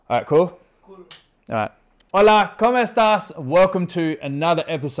All right, cool? Cool. All right. Hola, ¿cómo estás? Welcome to another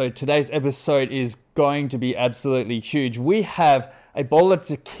episode. Today's episode is going to be absolutely huge. We have a bowl of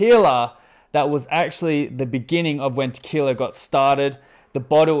tequila that was actually the beginning of when tequila got started. The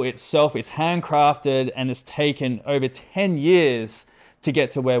bottle itself is handcrafted and it's taken over 10 years to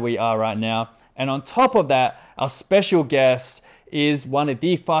get to where we are right now. And on top of that, our special guest is one of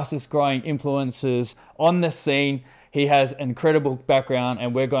the fastest growing influencers on the scene. He has an incredible background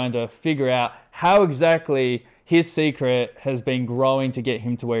and we're going to figure out how exactly his secret has been growing to get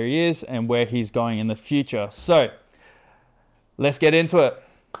him to where he is and where he's going in the future. So let's get into it.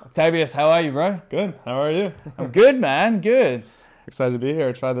 Octavius, how are you, bro? Good. How are you? I'm good, man. Good. Excited to be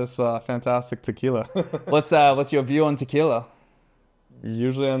here. Try this fantastic tequila. What's your view on tequila?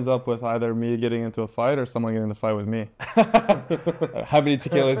 Usually ends up with either me getting into a fight or someone getting in a fight with me. How many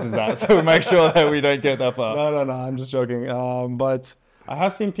tequilas is that? So we make sure that we don't get that far. No. I'm just joking. But I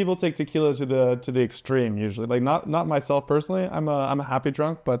have seen people take tequila to the extreme. Usually, like not myself personally. I'm a happy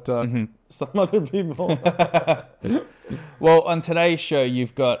drunk, but some other people. Well, on today's show,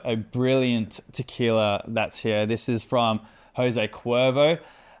 you've got a brilliant tequila that's here. This is from Jose Cuervo.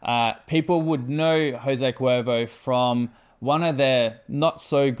 People would know Jose Cuervo from one of their not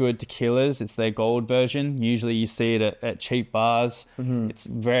so good tequilas. It's their gold version. Usually you see it at cheap bars. It's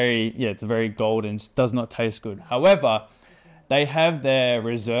very golden. It does not taste good. However, they have their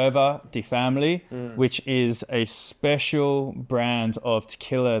Reserva de Family, which is a special brand of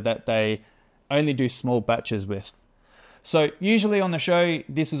tequila that they only do small batches with. So usually on the show,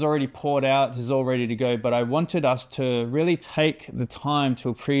 this is already poured out. This is all ready to go. But I wanted us to really take the time to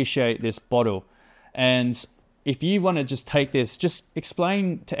appreciate this bottle. And if you want to just take this, just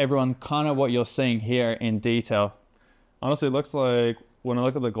explain to everyone kind of what you're seeing here in detail. Honestly, it looks like, when I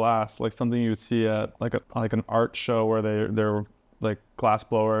look at the glass, like something you would see at like an art show where they're like glass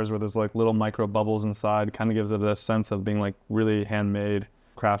blowers where there's like little micro bubbles inside. Kind of gives it a sense of being like really handmade,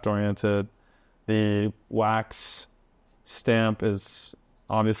 craft oriented. The wax stamp is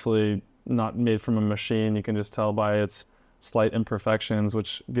obviously not made from a machine. You can just tell by its slight imperfections,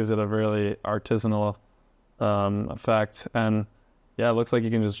 which gives it a really artisanal effect. And yeah, it looks like you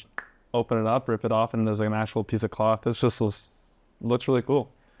can just open it up, rip it off, and there's like an actual piece of cloth. It's just looks really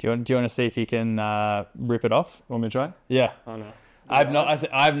cool. Do you want to see if you can rip it off? Want me to try? Yeah. Oh no. I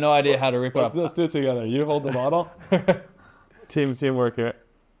have no idea how to rip it off. Let's do it together. You hold the bottle. Teamwork here.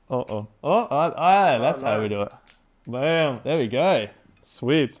 Oh, that's how we do it. Bam. There we go.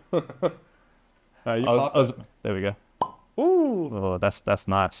 Sweet. There we go. Ooh. Oh, that's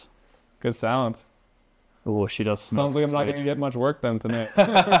nice. Good sound. Oh, she does smell. Sounds like I'm not sweet. going to get much work done tonight.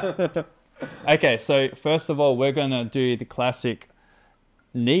 Okay, so first of all, we're going to do the classic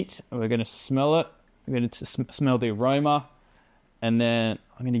neat. We're going to smell it. We're going to smell the aroma. And then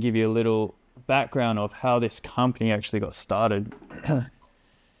I'm going to give you a little background of how this company actually got started. Should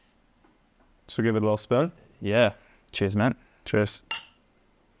we give it a little spin? Yeah. Cheers, man. Cheers.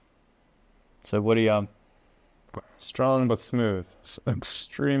 So what do you... Strong but smooth.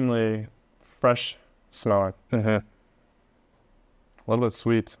 Extremely fresh smelling. A little bit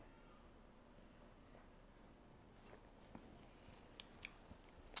sweet.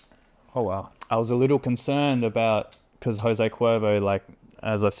 Oh, wow. I was a little concerned about, because Jose Cuervo, like,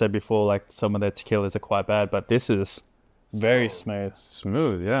 as I've said before, like some of their tequilas are quite bad, but this is very smooth.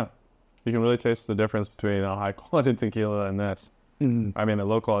 Smooth, yeah. You can really taste the difference between a high quality tequila and this. I mean, a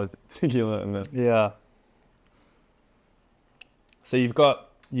low quality tequila and this. Yeah. So you got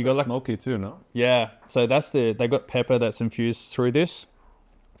like smoky too, no? Yeah. So they got pepper that's infused through this.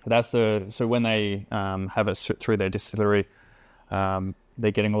 So when they have it through their distillery,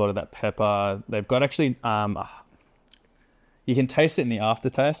 they're getting a lot of that pepper. They've got actually you can taste it in the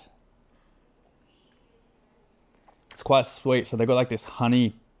aftertaste. It's quite sweet. So they've got like this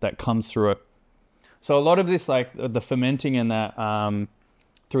honey that comes through it. So a lot of this, like the fermenting and that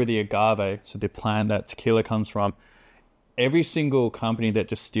through the agave, so the plant that tequila comes from, every single company that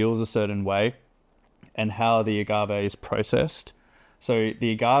distills a certain way and how the agave is processed. So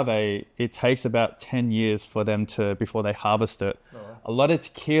the agave, it takes about 10 years for them before they harvest it. Oh. A lot of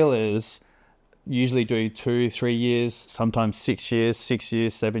tequilas usually do 2-3 years, sometimes 6 years,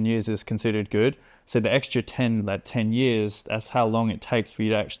 7 years is considered good. So the extra 10 years, that's how long it takes for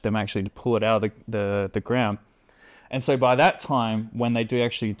them actually to pull it out of the ground. And so by that time, when they do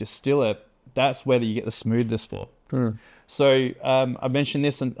actually distill it, that's where you get the smoothness for. So I mentioned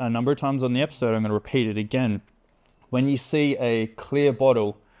this a number of times on the episode. I'm going to repeat it again. When you see a clear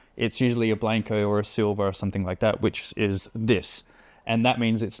bottle, it's usually a Blanco or a silver or something like that, which is this. And that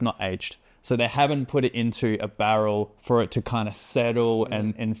means it's not aged. So they haven't put it into a barrel for it to kind of settle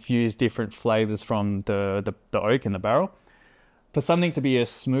and infuse different flavors from the oak in the barrel. For something to be as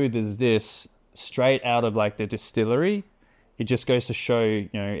smooth as this, straight out of like the distillery, it just goes to show, you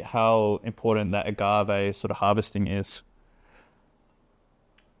know, how important that agave sort of harvesting is.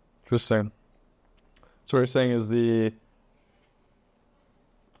 Interesting. So what you're saying is the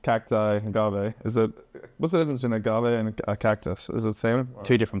cacti agave, what's the difference between agave and a cactus? Is it the same?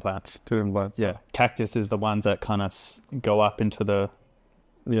 Two different plants. Two different plants. Yeah. Cactus is the ones that kind of go up into the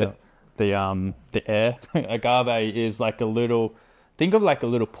air. Agave is like a little, think of like a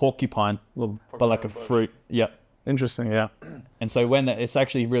little porcupine, but like a fruit. Yep. Interesting, yeah. And so it's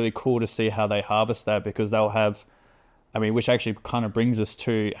actually really cool to see how they harvest that, because they'll have, I mean, which actually kind of brings us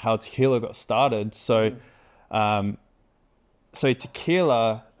to how tequila got started. So,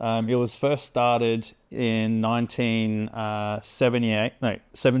 tequila, it was first started in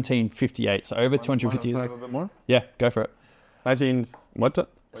 1758. So over 250 years ago. A bit more? Yeah, go for it.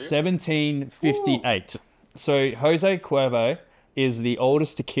 1758. So Jose Cuervo is the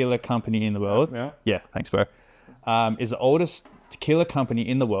oldest tequila company in the world. Yeah, thanks, bro. Is the oldest tequila company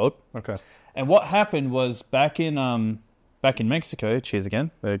in the world. Okay. And what happened was back in Mexico. Cheers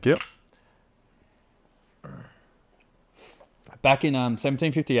again. Thank you. Back in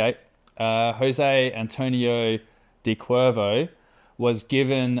 1758, Jose Antonio de Cuervo was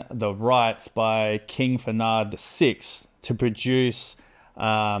given the rights by King Ferdinand VI to produce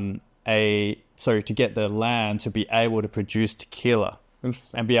to get the land to be able to produce tequila.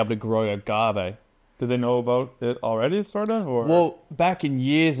 Interesting. And be able to grow agave. Did they know about it already, sort of? Or? Well, back in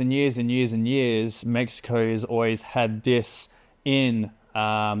years and years and years and years, Mexico has always had this in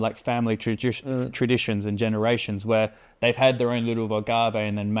like family traditions and generations, where they've had their own little agave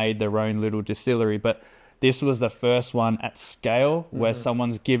and then made their own little distillery. But this was the first one at scale where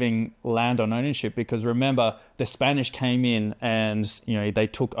someone's giving land on ownership, because remember, the Spanish came in and, you know, they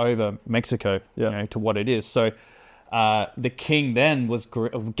took over Mexico, you know, to what it is. So the king then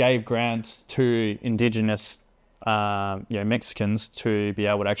gave grants to indigenous Mexicans to be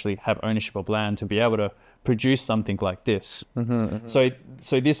able to actually have ownership of land, to be able to produce something like this. So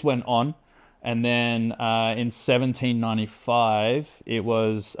this went on. And then in 1795, it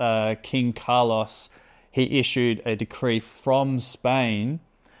was King Carlos. He issued a decree from Spain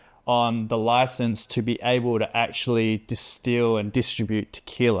on the license to be able to actually distill and distribute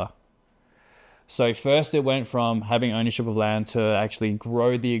tequila. So first it went from having ownership of land to actually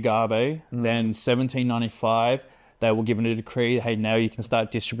grow the agave. Then 1795, they were given a decree, hey, now you can start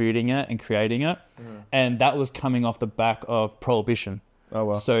distributing it and creating it. And that was coming off the back of Prohibition. Oh,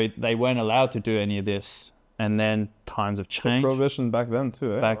 wow. So they weren't allowed to do any of this. And then times have changed. Prohibition back then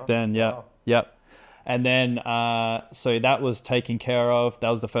too, eh? Back then, yeah. Wow. Yep. And then, so that was taken care of. That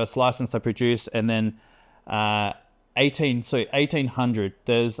was the first license they produced. And then 1800,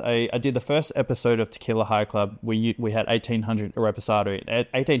 I did the first episode of Tequila High Club. We had 1800 reposado.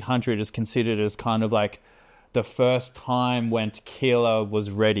 1800 is considered as kind of like the first time when tequila was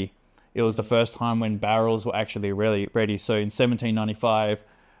ready. It was the first time when barrels were actually really ready. So in 1795,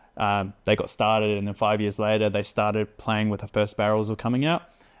 they got started, and then 5 years later, they started playing with the first barrels were coming out.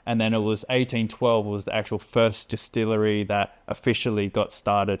 And then it was 1812 was the actual first distillery that officially got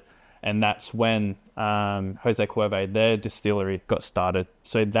started. And that's when Jose Cuervo, their distillery, got started.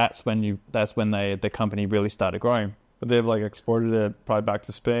 So that's when the company really started growing. But they've like exported it probably back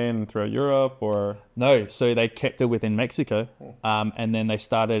to Spain and throughout Europe, or? No, so they kept it within Mexico, and then they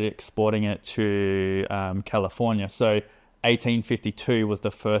started exporting it to California. So 1852 was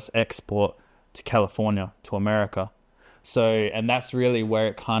the first export to California, to America. So, and that's really where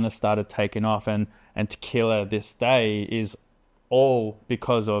it kind of started taking off. And tequila this day is all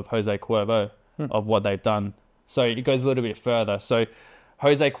because of Jose Cuervo, of what they've done. So it goes a little bit further. So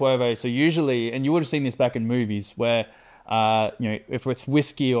Jose Cuervo, so usually, and you would have seen this back in movies where, if it's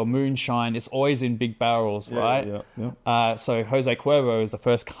whiskey or moonshine, it's always in big barrels, right? Yeah. So Jose Cuervo is the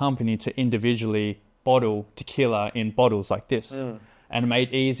first company to individually bottle tequila in bottles like this. And it made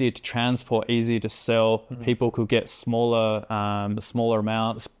it easier to transport, easier to sell. People could get smaller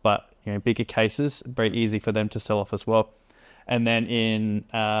amounts, but bigger cases, very easy for them to sell off as well. And then in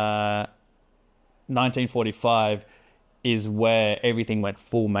 1945 is where everything went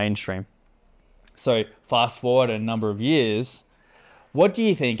full mainstream. So fast forward a number of years, what do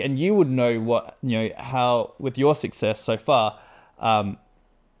you think? And you would know how, with your success so far,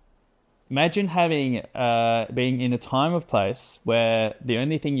 imagine having being in a time of place where the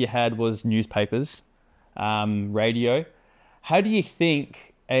only thing you had was newspapers, radio. How do you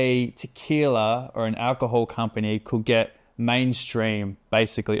think a tequila or an alcohol company could get mainstream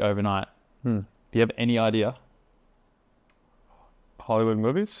basically overnight? Do you have any idea? Hollywood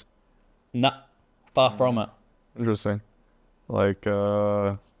movies? Nah, far from it. Interesting. Like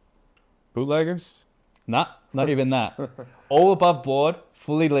bootleggers? Nah, not even that. All above board,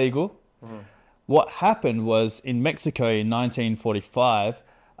 fully legal. What happened was in Mexico in 1945,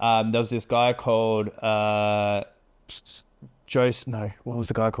 there was this guy called what was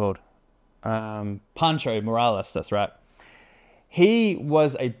the guy called? Pancho Morales, that's right. He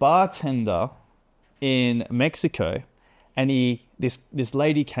was a bartender in Mexico, and this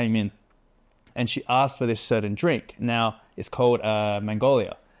lady came in, and she asked for this certain drink. Now, it's called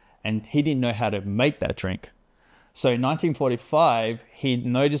Mongolia, and he didn't know how to make that drink. So in 1945, he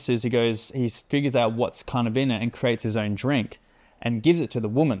notices, he figures out what's kind of in it and creates his own drink and gives it to the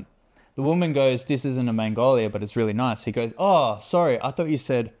woman. The woman goes, "This isn't a Mongolia, but it's really nice." He goes, "Oh, sorry, I thought you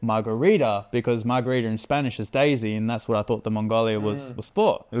said margarita, because margarita in Spanish is daisy, and that's what I thought the Mongolia was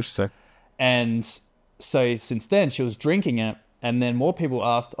for." Interesting. And so since then, she was drinking it, and then more people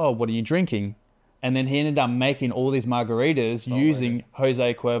asked, "Oh, what are you drinking?" And then he ended up making all these margaritas using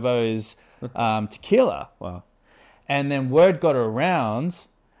Jose Cuervo's tequila. Wow. And then word got around,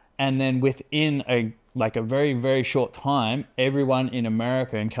 and then within a very, very short time, everyone in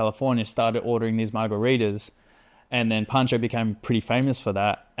America and California started ordering these margaritas. And then Pancho became pretty famous for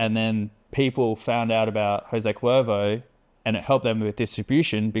that. And then people found out about Jose Cuervo, and it helped them with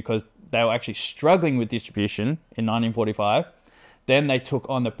distribution because they were actually struggling with distribution in 1945. Then they took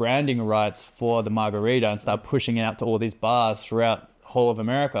on the branding rights for the margarita and started pushing it out to all these bars throughout whole of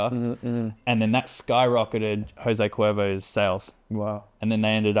America. And then that skyrocketed Jose Cuervo's sales. Wow. And then they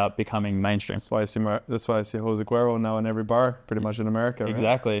ended up becoming mainstream. That's why I see Jose Cuervo now in every bar, pretty much in America. Right?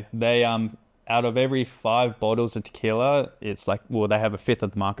 Exactly. They out of every 5 bottles of tequila, it's they have a fifth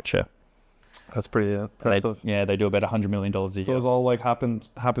of the market share. That's pretty impressive. They do about $100 million a year. So it's all like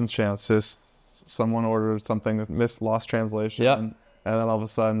happens chance. Just someone ordered something, lost translation. Yeah. And then all of a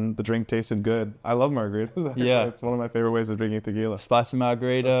sudden, the drink tasted good. I love margaritas. Yeah. It's one of my favorite ways of drinking tequila. Spicy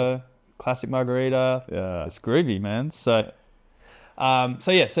margarita, classic margarita. Yeah. It's groovy, man. So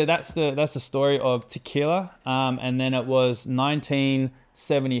that's the story of tequila. And then it was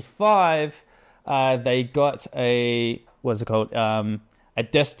 1975. They got a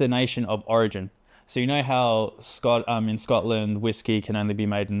destination of origin. So you know how in Scotland, whiskey can only be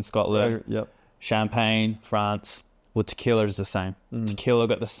made in Scotland. Yep. Champagne, France. Well, tequila is the same. Tequila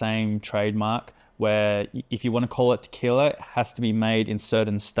got the same trademark where if you want to call it tequila, it has to be made in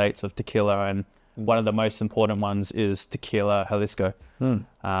certain states of tequila, and one of the most important ones is Tequila, Jalisco.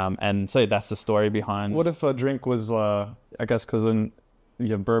 And so that's the story behind. What if a drink was, I guess, because then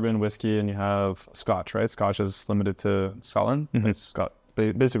you have bourbon, whiskey, and you have Scotch, right? Scotch is limited to Scotland. It's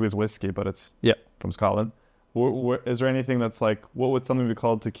basically it's whiskey, but it's from Scotland. Is there anything that's like, what would something be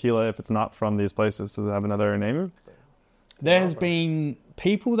called tequila if it's not from these places? Does it have another name? There has been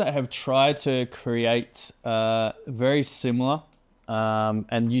people that have tried to create very similar,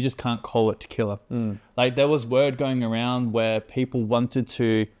 and you just can't call it tequila. Like there was word going around where people wanted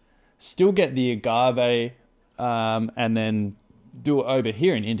to still get the agave and then do it over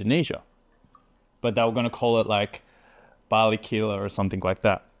here in Indonesia, but they were going to call it like barley tequila or something like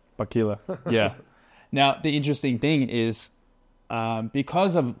that. Tequila. Yeah. Now the interesting thing is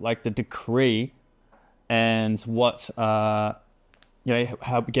because of like the decree and what how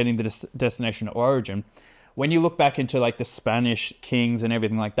getting the destination of origin, when you look back into like the Spanish kings and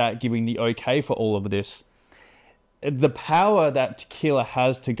everything like that, giving the okay for all of this, the power that tequila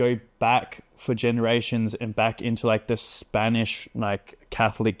has to go back for generations and back into like the Spanish like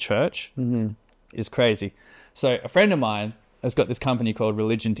Catholic Church is crazy. So a friend of mine has got this company called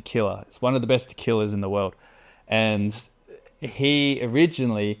Religion Tequila. It's one of the best tequilas in the world, and he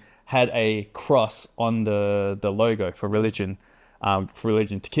originally had a cross on the logo for Religion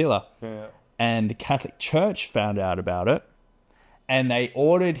Tequila. Yeah. And the Catholic Church found out about it, and they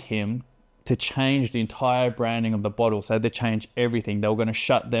ordered him to change the entire branding of the bottle. So they changed everything. They were going to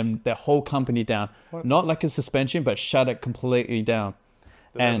shut their whole company down. What? Not like a suspension, but shut it completely down.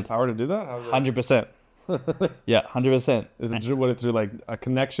 They have the power to do that? 100%. Yeah, 100%. Is it through like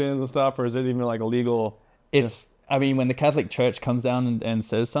connections and stuff, or is it even like illegal? I mean, when the Catholic Church comes down and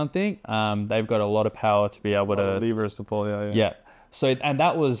says something, they've got a lot of power to be able to... levers to pull, yeah. Yeah. So, and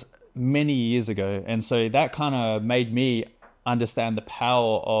that was many years ago. And so that kind of made me understand the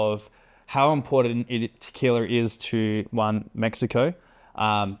power of how important tequila is to, one, Mexico,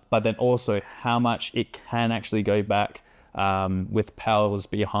 but then also how much it can actually go back with powers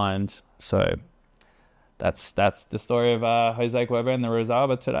behind. So that's the story of Jose Cuervo and the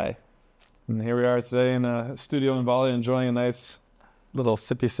Rosaba today. And here we are today in a studio in Bali enjoying a nice Little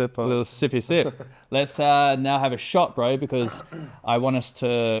sippy sip. A little sippy sip. Let's now have a shot, bro, because I want us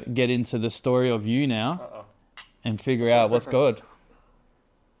to get into the story of you now and figure out what's good.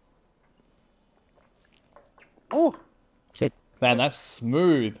 Oh, shit. Man, that's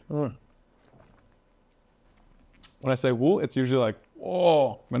smooth. When I say woo, it's usually like,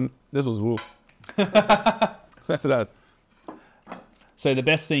 whoa, man, this was woo. That. So the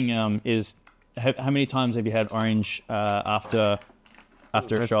best thing is, how many times have you had orange after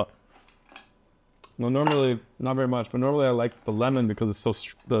a shot? Well, normally not very much, but normally I like the lemon because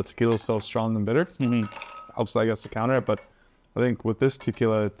the tequila is so strong and bitter. Helps, I guess, to counter it. But I think with this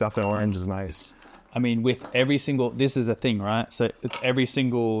tequila, definitely orange is nice. I mean, with every single, this is the thing, right? So it's every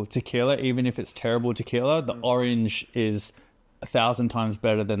single tequila, even if it's terrible tequila, the orange is 1,000 times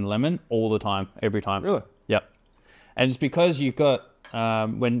better than lemon all the time, every time. Really? Yep. And it's because you've got,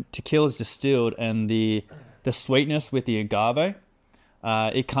 when tequila is distilled and the sweetness with the agave,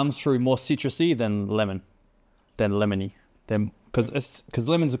 it comes through more citrusy than lemony. Because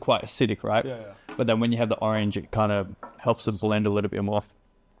lemons are quite acidic, right? Yeah. But then when you have the orange, it kind of helps it blend a little bit more.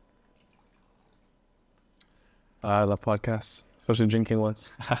 I love podcasts, especially drinking ones.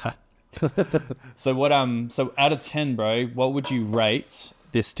 So out of 10, bro, what would you rate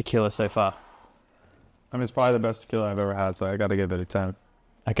this tequila so far? I mean, it's probably the best tequila I've ever had, so I got to give it a 10.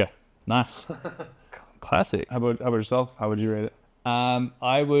 Okay, nice. Classic. How about yourself? How would you rate it?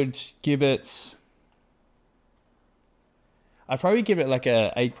 I would give it... I'd probably give it like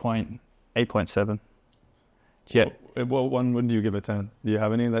a 8.7. Yeah. What one would you give a 10? Do you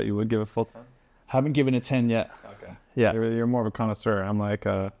have any that you would give a full 10? Haven't given a 10 yet. Okay. Yeah. You're more of a connoisseur. I'm like,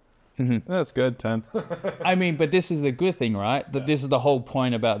 that's good, 10. I mean, but this is the good thing, right? That this is the whole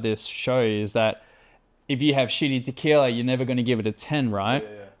point about this show is that if you have shitty tequila, you're never going to give it a 10, right? Yeah.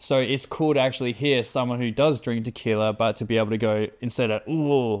 So it's cool to actually hear someone who does drink tequila, but to be able to go instead of,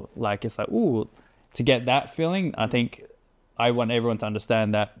 ooh, like it's like, ooh, to get that feeling, I think I want everyone to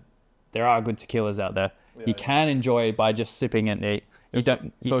understand that there are good tequilas out there. You can enjoy it by just sipping it neat.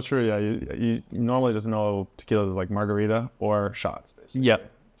 So true, yeah. You normally just know tequila is like margarita or shots, basically.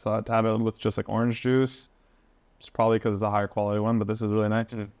 Yep. So to have it with just like orange juice, it's probably because it's a higher quality one, but this is really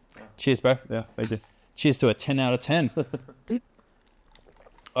nice. Cheers, bro. Yeah, thank you. Cheers to a 10 out of 10.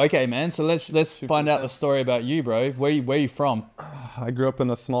 Okay, man. So let's find out the story about you, bro. Where you from? I grew up in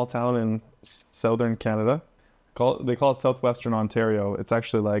a small town in southern Canada. They call it southwestern Ontario. It's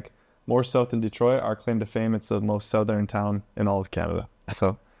actually like more south than Detroit. Our claim to fame, it's the most southern town in all of Canada.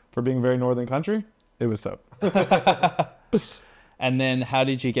 So for being very northern country, it was south. And then how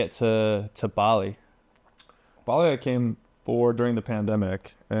did you get to Bali? Bali I came for during the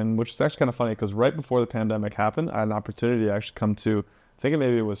pandemic, and which is actually kind of funny because right before the pandemic happened, I had an opportunity to actually come to, I think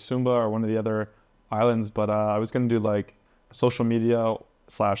maybe it was Sumba or one of the other islands, but I was going to do like social media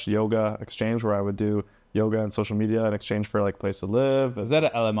 / yoga exchange where I would do yoga and social media in exchange for like place to live. Is that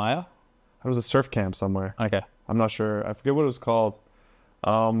at Alamaya? It was a surf camp somewhere. Okay. I'm not sure. I forget what it was called.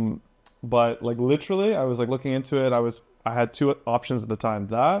 But like literally I was like looking into it. I had two options at the time,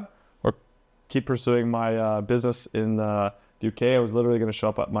 that or keep pursuing my business in the UK. I was literally going to show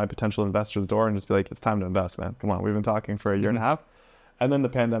up at my potential investor's door and just be like, it's time to invest, man. Come on. We've been talking for a year and a half. And then the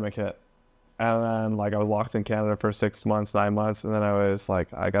pandemic hit. And then like I was locked in Canada for 6 months, 9 months. And then I was like,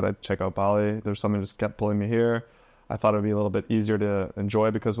 I got to check out Bali. There's something just kept pulling me here. I thought it'd be a little bit easier to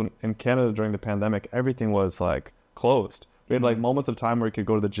enjoy because when in Canada during the pandemic, everything was like closed. We had like moments of time where you could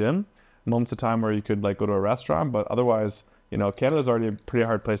go to the gym, moments of time where you could like go to a restaurant. But otherwise, you know, Canada's already a pretty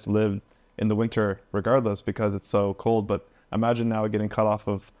hard place to live in the winter regardless because it's so cold. But imagine now getting cut off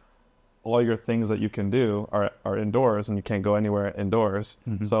of all your things that you can do are indoors and you can't go anywhere indoors.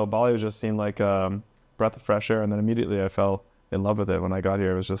 So Bali just seemed like a breath of fresh air. And then immediately I fell in love with it. When I got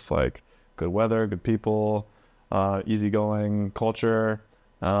here, it was just like good weather, good people, easygoing culture.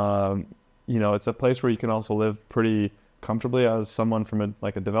 You know, it's a place where you can also live pretty comfortably as someone from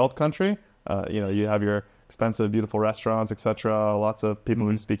a developed country. You know, you have your expensive, beautiful restaurants, etc. Lots of people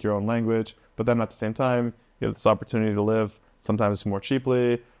who speak your own language. But then at the same time, you have this opportunity to live sometimes more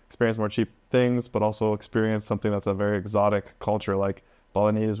cheaply, experience more cheap things, but also experience something that's a very exotic culture like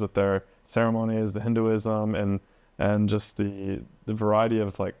Balinese with their ceremonies, the Hinduism, and just the variety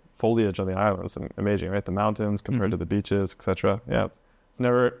of like foliage on the islands. And amazing, right? The mountains compared to the beaches, etc. Yeah, it's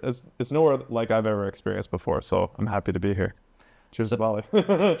nowhere like I've ever experienced before. So I'm happy to be here. Cheers to Bali.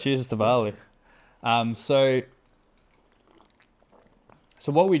 Cheers to Bali. So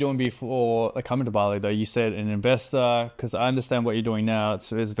what were we doing before coming to Bali, though? You said an investor, because I understand what you're doing now.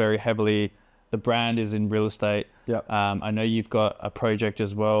 It's very heavily, the brand is in real estate. Yeah. I know you've got a project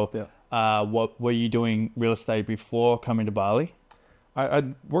as well. Yeah. What were you doing real estate before coming to Bali? I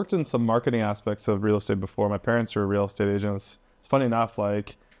worked in some marketing aspects of real estate before. My parents were real estate agents. It's funny enough,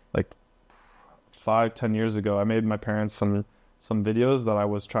 like 5-10 years ago, I made my parents some videos that I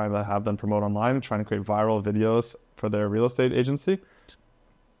was trying to have them promote online, trying to create viral videos for their real estate agency.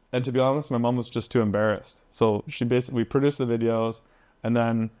 And to be honest, my mom was just too embarrassed. So we produced the videos, and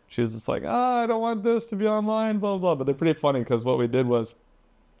then she was just like, I don't want this to be online, blah, blah. But they're pretty funny because what we did was,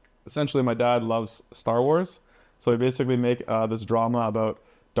 essentially my dad loves Star Wars. So we basically make this drama about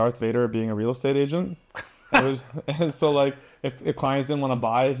Darth Vader being a real estate agent. And so like if clients didn't want to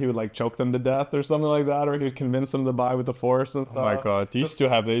buy, he would like choke them to death or something like that, or he would convince them to buy with the Force and stuff. Oh my God. Do you still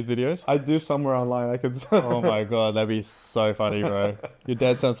have these videos? I do somewhere online. I could. Oh my God. That'd be so funny, bro. Your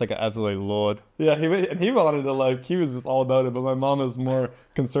dad sounds like an absolute lord. Yeah, he wanted to like, he was just all about it, but my mom is more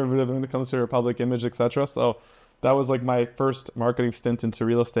conservative when it comes to her public image, etc. So that was like my first marketing stint into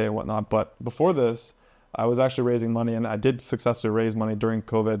real estate and whatnot. But before this, I was actually raising money, and I did successfully raise money during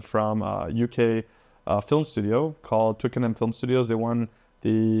COVID from UK film studio called Twickenham Film Studios. They won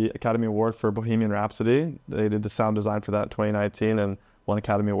the Academy Award for Bohemian Rhapsody. They did the sound design for that in 2019 and won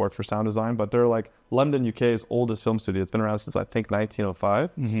Academy Award for sound design. But they're like London, UK's oldest film studio. It's been around since I think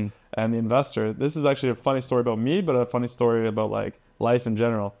 1905. Mm-hmm. And the investor, this is actually a funny story about me, but a funny story about like life in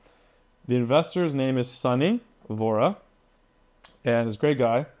general. The investor's name is Sonny Vora, and he's a great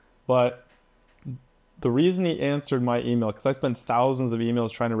guy, but the reason he answered my email, because I spent thousands of emails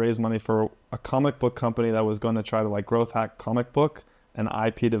trying to raise money for a comic book company that was going to try to like growth hack comic book and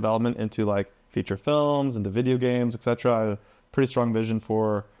IP development into like feature films, into video games, etc. I had a pretty strong vision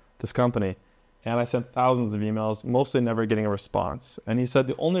for this company. And I sent thousands of emails, mostly never getting a response. And he said,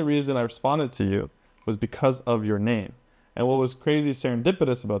 the only reason I responded to you was because of your name. And what was crazy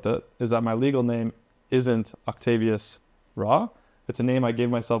serendipitous about that is that my legal name isn't Octavius Ra. It's a name I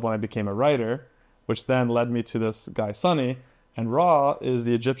gave myself when I became a writer, which then led me to this guy, Sonny. And Ra is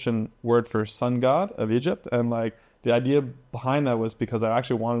the Egyptian word for sun god of Egypt. And like the idea behind that was because I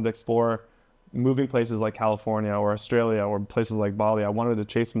actually wanted to explore moving places like California or Australia or places like Bali. I wanted to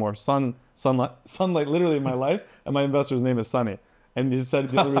chase more sunlight literally in my life. And my investor's name is Sonny. And he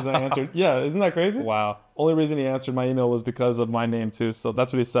said the only reason I answered, yeah, isn't that crazy? Wow. Only reason he answered my email was because of my name too. So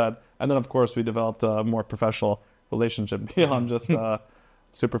that's what he said. And then of course we developed a more professional relationship beyond just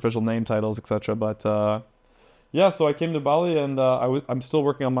superficial name titles, etc. But yeah, so I came to Bali, and I'm still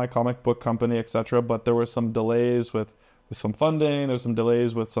working on my comic book company, etc. But there were some delays with some funding. There's some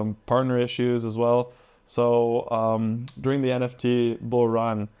delays with some partner issues as well. So during the NFT bull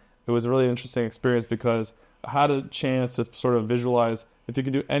run, it was a really interesting experience because I had a chance to sort of visualize if you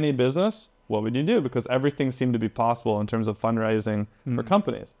could do any business, what would you do? Because everything seemed to be possible in terms of fundraising for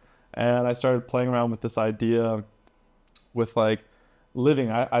companies. And I started playing around with this idea with like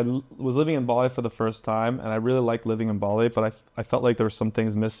living. I was living in Bali for the first time, and I really liked living in Bali, but I felt like there were some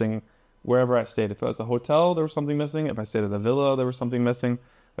things missing wherever I stayed. If it was a hotel, there was something missing. If I stayed at a villa, there was something missing.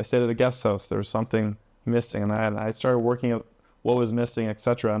 If I stayed at a guest house, there was something missing. And I started working at what was missing,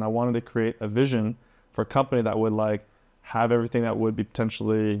 etc. And I wanted to create a vision for a company that would like have everything that would be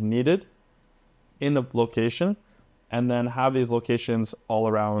potentially needed in the location, and then have these locations all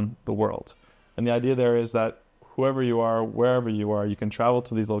around the world. And the idea there is that whoever you are, wherever you are, you can travel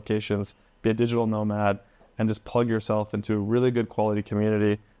to these locations, be a digital nomad, and just plug yourself into a really good quality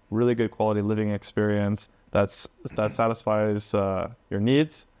community, really good quality living experience that satisfies your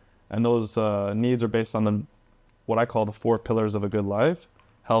needs. And those needs are based on what I call the 4 pillars of a good life: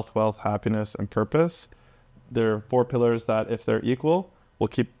 health, wealth, happiness, and purpose. There are 4 pillars that, if they're equal, will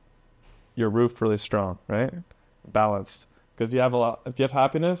keep your roof really strong, right? Balanced. Because if you have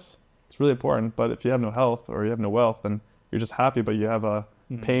happiness, it's really important. But if you have no health or you have no wealth, then you're just happy, but you have a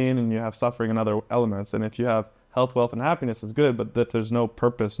pain and you have suffering and other elements. And if you have health, wealth, and happiness, is good. But if there's no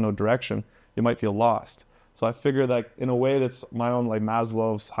purpose, no direction, you might feel lost. So I figure that in a way that's my own like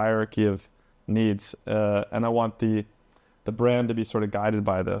Maslow's hierarchy of needs, and I want the brand to be sort of guided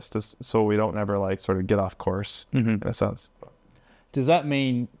by this, so we don't ever like sort of get off course in a sense. Does that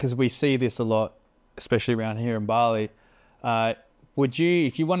mean, because we see this a lot, especially around here in Bali, would you,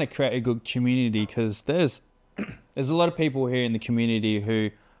 if you want to create a good community, because there's a lot of people here in the community who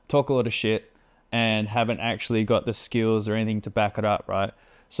talk a lot of shit and haven't actually got the skills or anything to back it up, right?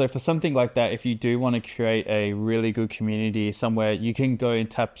 So for something like that, if you do want to create a really good community somewhere, you can go and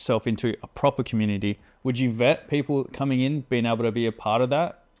tap yourself into a proper community. Would you vet people coming in, being able to be a part of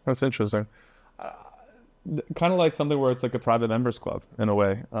that? That's interesting. Kind of like something where it's like a private members club in a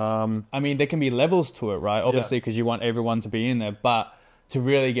way. I mean, there can be levels to it, right? Obviously, because you want everyone to be in there, but to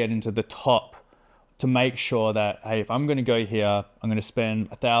really get into the top to make sure that, hey, if I'm going to go here, I'm going to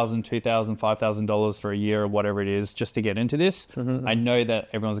spend $1,000, $2,000, $5,000 for a year or whatever it is just to get into this. I know that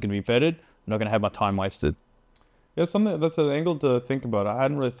everyone's going to be vetted. I'm not going to have my time wasted. Yeah, something that's an angle to think about. I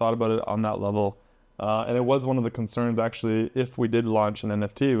hadn't really thought about it on that level. And it was one of the concerns, actually, if we did launch an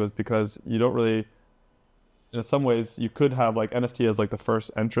NFT, was because you don't really, in some ways, you could have like NFT as like the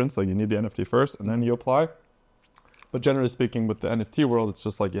first entrance, like you need the NFT first and then you apply. But generally speaking, with the NFT world, it's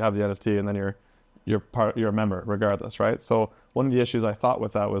just like you have the NFT and then you're a member regardless, right? So one of the issues I thought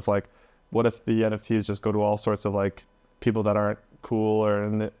with that was like, what if the NFTs just go to all sorts of like people that aren't cool or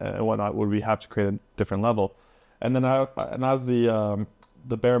and whatnot? Would we have to create a different level? And then as the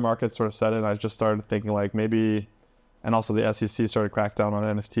bear market sort of set in, I just started thinking like maybe, and also the SEC started to crack down on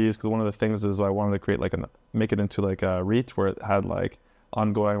NFTs, because one of the things is I wanted to create make it into like a REIT where it had like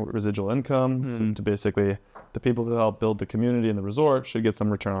ongoing residual income to basically the people who help build the community and the resort should get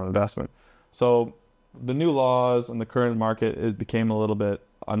some return on investment. So the new laws and the current market, it became a little bit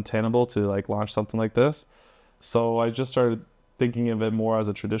untenable to like launch something like this. So I just started thinking of it more as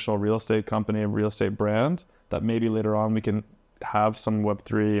a traditional real estate company, a real estate brand that maybe later on we can have some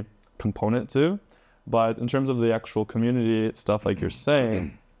Web3 component to. But in terms of the actual community stuff, like you're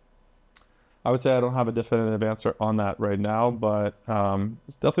saying, I would say I don't have a definitive answer on that right now, but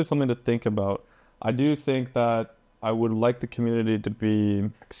it's definitely something to think about. I do think that I would like the community to be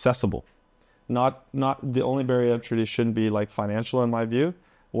accessible. Not the only barrier of entry shouldn't be like financial in my view.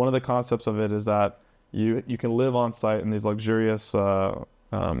 One of the concepts of it is that you can live on site in these luxurious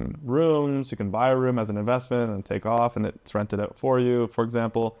rooms. You can buy a room as an investment and take off and it's rented out for you, for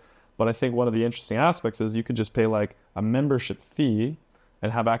example. But I think one of the interesting aspects is you could just pay like a membership fee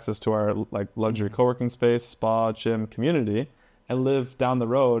and have access to our like luxury co-working space, spa, gym, community, and live down the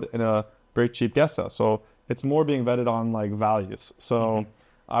road in a very cheap guest house. So it's more being vetted on like values. So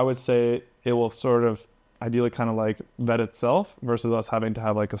I would say it will sort of ideally kind of like vet itself versus us having to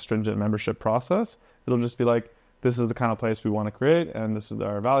have like a stringent membership process. It'll just be like, this is the kind of place we want to create and this is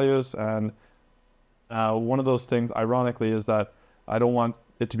our values. And one of those things, ironically, is that I don't want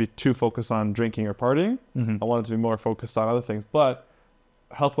it to be too focused on drinking or partying. I want it to be more focused on other things. But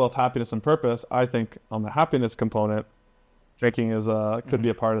health, wealth, happiness, and purpose, I think on the happiness component, drinking is could be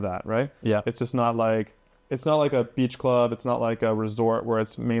a part of that, right? Yeah. It's just not like, it's not like a beach club. It's not like a resort where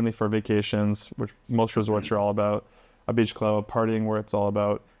it's mainly for vacations, which most resorts are all about. A beach club, partying where it's all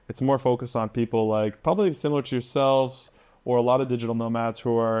about. It's more focused on people like probably similar to yourselves or a lot of digital nomads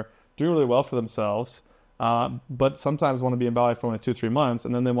who are doing really well for themselves, but sometimes want to be in Bali for only 2-3 months,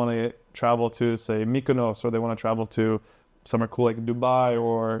 and then they want to travel to, say, Mykonos, or they want to travel to somewhere cool like Dubai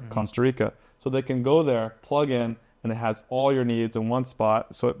or Costa Rica. So they can go there, plug in, and it has all your needs in one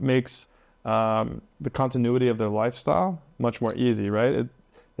spot. So it makes the continuity of their lifestyle much more easy, right?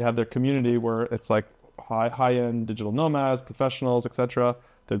 They have their community where it's like high-end digital nomads, professionals, etc.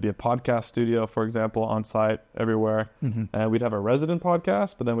 There'd be a podcast studio, for example, on site everywhere. And we'd have a resident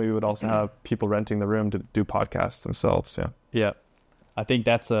podcast, but then we would also have people renting the room to do podcasts themselves. Yeah. I think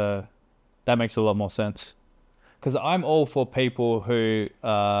that makes a lot more sense. Because I'm all for people who,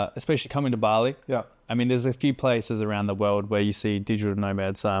 especially coming to Bali. Yeah. I mean, there's a few places around the world where you see digital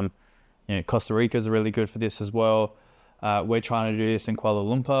nomads. Costa Rica is really good for this as well. We're trying to do this in Kuala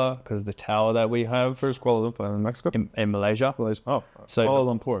Lumpur because the tower that we have. Where's Kuala Lumpur? In Mexico? In Malaysia. Oh, so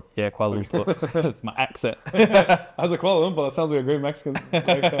Kuala Lumpur. Yeah, Kuala Lumpur. My accent. I was like, Kuala Lumpur, that sounds like a great Mexican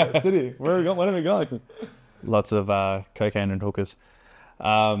city. Where are we going? When are we going? Lots of cocaine and hookers.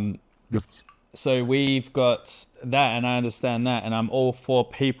 So we've got that, and I understand that, and I'm all for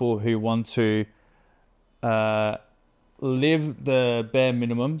people who want to live the bare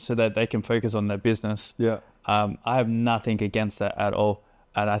minimum so that they can focus on their business. Yeah. I have nothing against that at all.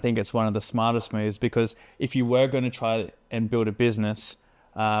 And I think it's one of the smartest moves, because if you were going to try and build a business,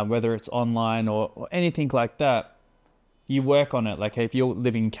 whether it's online or anything like that, you work on it. Like, hey, if you're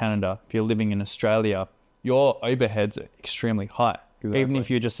living in Canada, if you're living in Australia, your overheads are extremely high, even if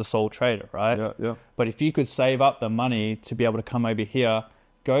you're just a sole trader, right? Yeah. But if you could save up the money to be able to come over here,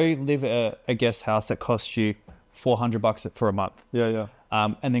 go live at a guest house that costs you $400 for a month. Yeah.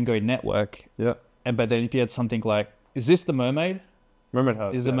 And then go network. Yeah. But then if you had something like, is this the Mermaid? Mermaid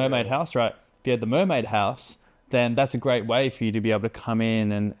House. Is the Mermaid House, right? If you had the Mermaid House, then that's a great way for you to be able to come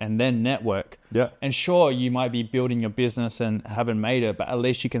in and then network. Yeah. And sure, you might be building your business and haven't made it, but at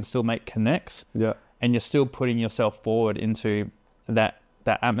least you can still make connects. Yeah. And you're still putting yourself forward into that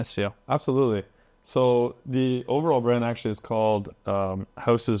atmosphere. Absolutely. So the overall brand actually is called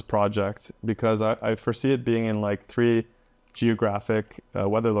Houses Project, because I foresee it being in like 3 geographic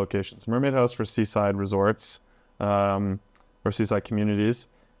weather locations. Mermaid House for seaside resorts or seaside communities.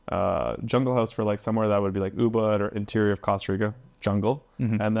 jungle house for like somewhere that would be like Ubud or interior of Costa Rica, jungle.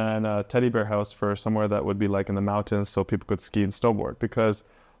 And then a teddy bear house for somewhere that would be like in the mountains so people could ski and snowboard. Because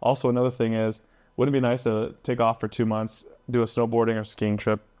also another thing is, wouldn't it be nice to take off for 2 months, do a snowboarding or skiing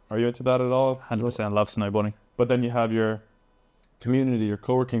trip? Are you into that at all? 100%. I love snowboarding. But then you have your community, your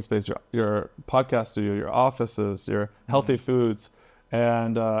co-working space, your podcast studio, your offices, your healthy foods.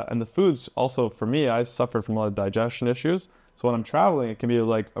 And the foods also, for me, I suffered from a lot of digestion issues. So when I'm traveling, it can be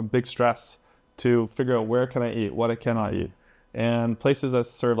like a big stress to figure out where can I eat, what I cannot eat. And places that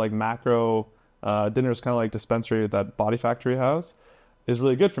serve like macro dinners, kind of like dispensary that Body Factory has, is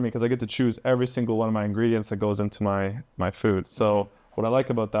really good for me because I get to choose every single one of my ingredients that goes into my food. So what I like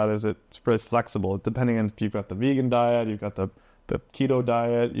about that is it's pretty flexible, depending on if you've got the vegan diet, you've got the keto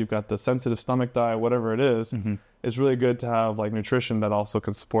diet, you've got the sensitive stomach diet, whatever it is. It's really good to have like nutrition that also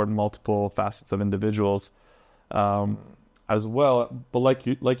can support multiple facets of individuals as well. But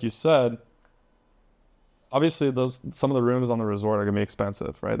like you said, obviously some of the rooms on the resort are gonna be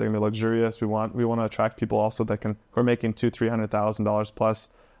expensive, right? They're gonna be luxurious. We want to attract people also who are making $200,000-$300,000 plus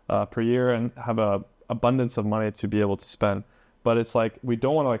per year and have a abundance of money to be able to spend. But it's like we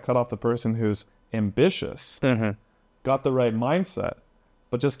don't want to like cut off the person who's ambitious, got the right mindset,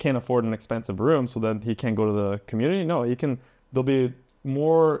 but just can't afford an expensive room, so then he can't go to the community. No, he can. There'll be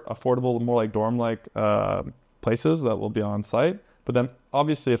more affordable, more like dorm-like places that will be on site. But then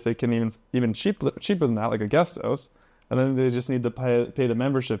obviously if they can even cheaper than that, like a guest house, and then they just need to pay the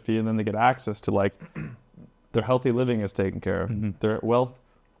membership fee, and then they get access to like their healthy living is taken care of. Their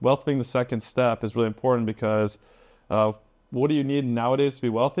wealth being the second step is really important because what do you need nowadays to be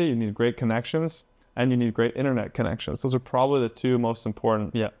wealthy? You need great connections and you need great internet connections. Those are probably the two most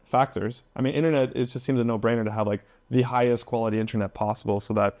important factors. I mean, internet, it just seems a no-brainer to have like the highest quality internet possible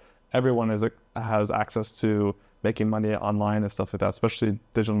so that everyone has access to making money online and stuff like that, especially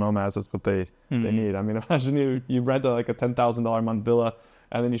digital nomads. That's what they need. I mean, imagine you rent like a $10,000 a month villa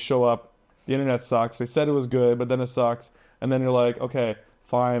and then you show up, the internet sucks. They said it was good, but then it sucks. And then you're like, okay,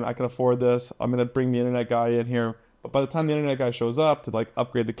 fine, I can afford this. I'm going to bring the internet guy in here. But by the time the internet guy shows up to like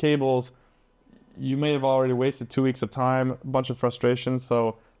upgrade the cables, you may have already wasted 2 weeks of time, a bunch of frustration.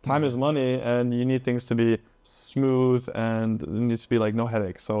 So time is money, and you need things to be smooth, and it needs to be like no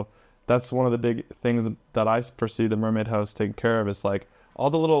headaches. So that's one of the big things that I foresee the Mermaid House taking care of, is like all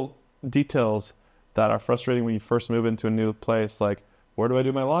the little details that are frustrating when you first move into a new place. Like, where do I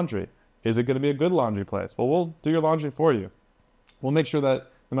do my laundry? Is it going to be a good laundry place? Well, we'll do your laundry for you. We'll make sure that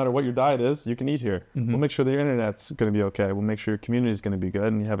no matter what your diet is, you can eat here. We'll make sure that your internet's going to be okay. We'll make sure your community is going to be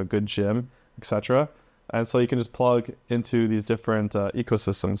good and you have a good gym, etc. And so you can just plug into these different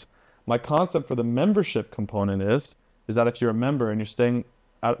ecosystems. My concept for the membership component is that if you're a member and you're staying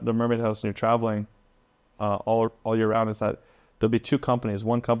at the Mermaid House and you're traveling all year round, is that there'll be two companies.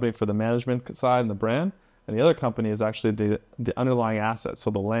 One company for the management side and the brand, and the other company is actually the underlying asset,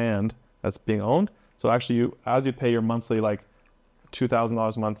 so the land that's being owned. So actually, as you pay your monthly like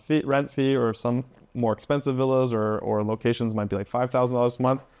 $2,000 a month rent fee, or some more expensive villas or locations might be like $5,000 a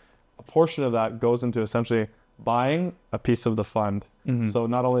month, a portion of that goes into essentially buying a piece of the fund. So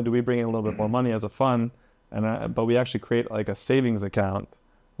not only do we bring in a little bit more money as a fund, but we actually create like a savings account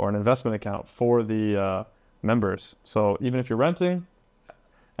or an investment account for the members. So even if you're renting,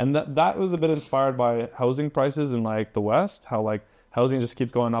 and that was a bit inspired by housing prices in like the West, how like housing just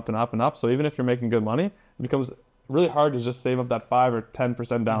keeps going up and up and up. So even if you're making good money, it becomes really hard to just save up that 5 or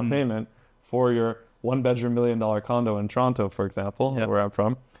 10% down payment for your $1-bedroom $1 million condo in Toronto, for example, where I'm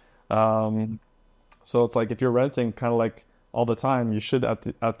from. So it's like if you're renting kind of like all the time, you should at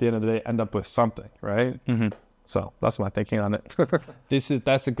the end of the day end up with something, right? So that's my thinking on it.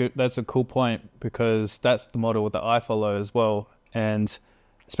 That's a cool point, because that's the model that I follow as well, and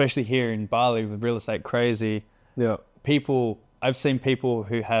especially here in Bali with real estate crazy. I've seen people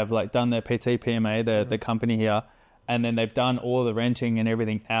who have like done their PT PMA, the company here, and then they've done all the renting and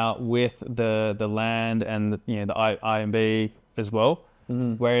everything out with the land and the IMB as well.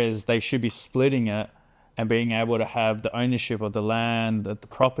 Whereas they should be splitting it and being able to have the ownership of the land, the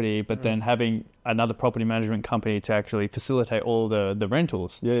property, but then having another property management company to actually facilitate all the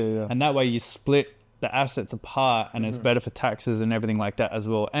rentals. And that way you split the assets apart, and it's better for taxes and everything like that as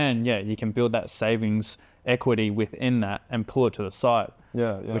well. And you can build that savings equity within that and pull it to the side,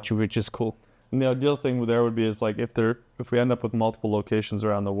 which is cool. And the ideal thing there would be is like if we end up with multiple locations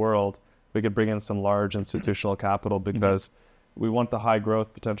around the world, we could bring in some large institutional capital, because we want the high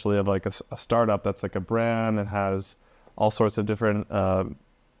growth potentially of like a startup that's like a brand and has all sorts of different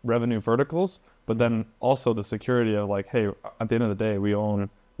revenue verticals, but then also the security of like, hey, at the end of the day, we own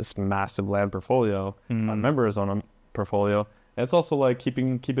this massive land portfolio, our members own a portfolio, And it's also like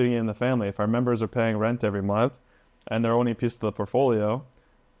keeping it in the family. If our members are paying rent every month and they're owning a piece of the portfolio,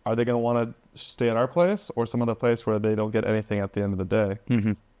 are they going to want to stay at our place or some other place where they don't get anything at the end of the day?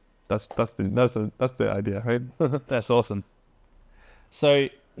 Mm-hmm. That's the idea, right? That's awesome. So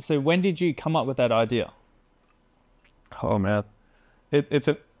when did you come up with that idea? Oh man,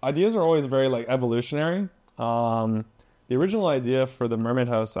 ideas are always very like evolutionary. The original idea for the Mermaid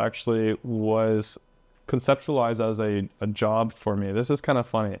House actually was conceptualized as a job for me. This is kind of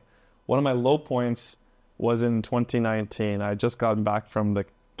funny. One of my low points was in 2019. I had just gotten back from the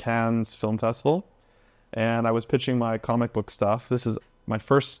Cannes Film Festival, and I was pitching my comic book stuff. This is my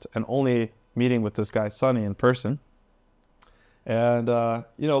first and only meeting with this guy, Sonny, in person. And,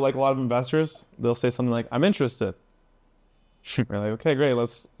 like a lot of investors, they'll say something like, I'm interested. We're like, okay, great.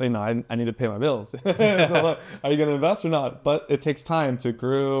 I need to pay my bills. So, are you going to invest or not? But it takes time to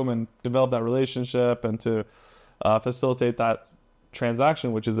groom and develop that relationship and to facilitate that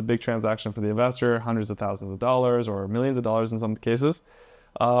transaction, which is a big transaction for the investor, hundreds of thousands of dollars or millions of dollars in some cases.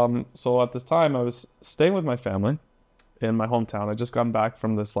 So at this time, I was staying with my family in my hometown. I just gotten back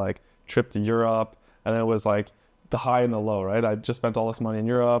from this like trip to Europe, and it was like the high and the low, right? I just spent all this money in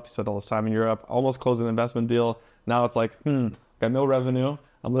Europe, spent all this time in Europe, almost closed an investment deal. Now it's like, got no revenue.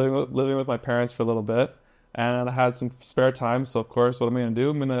 I'm living with my parents for a little bit, and I had some spare time. So of course, what am I going to do?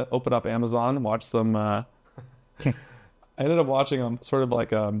 I'm going to open up Amazon and watch some. I ended up watching sort of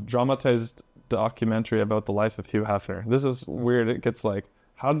like a dramatized documentary about the life of Hugh Hefner. This is weird. It gets like,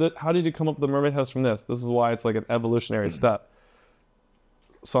 how did you come up with the Mermaid House from this? This is why it's like an evolutionary step.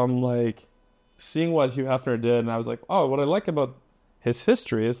 So I'm like seeing what Hugh Hefner did, and I was like, oh, what I like about his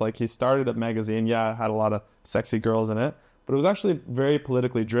history is like he started a magazine. Yeah, it had a lot of sexy girls in it, but it was actually very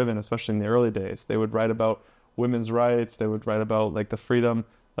politically driven, especially in the early days. They would write about women's rights. They would write about like the freedom,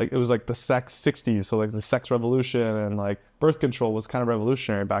 like it was like the sex 60s. So like the sex revolution and like birth control was kind of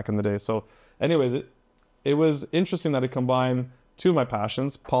revolutionary back in the day. So anyways, it was interesting that it combined two of my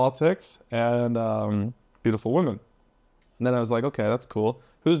passions, politics and beautiful women. And then I was like, okay, that's cool.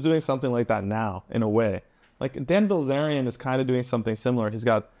 Who's doing something like that now in a way? Like Dan Bilzerian is kind of doing something similar.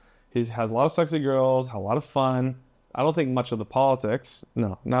 He has a lot of sexy girls, a lot of fun. I don't think much of the politics.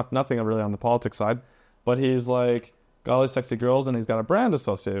 No, nothing really on the politics side. But he's like got all these sexy girls, and he's got a brand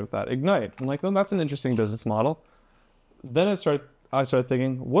associated with that, Ignite. I'm like, well, that's an interesting business model. Then I started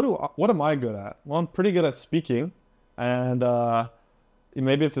thinking, what am I good at? Well, I'm pretty good at speaking, and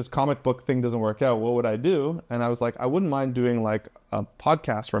maybe if this comic book thing doesn't work out, what would I do? And I was like, I wouldn't mind doing like a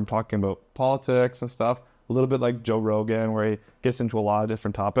podcast where I'm talking about politics and stuff, a little bit like Joe Rogan, where he gets into a lot of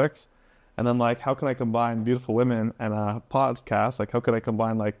different topics. And then like, how can I combine beautiful women and a podcast? Like, how could I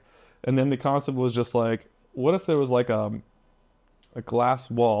combine like, and then the concept was just like, what if there was like a glass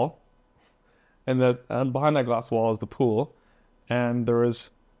wall, and behind that glass wall is the pool, and there was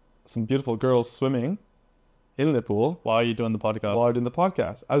some beautiful girls swimming in the pool While you're doing the podcast. while I did the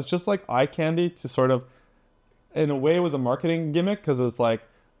podcast. I was just like eye candy to sort of, in a way, it was a marketing gimmick, because it's like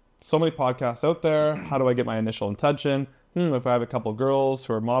so many podcasts out there. How do I get my initial attention? If I have a couple girls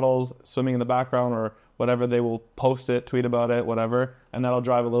who are models swimming in the background or whatever, they will post it, tweet about it, whatever, and that'll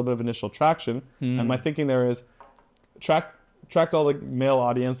drive a little bit of initial traction. And my thinking there is attract all the male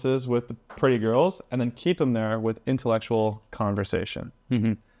audiences with the pretty girls, and then keep them there with intellectual conversation.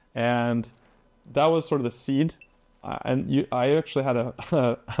 And that was sort of the seed. I actually had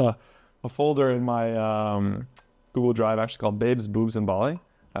a folder in my Google Drive actually called Babes, Boobs, and Bali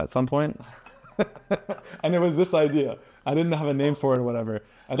at some point. And it was this idea. I didn't have a name for it or whatever.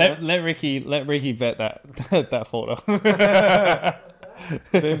 Let Ricky vet that folder.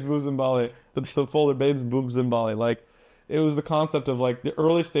 Babes, Boobs, and Bali. The folder Babes, Boobs, and Bali. Like, it was the concept of like the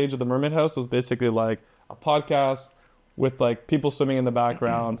early stage of the Mermaid House was basically like a podcast with like people swimming in the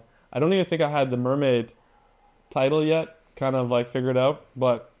background. I don't even think I had the mermaid title yet, kind of like figured out,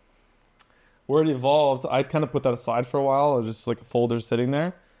 but where it evolved, I kind of put that aside for a while. It was just like a folder sitting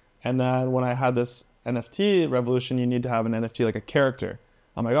there. And then when I had this NFT revolution, you need to have an NFT like a character.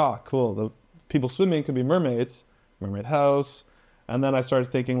 I'm like, oh, cool. The people swimming could be mermaids, Mermaid House. And then I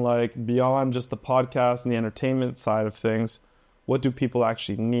started thinking like beyond just the podcast and the entertainment side of things, what do people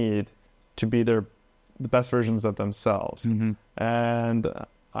actually need to be the best versions of themselves? And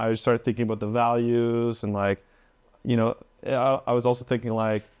I started thinking about the values and like, I was also thinking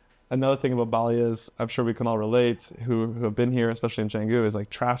like, another thing about Bali is, I'm sure we can all relate who have been here, especially in Canggu, is like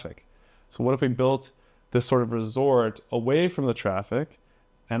traffic. So what if we built this sort of resort away from the traffic?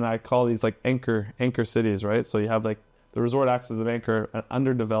 And I call these like anchor cities, right? So you have like the resort acts as an anchor, an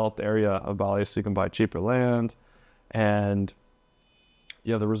underdeveloped area of Bali, so you can buy cheaper land. And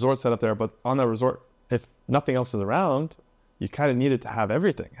you have the resort set up there, but on that resort, if nothing else is around, you kind of need it to have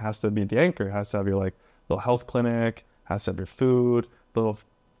everything. It has to be the anchor. It has to have your like little health clinic, has to have your food, little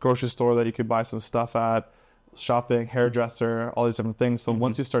grocery store that you could buy some stuff at, shopping, hairdresser, all these different things. So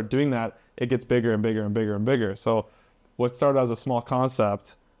once you start doing that, it gets bigger and bigger and bigger and bigger. So what started as a small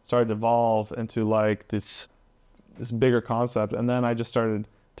concept started to evolve into like this bigger concept. And then I just started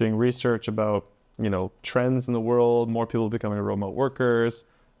doing research about, you know, trends in the world, more people becoming remote workers,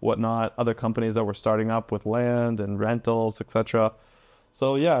 whatnot, other companies that were starting up with land and rentals, etc.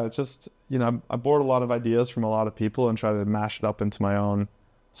 So yeah, it's just, you know, I borrowed a lot of ideas from a lot of people and tried to mash it up into my own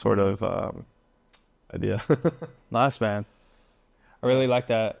sort of idea. Nice, man. I really like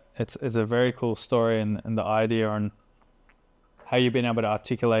that. It's a very cool story, and the idea on how you've been able to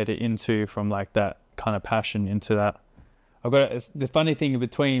articulate it into from like that kind of passion into that. The funny thing in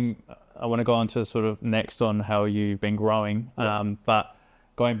between, I want to go on to sort of next on how you've been growing, but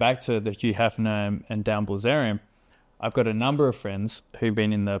going back to the Hugh Hefner and Dan Bilzerian, I've got a number of friends who've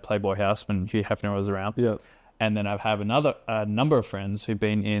been in the Playboy House when Hugh Hefner was around. Yeah. And then I have a number of friends who've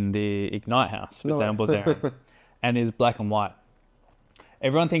been in the Ignite House with Dan Bilzerian, and is black and white.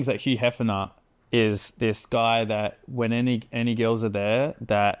 Everyone thinks that Hugh Hefner is this guy that when any girls are there,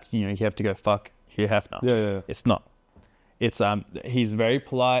 that, you know, you have to go fuck Hugh Hefner. Yeah. It's not. It's he's very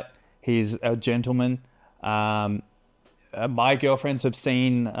polite. He's a gentleman. My girlfriends have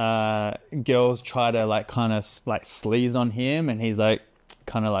seen girls try to like kind of like sleaze on him, and he's like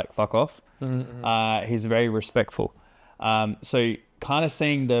kind of like fuck off. Mm-hmm. He's very respectful. So kind of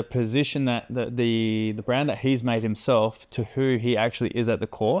seeing the position that the brand that he's made himself to who he actually is at the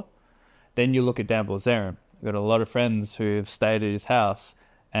core. Then you look at Dan Bilzerian. I've got a lot of friends who've stayed at his house,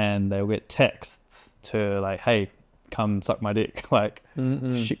 and they'll get texts to like, hey, come suck my dick, like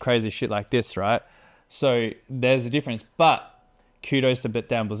crazy shit like this, right? So there's a difference, but kudos to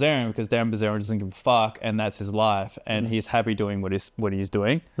Dan Bilzerian, because Dan Bilzerian doesn't give a fuck, and that's his life, and he's happy doing what he's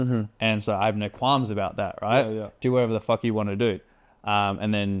doing, and so I have no qualms about that, right? Yeah. Do whatever the fuck you want to do.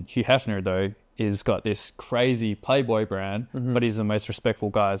 And then Hugh Hefner though is got this crazy Playboy brand, but he's the most respectful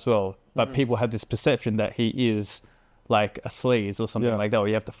guy as well. But people have this perception that he is like a sleaze or something like that, or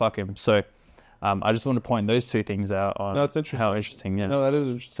you have to fuck him. So I just want to point those two things out on how interesting. Yeah. No, that is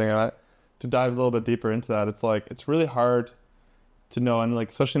interesting. To dive a little bit deeper into that, it's like it's really hard to know, and like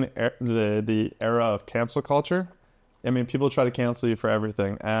especially in the era of cancel culture. I mean, people try to cancel you for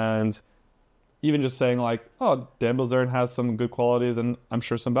everything, and even just saying like, oh, Dan Bilzerian has some good qualities and I'm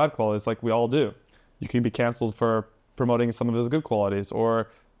sure some bad qualities, like we all do. You can be canceled for promoting some of his good qualities, or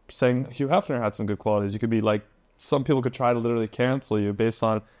saying Hugh Hefner had some good qualities. You could be like, some people could try to literally cancel you based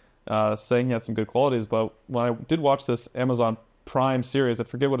on saying he had some good qualities. But when I did watch this Amazon Prime series, I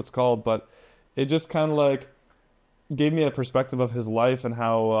forget what it's called, but it just kind of like gave me a perspective of his life and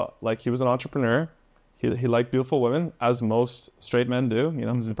how like he was an entrepreneur. He liked beautiful women, as most straight men do, you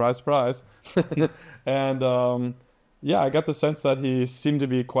know, surprise, surprise. And I got the sense that he seemed to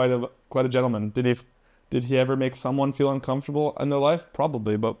be quite a gentleman. Did he ever make someone feel uncomfortable in their life?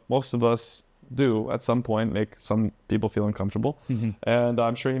 Probably, but most of us do at some point make some people feel uncomfortable. And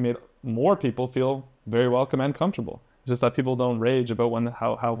I'm sure he made more people feel very welcome and comfortable. It's just that people don't rage about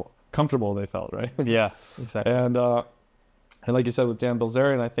how comfortable they felt, right? Yeah, exactly. And like you said with Dan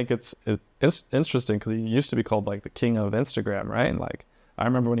Bilzerian, I think it's interesting because he used to be called like the king of Instagram, right? And like I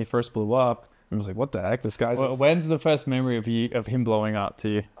remember when he first blew up, I was like, what the heck, this guy? When's the first memory of him blowing up to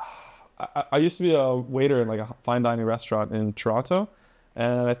you? I used to be a waiter in like a fine dining restaurant in Toronto,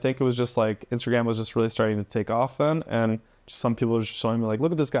 and I think it was just like Instagram was just really starting to take off then, and just some people were just showing me like,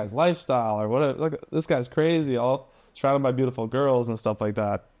 look at this guy's lifestyle, or what? Look, this guy's crazy, all surrounded by beautiful girls and stuff like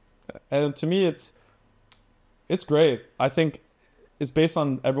that. And to me, it's great. I think it's based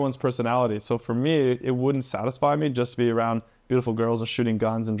on everyone's personality. So for me, it wouldn't satisfy me just to be around beautiful girls and shooting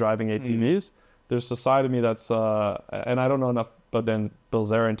guns and driving ATVs. There's a side of me that's, and I don't know enough about Dan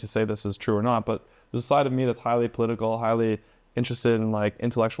Bilzerian to say this is true or not, but there's a side of me that's highly political, highly interested in like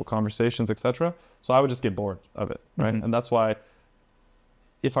intellectual conversations, etc. So I would just get bored of it, right? And that's why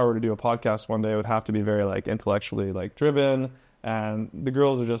if I were to do a podcast one day, it would have to be very like intellectually like driven, and the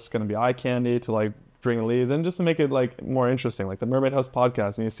girls are just going to be eye candy to like bring leads, and just to make it like more interesting, like the Mermaid House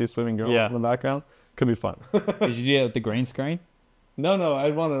podcast, and you see swimming girls in the background, could be fun. Did you do it with the green screen? No,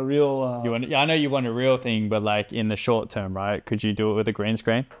 I'd want a real... I know you want a real thing, but like in the short term, right? Could you do it with a green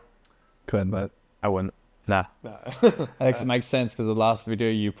screen? Could, but I wouldn't. Nah. It makes sense, because the last video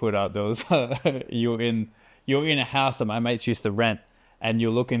you put out, there was you were in a house that my mates used to rent, and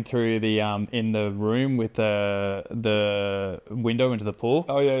you're looking through the in the room with the window into the pool.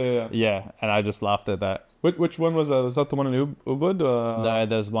 Oh yeah. Yeah, and I just laughed at that. Which one was that? Was that the one in Ubud? No,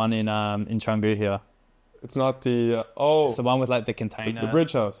 there's one in Canggu here. It's not the It's the one with like the container. the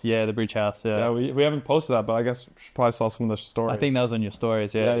bridge house. Yeah, the bridge house. Yeah. Yeah, we haven't posted that, but I guess we probably saw some of the stories. I think that was on your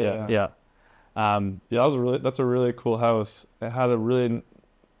stories. Yeah. Yeah. Yeah. Yeah. That's a really cool house. It had a really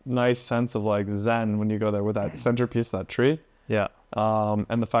nice sense of like zen when you go there with that centerpiece, that tree. Yeah.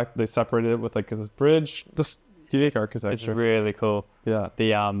 And the fact that they separated it with like this bridge, this unique architecture. It's really cool. Yeah.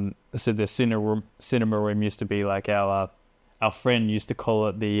 So the cinema room used to be like our friend used to call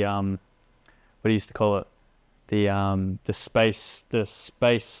it the what do you used to call it? The space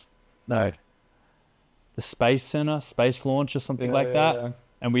center, space launch or something like that. Yeah.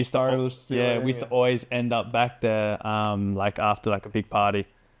 And we used to always end up back there like after like a big party,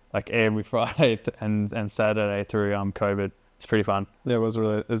 like every Friday and Saturday through COVID. It's pretty fun. Yeah, it was a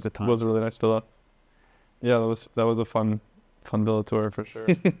really nice villa. Yeah, that was a fun villa tour for sure.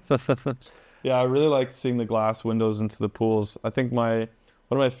 Yeah, I really liked seeing the glass windows into the pools. I think one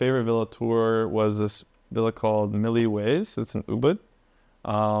of my favorite villa tour was this villa called Millie Ways. It's in Ubud,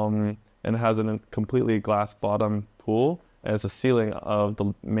 and it has a completely glass bottom pool. And it's a ceiling of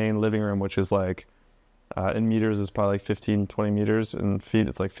the main living room, which is like in meters is probably like 15, 20 meters. In feet,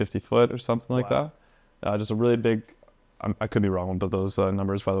 it's like 50 foot or something like that. Just a really big. I could be wrong about those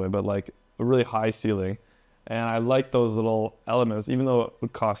numbers, by the way, but like a really high ceiling. And I like those little elements, even though it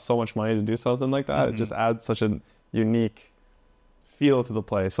would cost so much money to do something like that. It just adds such a unique feel to the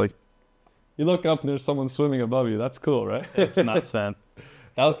place. Like you look up and there's someone swimming above you. That's cool, right? It's nuts, man.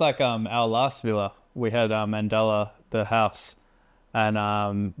 That was like our last villa. We had Mandela, the house,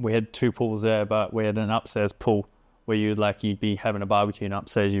 and we had two pools there, but we had an upstairs pool where you'd be having a barbecue, and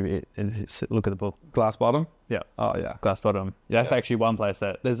upstairs you look at the pool. Glass bottom? Yeah. Oh, yeah. Glass bottom. Yeah, that's actually one place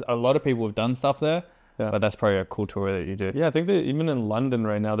that there's a lot of people who've done stuff there. Yeah. But that's probably a cool tour that you do. Yeah, I think that even in London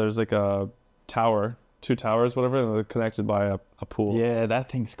right now, there's like a tower, 2 towers, whatever, and they're connected by a pool. Yeah, that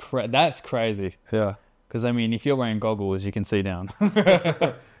thing's that's crazy. Yeah. Because, I mean, if you're wearing goggles, you can see down.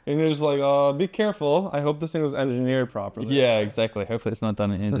 And you're just like, oh, be careful. I hope this thing was engineered properly. Yeah, exactly. Hopefully it's not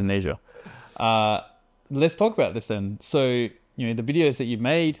done in Indonesia. Let's talk about this then. So, the videos that you've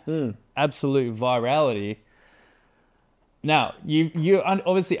made, absolute virality. Now, you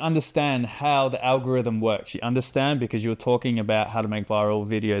obviously understand how the algorithm works. You understand because you were talking about how to make viral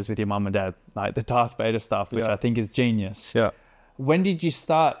videos with your mum and dad, like the Darth Vader stuff, which I think is genius. Yeah. When did you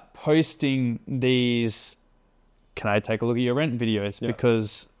start posting these, can I take a look at your rent videos? Yeah.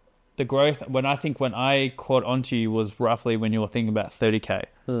 Because the growth, when I caught onto you was roughly when you were thinking about 30K.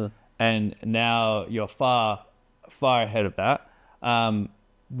 And now you're far, far ahead of that.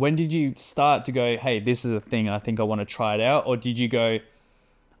 When did you start to go, hey, this is a thing, I think I want to try it out? Or did you go,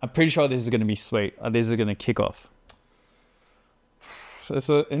 I'm pretty sure this is going to be sweet, or this is going to kick off? It's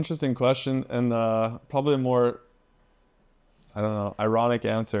an interesting question and probably a more, I don't know, ironic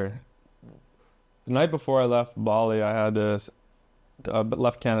answer. The night before I left Bali, I had this,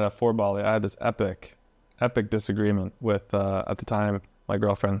 left Canada for Bali, I had this epic disagreement with, at the time, my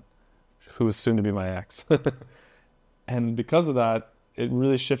girlfriend, who was soon to be my ex. And because of that, it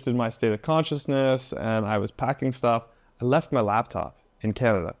really shifted my state of consciousness, and I was packing stuff. I left my laptop in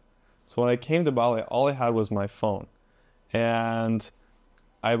Canada. So when I came to Bali, all I had was my phone. And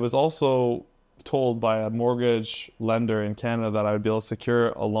I was also told by a mortgage lender in Canada that I would be able to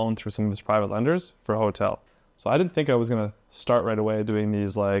secure a loan through some of his private lenders for a hotel. So I didn't think I was going to start right away doing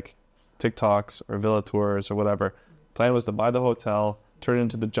these like TikToks or villa tours or whatever. Plan was to buy the hotel, turn it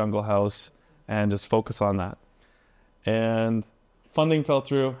into the jungle house, and just focus on that. And funding fell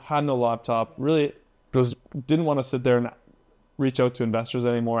through, had no laptop, really didn't want to sit there and reach out to investors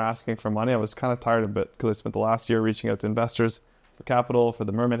anymore asking for money. I was kind of tired of it because I spent the last year reaching out to investors for capital, for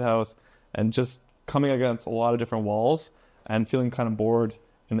the Mermaid House, and just coming against a lot of different walls and feeling kind of bored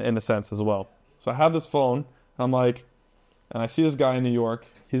in a sense as well. So I have this phone, and I'm like, and I see this guy in New York.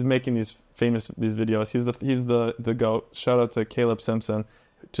 He's making these videos. He's the GOAT. Shout out to Caleb Simpson,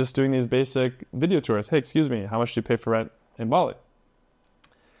 just doing these basic video tours. Hey, excuse me, how much do you pay for rent in Bali?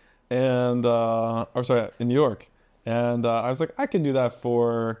 And in New York. And I was like, I can do that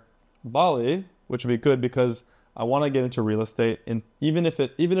for Bali, which would be good because I want to get into real estate. And even if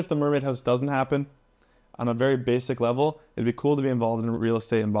the Mermaid House doesn't happen, on a very basic level, it'd be cool to be involved in real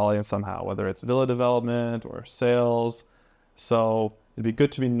estate in Bali and somehow, whether it's villa development or sales. So it'd be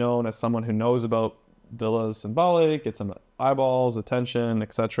good to be known as someone who knows about villas in Bali, get some eyeballs, attention,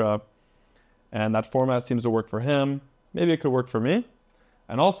 etc. And that format seems to work for him. Maybe it could work for me.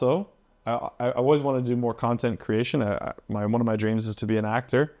 And also, I always want to do more content creation. One of my dreams is to be an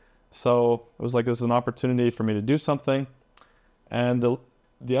actor. So it was like, this is an opportunity for me to do something. And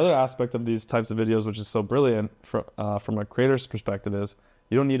the other aspect of these types of videos, which is so brilliant from a creator's perspective, is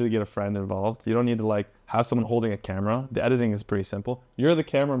You don't need to get a friend involved. You don't need to like have someone holding a camera. The editing is pretty simple. You're the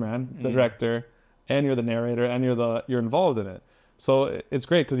cameraman, the director, and you're the narrator, and you're involved in it. So it's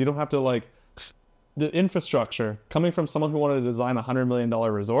great because you don't have to like the infrastructure coming from someone who wanted to design $100 million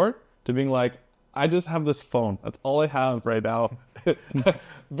resort to being like, I just have this phone. That's all I have right now.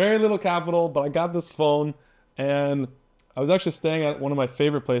 Very little capital, but I got this phone. And I was actually staying at one of my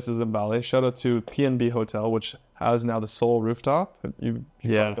favorite places in Bali. Shout out to P&B Hotel, which has now the Seoul rooftop.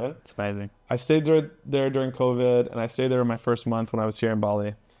 Yeah, it's amazing. I stayed there during COVID, and I stayed there my first month when I was here in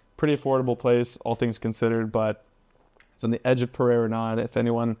Bali. Pretty affordable place, all things considered, but it's on the edge of Pereira Nod. If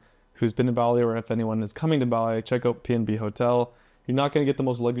anyone who's been to Bali or if anyone is coming to Bali, check out P&B Hotel. You're not going to get the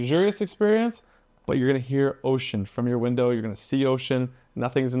most luxurious experience, but you're going to hear ocean from your window. You're going to see ocean.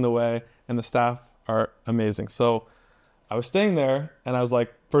 Nothing's in the way, and the staff are amazing. So I was staying there, and I was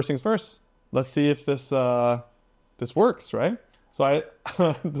like, first things first, let's see if this works, right? So I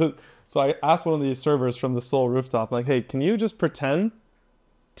asked one of the servers from the Seoul rooftop, like, hey, can you just pretend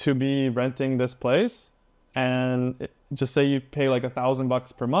to be renting this place and just say you pay like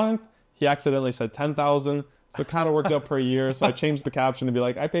 $1,000 per month? He accidentally said 10,000, so it kind of worked out per year. So I changed the caption to be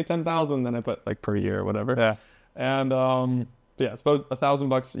like, I pay 10,000, then I put like per year or whatever. Yeah. And yeah, it's about $1,000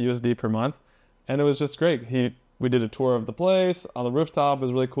 USD per month, and it was just great. We did a tour of the place on the rooftop. It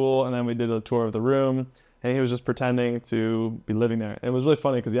was really cool, and then we did a tour of the room, and he was just pretending to be living there. It was really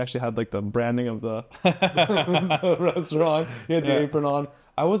funny because he actually had like the branding of the restaurant. He had the apron on.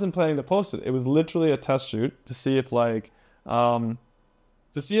 I wasn't planning to post it. It was literally a test shoot to see if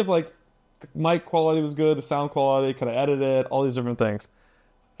mic quality was good, the sound quality, could I edit it, all these different things.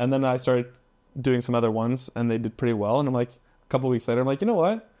 And then I started doing some other ones, and they did pretty well. And I'm like, a couple of weeks later, I'm like, you know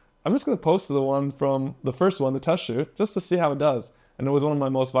what? I'm just going to post the one from the first one, the test shoot, just to see how it does. And it was one of my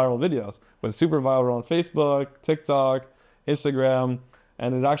most viral videos. It was super viral on Facebook, TikTok, Instagram.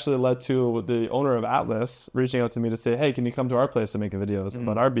 And it actually led to the owner of Atlas reaching out to me to say, hey, can you come to our place and make videos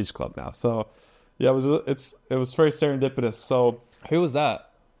about our beach club now? So yeah, it was very serendipitous. So Who was that?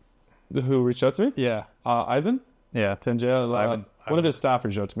 who reached out to me? Yeah. Ivan? Yeah. Tanjaya. Ivan. One of his staff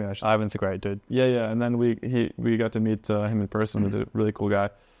reached out to me, actually. Ivan's a great dude. Yeah. And then we got to meet him in person. He's a really cool guy.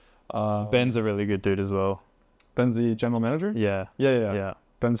 Ben's a really good dude as well. Ben's the general manager? Yeah. Yeah.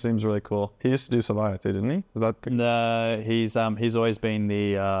 Ben seems really cool. He used to do Savaya too, didn't he? Is that... No, he's always been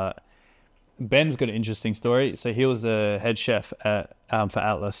the... Ben's got an interesting story. So he was the head chef at for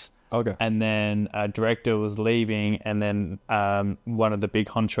Atlas. Okay. And then a director was leaving, and then one of the big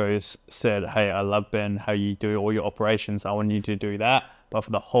honchos said, hey, I love Ben, how you do all your operations. I want you to do that, but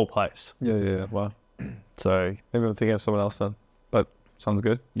for the whole place. Yeah. Wow. So Maybe I'm thinking of someone else then, but sounds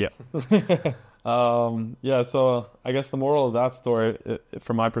good. yeah. Yeah, so I guess the moral of that story,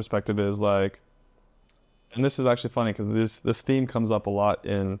 from my perspective, is like, and this is actually funny because this theme comes up a lot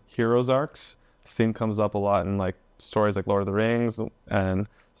in heroes arcs. This theme comes up a lot in like stories like Lord of the Rings and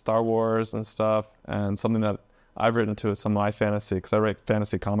Star Wars and stuff. And something that I've written to some of my fantasy, because I write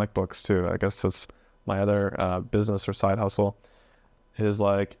fantasy comic books too. I guess that's my other business or side hustle. Is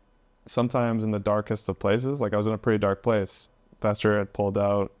like sometimes in the darkest of places, like I was in a pretty dark place. Investor had pulled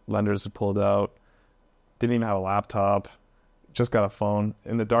out, lenders had pulled out, didn't even have a laptop, just got a phone.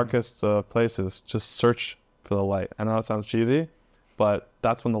 In the darkest places, just search for the light. I know it sounds cheesy, but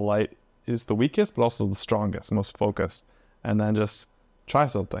that's when the light is the weakest, but also the strongest, most focused. And then just try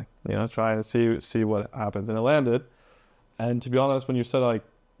something, try and see what happens. And it landed. And to be honest, when you said like,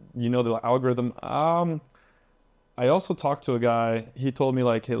 the algorithm, I also talked to a guy. He told me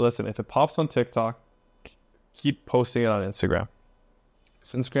like, hey, listen, if it pops on TikTok, keep posting it on Instagram.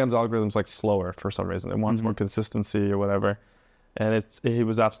 Instagram's algorithm's like slower for some reason. It wants more consistency or whatever. And he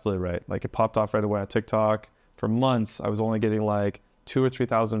was absolutely right. Like it popped off right away on TikTok. For months, I was only getting like 2,000 or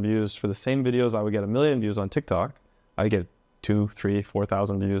 3,000 views for the same videos. I would get 1 million views on TikTok. I get 2,000, 3,000,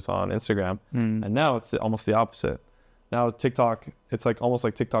 4,000 views on Instagram. And now it's almost the opposite. Now TikTok, it's like almost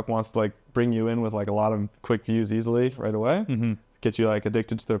like TikTok wants to like bring you in with like a lot of quick views easily right away, get you like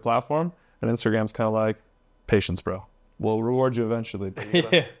addicted to their platform. And Instagram's kind of like, patience, bro. We'll reward you eventually, but you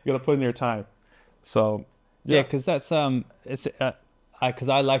gotta put in your time. So yeah, because that's it's because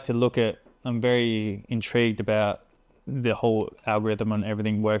I like to look at. I'm very intrigued about the whole algorithm and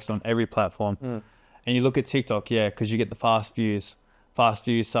everything works on every platform. And you look at TikTok, because you get the fast views.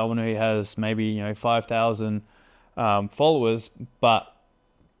 Someone who has maybe 5,000 followers, but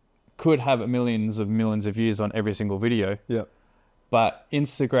could have millions of views on every single video. Yeah. But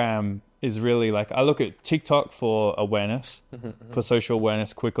Instagram is really like, I look at TikTok for awareness, for social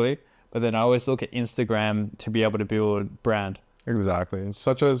awareness quickly, but then I always look at Instagram to be able to build brand. Exactly. It's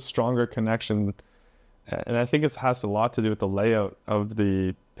such a stronger connection And I think it has a lot to do with the layout of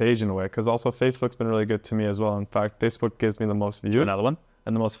the page in a way, because also Facebook's been really good to me as well. In fact, Facebook gives me the most views. Another one?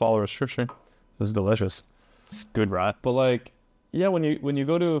 And the most followers. Sure. This is delicious. It's good, right? But like, yeah, when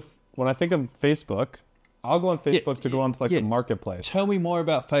I think of Facebook, I'll go on Facebook to go on to the marketplace. Tell me more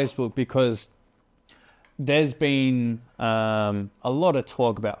about Facebook, because there's been a lot of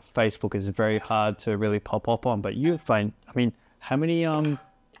talk about Facebook is very hard to really pop up on, but you find, I mean, how many I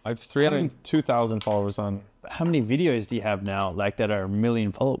have 302,000 followers on. How many videos do you have now, like, that are 1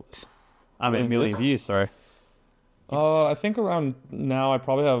 million followers? I mean, 1 million views, sorry. I think around now I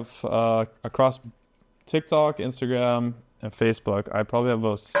probably have across TikTok, Instagram, and Facebook, I probably have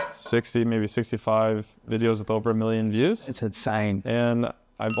about 60, maybe 65 videos with over 1 million views. It's insane. And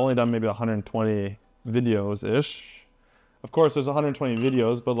I've only done maybe 120 videos-ish. Of course, there's 120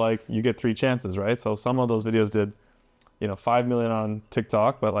 videos, but like you get 3 chances, right? So some of those videos did, 5 million on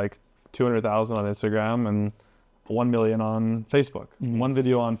TikTok, but like 200,000 on Instagram and 1 million on Facebook. Mm-hmm. One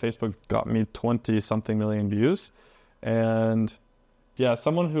video on Facebook got me 20-something million views. And yeah,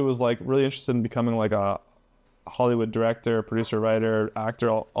 someone who was like really interested in becoming like a Hollywood director, producer, writer, actor,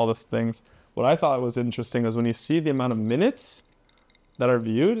 all those things. What I thought was interesting is when you see the amount of minutes that are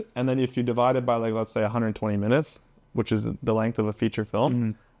viewed, and then if you divide it by like, let's say 120 minutes, which is the length of a feature film,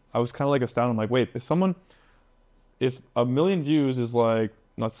 mm-hmm. I was kind of like astounded. I'm like, wait, if 1 million views is like,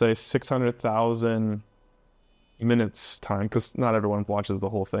 let's say 600,000 minutes time, because not everyone watches the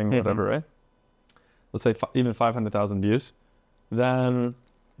whole thing, mm-hmm. whatever, right? Let's say even 500,000 views. Then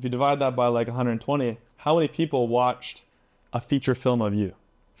if you divide that by like 120, how many people watched a feature film of you?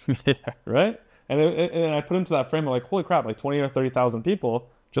 Yeah. Right? And I put into that frame of like, holy crap, like 20 or 30,000 people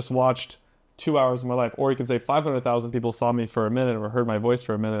just watched 2 hours of my life. Or you can say 500,000 people saw me for a minute or heard my voice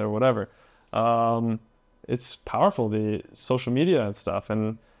for a minute or whatever. It's powerful, the social media and stuff.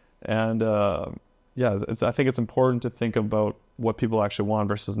 And I think it's important to think about what people actually want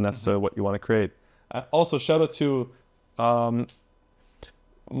versus necessarily mm-hmm. what you want to create. Also, shout out to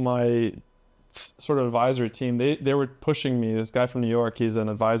my sort of advisory team. They were pushing me. This guy from New York, he's an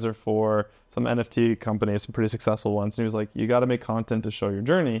advisor for some NFT companies, some pretty successful ones. And he was like, you got to make content to show your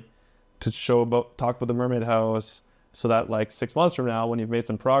journey, to talk about the Mermaid House, so that like 6 months from now, when you've made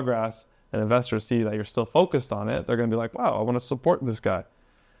some progress and investors see that you're still focused on it, they're going to be like, wow, I want to support this guy.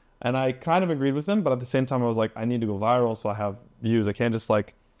 And I kind of agreed with him, but at the same time, I was like, I need to go viral so I have views. I can't just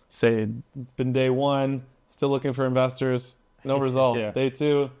like say it's been day 1, still looking for investors, no results. Yeah. Day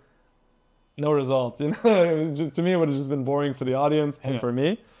 2, no results. To me, it would have just been boring for the audience and for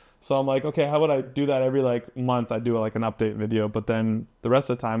me. So I'm like, okay, how would I do that every like month? I do like an update video, but then the rest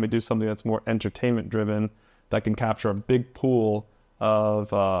of the time we do something that's more entertainment driven that can capture a big pool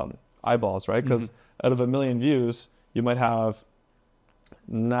of eyeballs, right? Because mm-hmm. out of 1 million views, you might have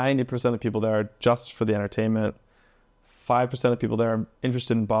 90% of people there just for the entertainment. 5% of people there are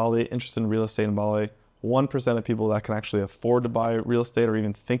interested in Bali, interested in real estate in Bali. 1% of people that can actually afford to buy real estate or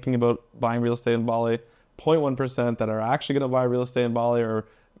even thinking about buying real estate in Bali. 0.1% that are actually going to buy real estate in Bali or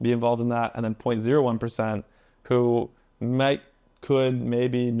be involved in that. And then 0.01% who could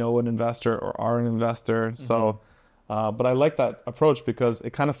maybe know an investor or are an investor. Mm-hmm. So, but I like that approach because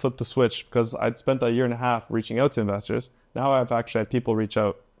it kind of flipped the switch, because I'd spent 1.5 years reaching out to investors. Now I've actually had people reach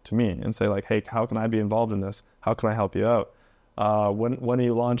out to me and say like, hey, how can I be involved in this? How can I help you out? When are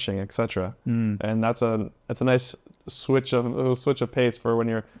you launching, etc. And that's a nice switch of pace for when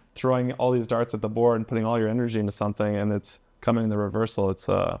you're throwing all these darts at the board and putting all your energy into something, and it's coming in the reversal. It's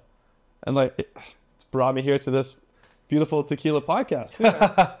it's brought me here to this beautiful Tequila podcast.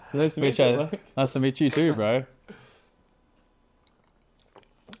 Yeah. Nice to meet you. Nice to meet you too, bro.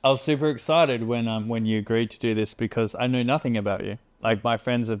 I was super excited when you agreed to do this, because I know nothing about you. Like, my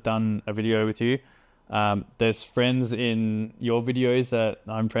friends have done a video with you. There's friends in your videos that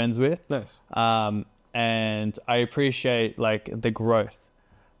I'm friends with. Nice. And I appreciate like the growth,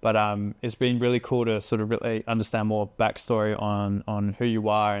 but it's been really cool to sort of really understand more backstory on who you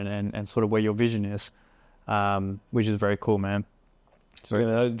are and sort of where your vision is, which is very cool, man. So you're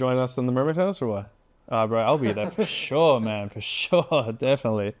gonna join us in the Mermaid House or what? Bro, I'll be there for sure, man, for sure,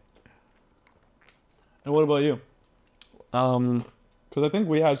 definitely. And what about you? Because I think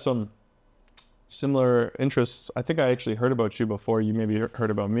we had some similar interests. I think I actually heard about you before you maybe heard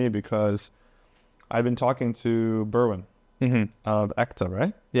about me, because I've been talking to Berwin mm-hmm. of Ecta,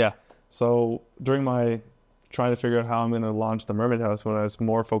 right? Yeah. So during my trying to figure out how I'm going to launch the Mermaid House, when I was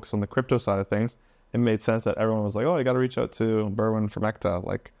more focused on the crypto side of things, it made sense that everyone was like, oh, you got to reach out to Berwin from Ecta,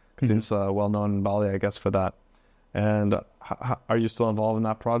 like, because mm-hmm. he's well known in Bali, I guess, for that. And are you still involved in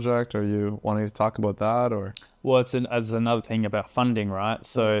that project? Are you wanting to talk about that, or? Well, it's another thing about funding, right?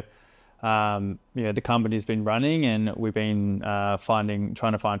 So The company's been running, and we've been trying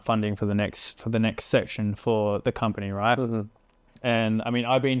to find funding for the next section for the company, right? Mm-hmm. And I mean,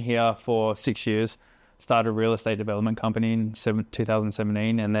 I've been here for 6 years. Started a real estate development company in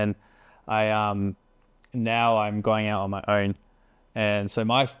 2017, and then now I'm going out on my own. And so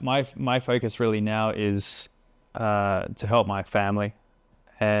my focus really now is to help my family,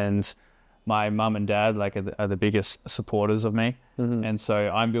 and my mum and dad are the biggest supporters of me. Mm-hmm. And so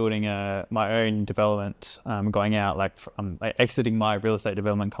I'm building my own development, going out I'm exiting my real estate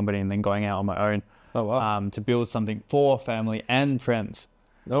development company and then going out on my own. Oh, wow. To build something for family and friends.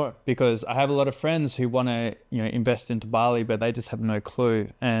 No way. Because I have a lot of friends who want to invest into Bali, but they just have no clue.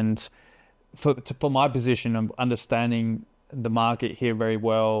 And for my position of understanding the market here very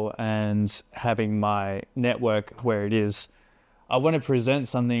well and having my network where it is, I want to present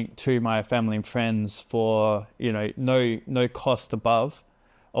something to my family and friends for no cost above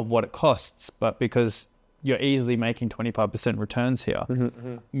of what it costs, but because you're easily making 25% returns here,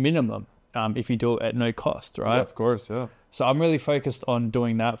 Mm-hmm. minimum, if you do it at no cost, right? Yeah, of course, yeah. So I'm really focused on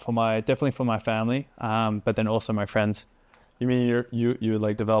doing that definitely for my family, but then also my friends. You mean you would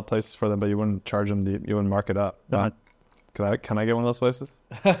like develop places for them, but you wouldn't charge them, you wouldn't mark it up? No. Can I get one of those places?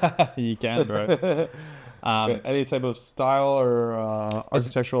 You can, bro. Any type of style or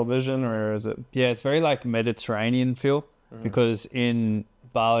architectural vision, or is it? Yeah, it's very like Mediterranean feel, because in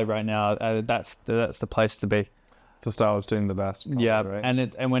Bali right now, that's the place to be. The style is doing the best. Probably, Yeah, right?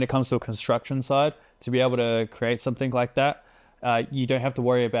 and when it comes to a construction side, to be able to create something like that, you don't have to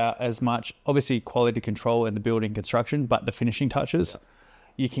worry about as much, obviously, quality control in the building construction, but the finishing touches,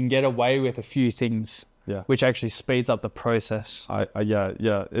 you can get away with a few things, which actually speeds up the process.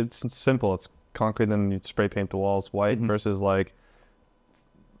 Yeah. It's simple. It's concrete, then you spray paint the walls white versus like,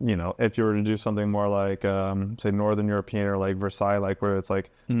 if you were to do something more like, say, Northern European or like Versailles, like where it's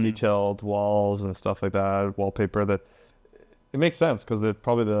like detailed walls and stuff like that, wallpaper, that it makes sense because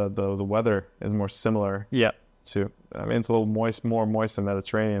probably the weather is more similar. Yeah. To, I mean, it's a little more moist than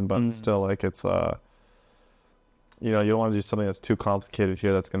Mediterranean, but still like it's, you don't want to do something that's too complicated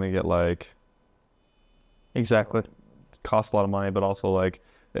here. That's going to get like, exactly, cost a lot of money, but also like,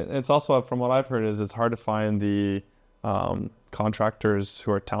 it's also, from what I've heard, is it's hard to find the contractors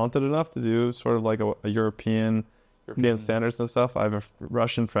who are talented enough to do sort of like a European standards and stuff. I have a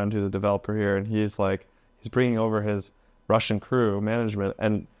Russian friend who's a developer here, and he's bringing over his Russian crew management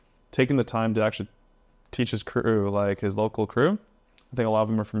and taking the time to actually teach his crew, like his local crew. I think a lot of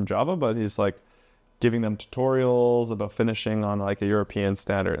them are from Java, but he's like giving them tutorials about finishing on like a European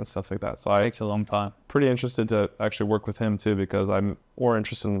standard and stuff like that. So it takes a long time. Pretty interested to actually work with him too, because I'm more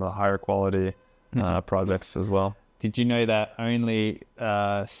interested in the higher quality projects as well. Did you know that only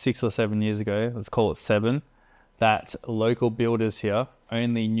 6 or 7 years ago, let's call it 7, that local builders here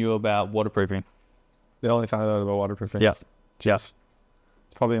only knew about waterproofing? They only found out about waterproofing. Yes. Yes.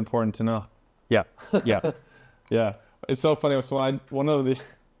 It's probably important to know. Yeah. Yeah. Yeah. It's so funny. So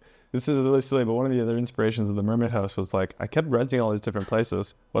this is really silly, but one of the other inspirations of the Mermaid House was like, I kept renting all these different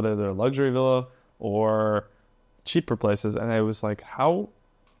places, whether they're luxury villa or cheaper places. And I was like, how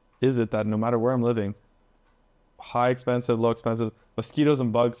is it that no matter where I'm living, high expensive, low expensive, mosquitoes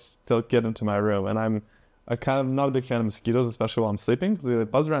and bugs still get into my room? And I'm kind of not a big fan of mosquitoes, especially while I'm sleeping, because they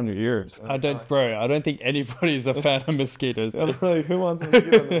buzz around your ears. I don't think anybody's a fan of mosquitoes. And I'm like, who wants a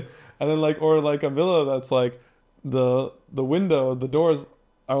mosquito? And then like, or like a villa that's like the window, the doors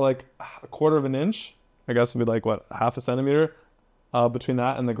are like a quarter of an inch. I guess it'd be like what, half a centimeter between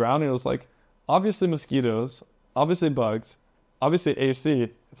that and the ground. And it was like, obviously mosquitoes, obviously bugs, obviously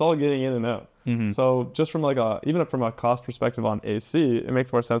AC. It's all getting in and out. Mm-hmm. So just from like even from a cost perspective on AC, it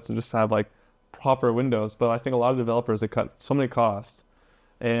makes more sense to just have like proper windows. But I think a lot of developers, they cut so many costs,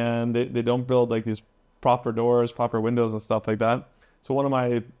 and they don't build like these proper doors, proper windows and stuff like that. So one of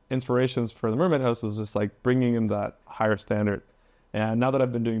my inspirations for the Mermaid House was just like bringing in that higher standard. And now that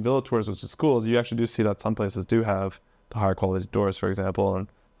I've been doing villa tours, which is cool, is you actually do see that some places do have the higher quality doors, for example, and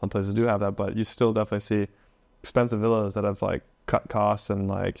some places do have that, but you still definitely see expensive villas that have like cut costs and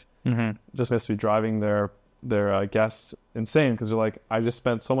like just must be driving their guests insane, because they're like, I just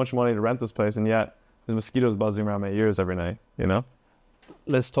spent so much money to rent this place, and yet there's mosquitoes buzzing around my ears every night,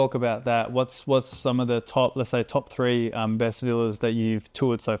 Let's talk about that. What's some of the top 3 best villas that you've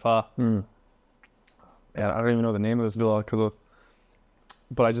toured so far? Yeah, I don't even know the name of this villa,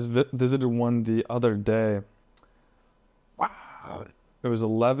 but I just visited one the other day. Wow. There was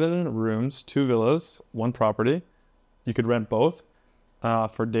 11 rooms, 2 villas, 1 property. You could rent both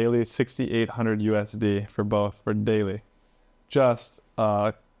for daily $6,800 USD for both, for daily. Just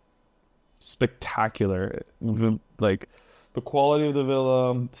spectacular. Like, the quality of the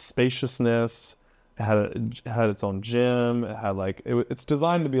villa, spaciousness. It had its own gym. It had like it's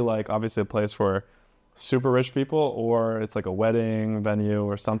designed to be like obviously a place for super rich people, or it's like a wedding venue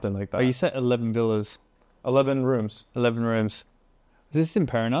or something like that. Oh, you said 11 villas. 11 rooms. 11 rooms. Is this in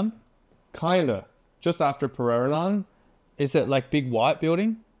Paranon? Kinda. Just after Paranon. Is it like big white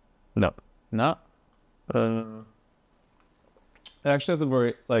building? No. No. It actually has a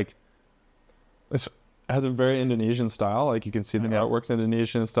very like it has a very Indonesian style. Like you can see the artwork's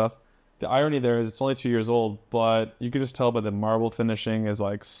Indonesian and stuff. The irony there is it's only 2 years old, but you can just tell by the marble finishing is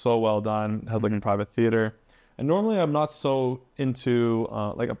like so well done. It has like a private theater. And normally I'm not so into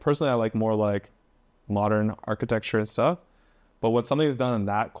personally I like more like modern architecture and stuff. But when something is done on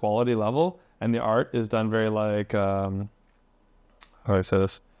that quality level and the art is done very like how do I say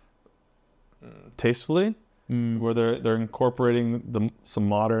this? Tastefully, where they're incorporating some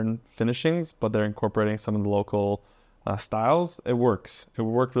modern finishings, but they're incorporating some of the local styles. It works. It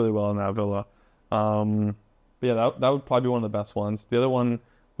worked really well in that villa. But yeah, that would probably be one of the best ones. The other one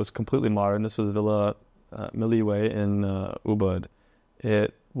was completely modern. This was Villa Miliwe in Ubud.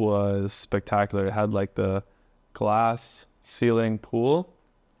 It was spectacular. It had like the glass ceiling pool.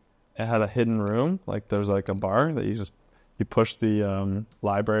 It had a hidden room. Like there's like a bar that you push the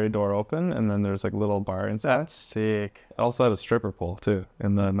library door open, and then there's like a little bar inside. That's sick. It also had a stripper pole too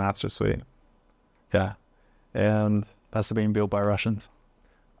in the master suite. Yeah. And that's been built by Russians.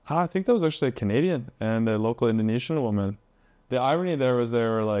 I think that was actually a Canadian and a local Indonesian woman. The irony there was they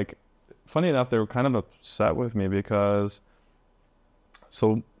were like, funny enough, they were kind of upset with me because,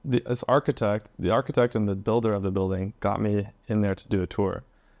 the architect and the builder of the building got me in there to do a tour.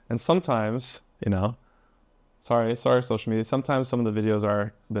 And sometimes, sorry, social media, sometimes some of the videos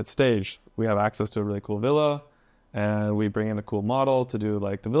are a bit staged. We have access to a really cool villa and we bring in a cool model to do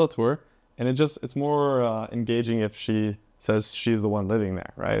like the villa tour. And it's more engaging if she says she's the one living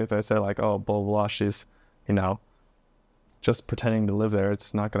there, right? If I say like, oh, blah, blah, blah, she's, just pretending to live there,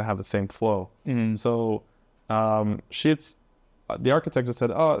 it's not going to have the same flow. Mm-hmm. So the architect just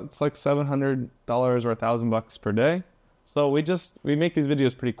said, oh, it's like $700 or $1,000 per day. So we make these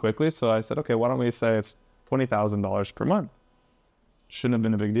videos pretty quickly. So I said, okay, why don't we say it's $20,000 per month? Shouldn't have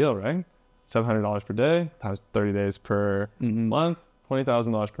been a big deal, right? $700 per day times 30 days per month,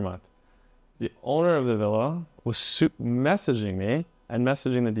 $20,000 per month. The owner of the villa was messaging me and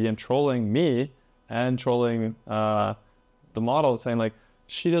messaging the DM, trolling me and trolling the model, saying like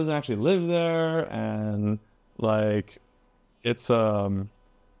she doesn't actually live there, and like it's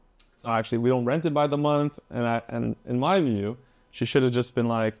actually we don't rent it by the month. And in my view, she should have just been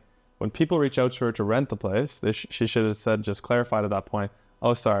like, when people reach out to her to rent the place, she should have said, just clarified at that point,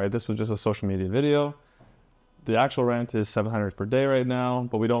 oh sorry, this was just a social media video. The actual rent is $700 per day right now,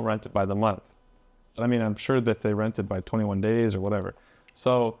 but we don't rent it by the month. I mean, I'm sure that they rent it by 21 days or whatever.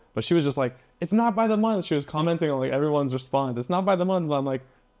 So, but she was just like, it's not by the month. She was commenting on like everyone's response. It's not by the month. But I'm like,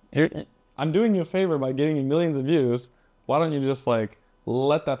 I'm doing you a favor by getting you millions of views. Why don't you just like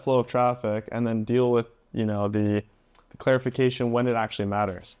let that flow of traffic and then deal with, the clarification when it actually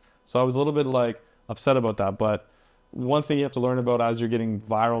matters. So I was a little bit like upset about that. But one thing you have to learn about as you're getting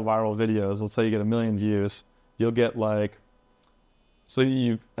viral videos, let's say you get 1 million views, you'll get like, so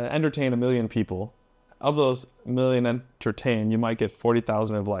you've entertained 1 million people. Of those 1 million entertained, you might get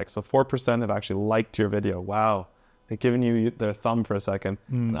 40,000 of likes. So 4% have actually liked your video. Wow. They've given you their thumb for a second.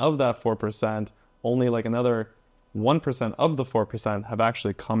 And of that 4%, only like another 1% of the 4% have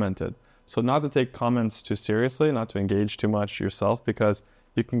actually commented. So not to take comments too seriously, not to engage too much yourself, because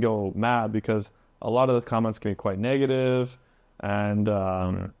you can go mad, because a lot of the comments can be quite negative, and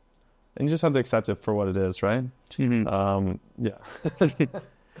you just have to accept it for what it is, right? Mm-hmm. Yeah.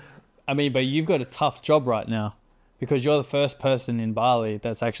 I mean, but you've got a tough job right now, because you're the first person in Bali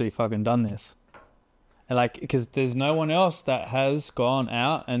that's actually fucking done this. And like, because there's no one else that has gone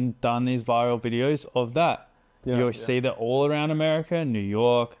out and done these viral videos of that. You see that all around America, New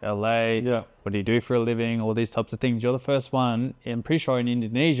York, LA. Yeah. What do you do for a living? All these types of things. You're the first one, I'm pretty sure, in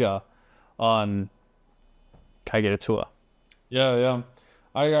Indonesia on Can I Get a Tour? Yeah.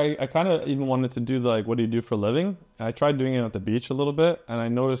 I kind of even wanted to do like, what do you do for a living? I tried doing it at the beach a little bit, and I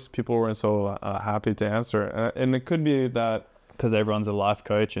noticed people weren't so happy to answer. And it could be that because everyone's a life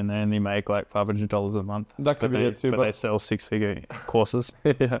coach and they only make like $500 a month. That could be it too. But they sell 6-figure courses.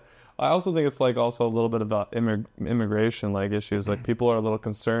 Yeah. I also think it's like also a little bit about immigration like issues. Like people are a little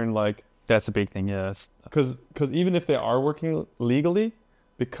concerned, like that's a big thing. Yes. Because even if they are working legally,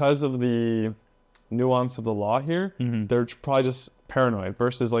 because of the nuance of the law here, they're probably just paranoid.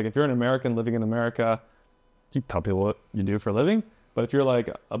 Versus like if you're an American living in America, you tell people what you do for a living. But if you're like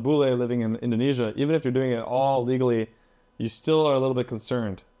a bule living in Indonesia, even if you're doing it all legally, you still are a little bit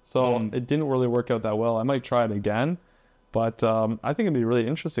concerned. So it didn't really work out that well. I might try it again, but I think it'd be really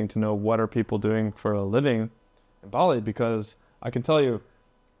interesting to know what are people doing for a living in Bali, because I can tell you,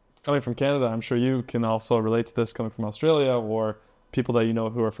 coming from Canada, I'm sure you can also relate to this coming from Australia or people that you know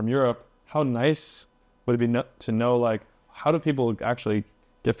who are from Europe. How nice would it be to know, like, how do people actually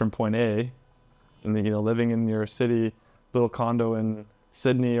get from point A and, you know, living in your city, little condo in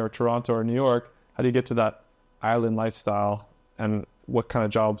Sydney or Toronto or New York, how do you get to that island lifestyle, and what kind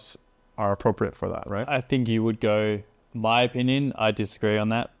of jobs are appropriate for that, right? I think you would go, my opinion, I disagree on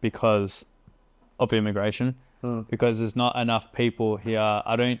that because of immigration, because there's not enough people here.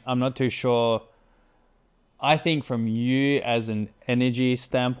 I'm not too sure. I think from you as an energy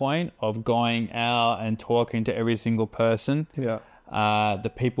standpoint of going out and talking to every single person,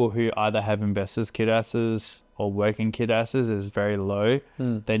 the people who either have investors kid asses or working kid asses is very low.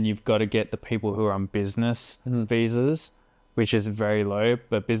 Then you've got to get the people who are on business visas, which is very low,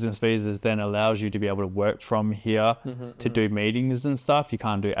 but business visas then allows you to be able to work from here to do meetings and stuff. You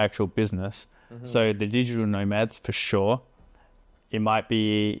can't do actual business. So the digital nomads, for sure, you might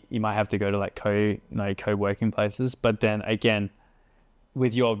have to go to like co-working places. But then again,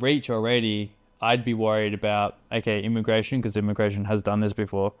 with your reach already, I'd be worried about, immigration, because immigration has done this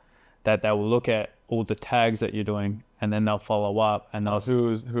before, that they will look at all the tags that you're doing, and then they'll follow up, and they'll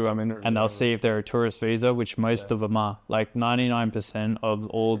they'll see if they're a tourist visa, which most of them are. Like 99% of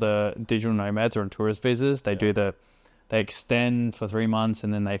all the digital nomads are on tourist visas. They they extend for 3 months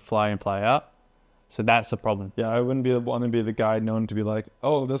and then they fly in, fly out. So that's the problem. Yeah, I wouldn't want to be the guy known to be like,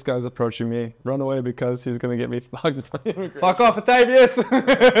 oh, this guy's approaching me. Run away because he's going to get me fucked. Fuck off, Octavius!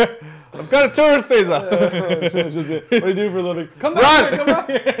 I've got a tourist visa! Just what do you do for a living? Come back!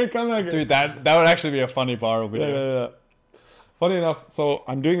 Come back here. Dude, that would actually be a funny viral video. Yeah. Funny enough, so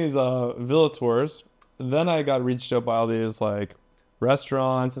I'm doing these villa tours. Then I got reached out by all these like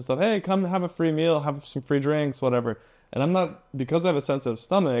restaurants and stuff. Hey, come have a free meal, have some free drinks, whatever. And I'm not, because I have a sensitive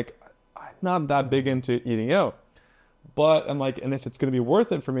stomach, I'm not that big into eating out. But I'm like, and if it's going to be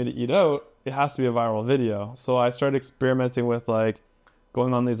worth it for me to eat out, it has to be a viral video. So I started experimenting with like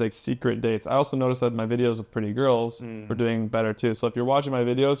going on these like secret dates. I also noticed that my videos with pretty girls were doing better too. So if you're watching my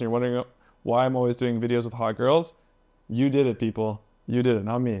videos and you're wondering why I'm always doing videos with hot girls, you did it, people. You did it,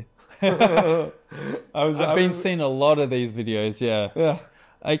 not me. I've been seeing a lot of these videos, yeah.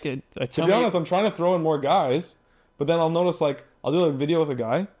 To be honest, I'm trying to throw in more guys, but then I'll notice like I'll do a video with a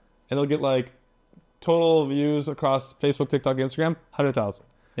guy and it'll get like total views across Facebook, TikTok, Instagram, 100,000.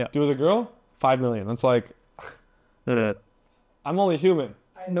 Yeah. Do with a girl, 5 million. That's like, I'm only human.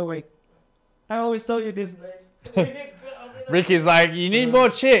 I know it. I always tell you this, man. Ricky's like, you need more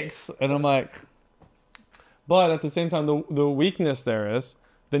chicks. And I'm like... But at the same time, the weakness there is,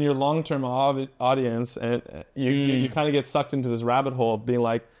 then your long-term audience, and you kind of get sucked into this rabbit hole of being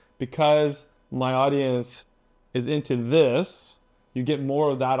like, because my audience is into this, you get more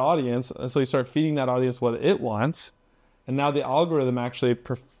of that audience, and so you start feeding that audience what it wants, and now the algorithm actually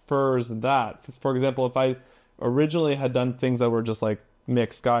prefers that. For example, if I originally had done things that were just like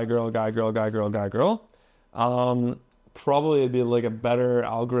mixed guy, girl, guy, girl, guy, girl, guy, girl, probably it'd be like a better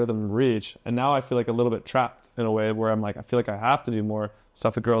algorithm reach. And now I feel like a little bit trapped in a way where I'm like, I feel like I have to do more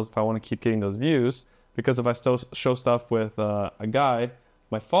stuff with girls if I want to keep getting those views, because if I still show stuff with a guy,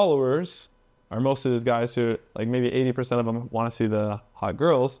 my followers are most of these guys who, like, maybe 80% of them want to see the hot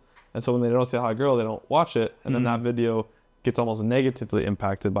girls. And so when they don't see a hot girl, they don't watch it. And then that video gets almost negatively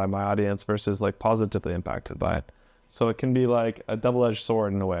impacted by my audience versus like positively impacted by it. So it can be like a double-edged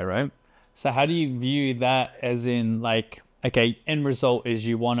sword in a way, right? So how do you view that, as in like, okay, end result is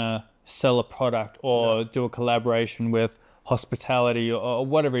you want to sell a product or do a collaboration with hospitality or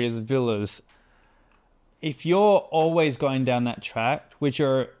whatever it is, villas. If you're always going down that track, which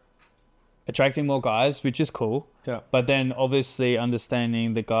you're attracting more guys, which is cool, but then obviously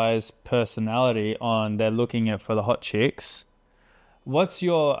understanding the guy's personality on they're looking at for the hot chicks, what's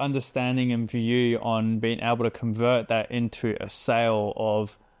your understanding and view on being able to convert that into a sale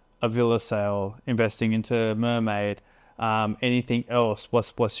of a villa sale, investing into Mermaid, anything else?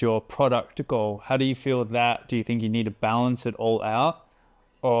 What's your product goal? How do you feel that? Do you think you need to balance it all out,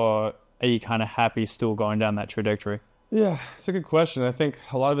 or are you kind of happy still going down that trajectory? Yeah, it's a good question. I think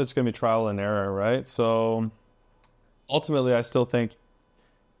a lot of it's going to be trial and error, right? So ultimately, I still think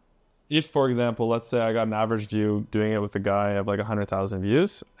if, for example, let's say I got an average view doing it with a guy of like 100,000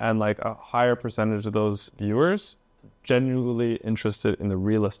 views, and like a higher percentage of those viewers genuinely interested in the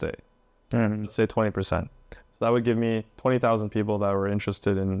real estate, let's say 20%. So that would give me 20,000 people that were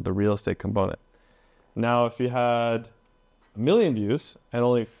interested in the real estate component. Now, if you had 1 million views and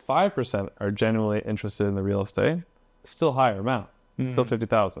only 5% are genuinely interested in the real estate, still higher amount, still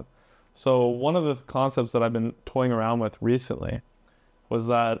 50,000. So one of the concepts that I've been toying around with recently was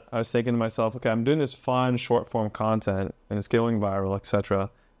that I was thinking to myself, okay, I'm doing this fun short form content and it's going viral, etc.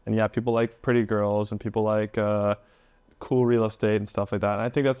 And yeah, people like pretty girls and people like cool real estate and stuff like that. And I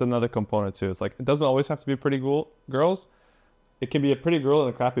think that's another component too. It's like, it doesn't always have to be pretty girls. It can be a pretty girl in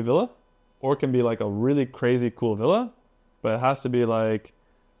a crappy villa, or it can be like a really crazy cool villa, but it has to be like,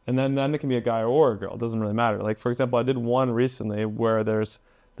 and then it can be a guy or a girl. It doesn't really matter. Like, for example, I did one recently where there's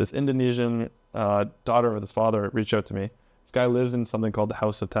this Indonesian daughter of his father reached out to me. This guy lives in something called the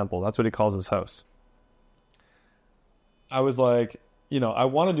House of Temple. That's what he calls his house. I was like, I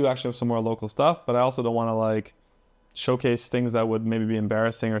want to do actually some more local stuff, but I also don't want to like showcase things that would maybe be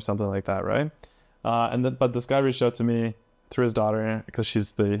embarrassing or something like that, right? But this guy reached out to me through his daughter, because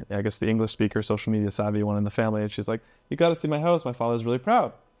she's the English speaker, social media savvy one in the family, and she's like, you got to see my house. My father's really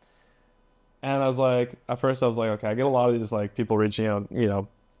proud. And I was like, at first I was like, okay, I get a lot of these like people reaching out,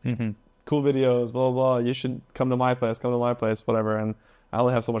 cool videos, blah, blah, blah. You should come to my place, whatever. And I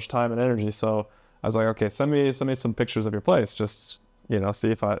only have so much time and energy. So I was like, okay, send me some pictures of your place. Just,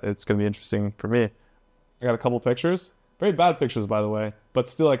 see if it's going to be interesting for me. I got a couple pictures, very bad pictures, by the way, but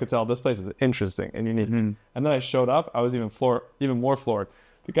still I could tell this place is interesting and unique. And then I showed up. I was even more floored.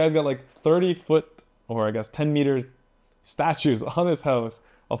 The guy's got like 30-foot, or I guess 10-meter statues on his house.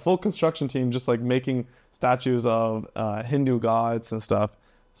 A full construction team just like making statues of Hindu gods and stuff.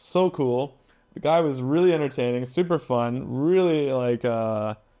 So cool. The guy was really entertaining, super fun, really like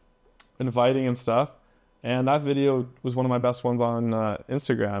inviting and stuff. And that video was one of my best ones on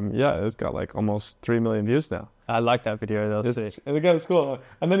Instagram. Yeah, it's got like almost 3 million views now. I like that video. And the guy's cool.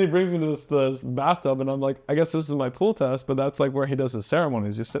 And then he brings me to this bathtub, and I'm like, I guess this is my pool test, but that's like where he does his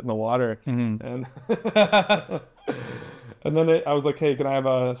ceremonies. You sit in the water. And and then I was like, hey, can I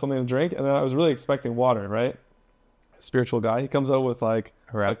have something to drink? And then I was really expecting water, right? Spiritual guy. He comes out with like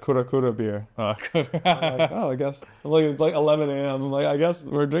a kura beer. I'm like, I guess. It's like 11 a.m. I'm like, I guess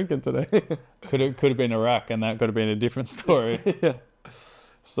we're drinking today. Could have been Iraq, and that could have been a different story. Yeah.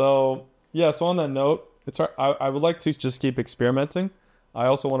 So on that note, it's hard. I would like to just keep experimenting. I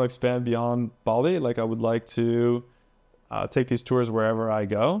also want to expand beyond Bali. Like, I would like to take these tours wherever I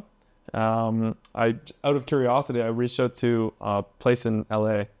go. Out of curiosity, I reached out to a place in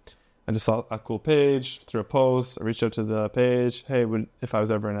LA. I just saw a cool page through a post. I reached out to the page. Hey, if I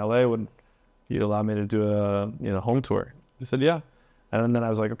was ever in LA, would you allow me to do a home tour? He said, yeah. And then I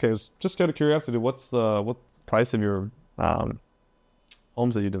was like, okay, just out of curiosity, what's the price of your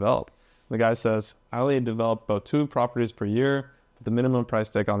homes that you develop? The guy says, I only develop about 2 properties per year, but the minimum price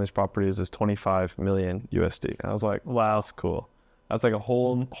tag on these properties is 25 million USD. And I was like, wow, that's cool. That's like a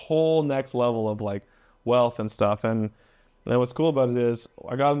whole next level of like wealth and stuff. And then what's cool about it is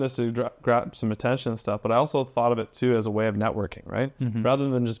I got in this to grab some attention and stuff, but I also thought of it too as a way of networking, right? Rather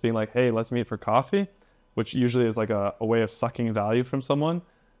than just being like, hey, let's meet for coffee, which usually is like a way of sucking value from someone.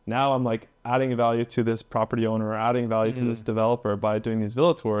 Now I'm like adding value to this property owner, or adding value to this developer by doing these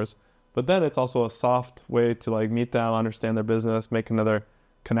villa tours. But then it's also a soft way to like meet them, understand their business, make another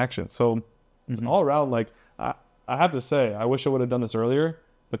connection. So it's all around like, I have to say, I wish I would have done this earlier,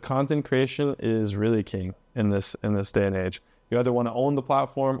 but content creation is really king in this day and age. You either want to own the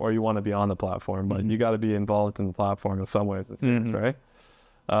platform or you want to be on the platform, but you got to be involved in the platform in some ways, right?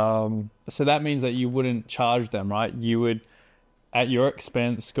 So that means that you wouldn't charge them, right? You would, at your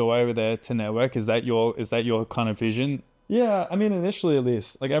expense, go over there to network. Is that your kind of vision? Yeah, I mean, initially at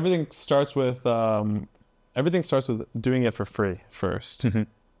least, like everything starts with doing it for free first.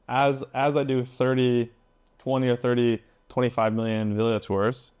 As I do 20 or 30, 25 million villa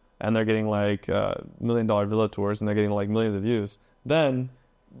tours, and they're getting like $1 million villa tours, and they're getting like millions of views, then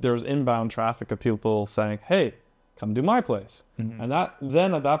there's inbound traffic of people saying, hey, come do my place. And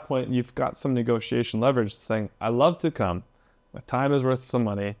then at that point, you've got some negotiation leverage saying, I love to come. My time is worth some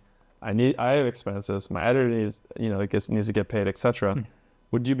money. I have expenses. My editor needs to get paid, etc.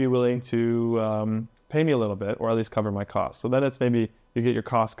 Would you be willing to pay me a little bit, or at least cover my costs? So then it's maybe you get your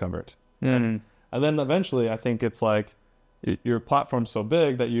costs covered. And then eventually, I think it's like your platform's so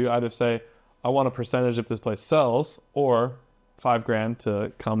big that you either say, I want a percentage if this place sells, or $5,000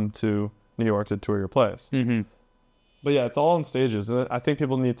 to come to New York to tour your place. But yeah, it's all in stages. And I think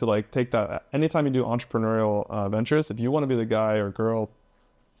people need to like take that. Anytime you do entrepreneurial ventures, if you want to be the guy or girl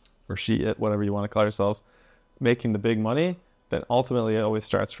or whatever you want to call yourselves, making the big money, then ultimately it always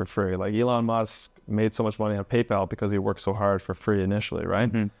starts for free. Like Elon Musk made so much money on PayPal because he worked so hard for free initially,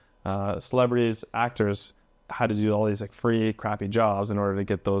 right? Celebrities, actors had to do all these like free, crappy jobs in order to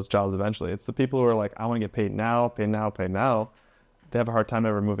get those jobs eventually. It's the people who are like, I want to get paid now, pay now, pay now. They have a hard time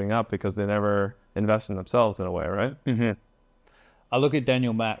ever moving up because they never invest in themselves in a way, right? Mm-hmm. I look at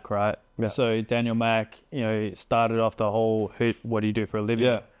Daniel Mack, right? Yeah. So Daniel Mack, started off the whole, what do you do for a living?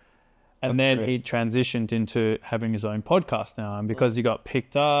 Yeah. And That's then great. he transitioned into having his own podcast now. And because he got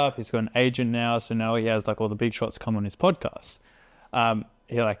picked up, he's got an agent now. So now he has like all the big shots come on his podcast.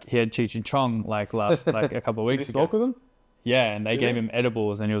 He had Cheech and Chong a couple of weeks Did you ago. spoke with him? Yeah, and they gave him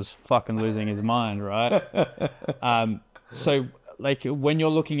edibles and he was fucking losing his mind, right? So when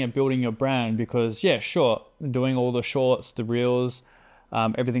you're looking at building your brand, because sure, doing all the shorts, the reels,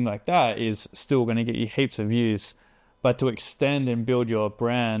 everything like that is still going to get you heaps of views. But to extend and build your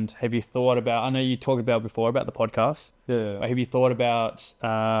brand, have you thought about, I know you talked about before about the podcast. Yeah. But have you thought about,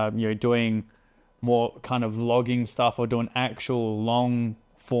 doing more kind of vlogging stuff or doing actual long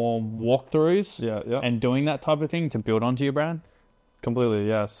form walkthroughs? Yeah. And doing that type of thing to build onto your brand? Completely,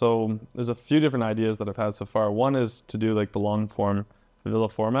 yeah. So there's a few different ideas that I've had so far. One is to do like the long form villa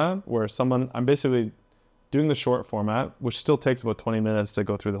format where I'm basically doing the short format, which still takes about 20 minutes to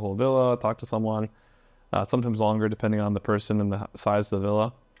go through the whole villa, talk to someone. Sometimes longer depending on the person and the size of the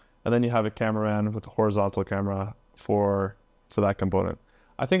villa. And then you have a cameraman with a horizontal camera for that component.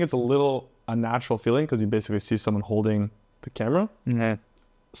 I think it's a little unnatural feeling because you basically see someone holding the camera. Mm-hmm.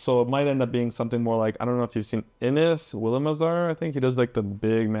 So it might end up being something more like, I don't know if you've seen Ines Willemazar, I think. He does like the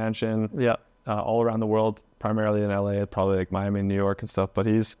big mansion all around the world, primarily in LA, probably like Miami, New York and stuff. But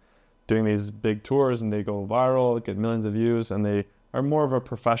he's doing these big tours and they go viral, get millions of views, and they are more of a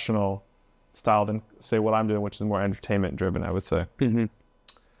professional style than say what I'm doing, which is more entertainment driven, I would say. Mm-hmm.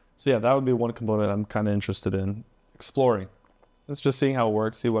 So yeah, that would be one component I'm kind of interested in exploring. It's just seeing how it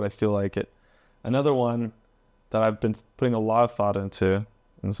works, see what I still like it. Another one that I've been putting a lot of thought into,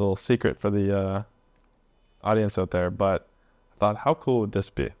 and it's a little secret for the audience out there, but I thought, how cool would this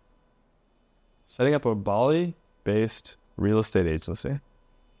be? Setting up a Bali-based real estate agency,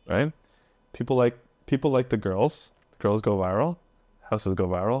 right? People like the girls. Girls go viral. Houses go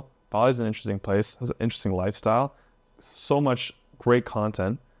viral. Bali's an interesting place, has an interesting lifestyle, so much great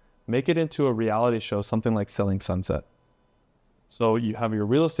content. Make it into a reality show, something like Selling Sunset. So you have your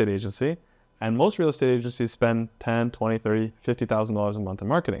real estate agency, and most real estate agencies spend $10, $20, $30, $50,000 a month in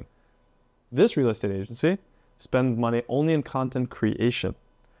marketing. This real estate agency spends money only in content creation,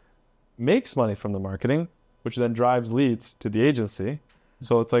 makes money from the marketing, which then drives leads to the agency.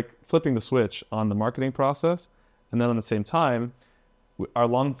 So it's like flipping the switch on the marketing process, and then at the same time, our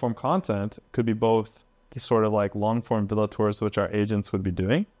long-form content could be both sort of like long-form villa tours, which our agents would be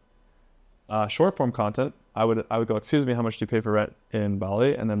doing. Short-form content, I would go, excuse me, how much do you pay for rent in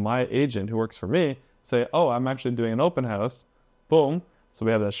Bali? And then my agent who works for me say, oh, I'm actually doing an open house. Boom. So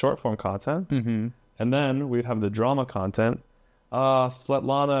we have that short-form content. Mm-hmm. And then we'd have the drama content.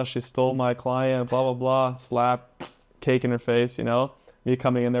 Svetlana, she stole my client, blah, blah, blah. Slap, cake in her face, me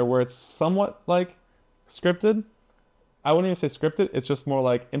coming in there where it's somewhat like scripted. I wouldn't even say scripted. It's just more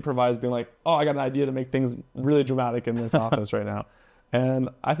like improvised, being like, oh, I got an idea to make things really dramatic in this office right now. And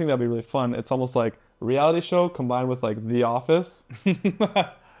I think that'd be really fun. It's almost like a reality show combined with like The Office.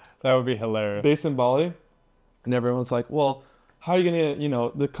 That would be hilarious. Based in Bali. And everyone's like, well, how are you going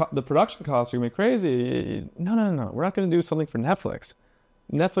to, the production costs are going to be crazy. No. We're not going to do something for Netflix.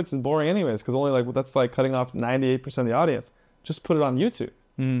 Netflix is boring anyways because only that's like cutting off 98% of the audience. Just put it on YouTube.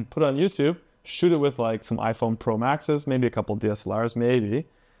 Put it on YouTube. Shoot it with like some iPhone Pro Maxes, maybe a couple DSLRs, maybe.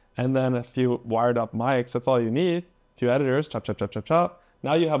 And then a few wired up mics. That's all you need. A few editors, chop.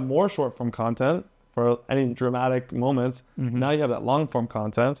 Now you have more short form content for any dramatic moments. Mm-hmm. Now you have that long form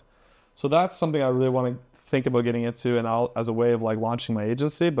content. So that's something I really want to think about getting into, and as a way of like launching my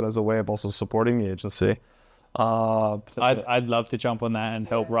agency, but as a way of also supporting the agency. I'd love to jump on that and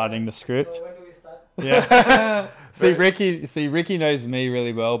help writing the script. So when do we start? Yeah. Ricky knows me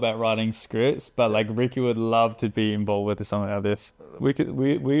really well about writing scripts, but like Ricky would love to be involved with something like this.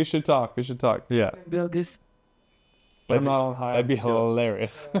 We should talk. Yeah. Build this. But I'm not on high. That'd be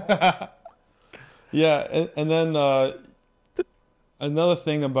hilarious. Yeah, and then another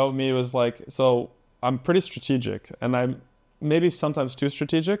thing about me was like, so I'm pretty strategic, and I'm maybe sometimes too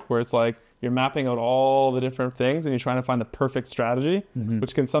strategic, where it's like you're mapping out all the different things and you're trying to find the perfect strategy,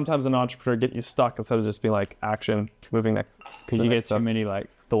 which can sometimes an entrepreneur get you stuck instead of just being like action, moving next. Because you get too many like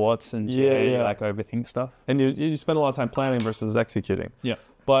thoughts and like overthink stuff. And you spend a lot of time planning versus executing. Yeah.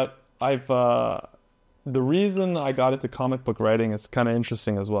 But the reason I got into comic book writing is kind of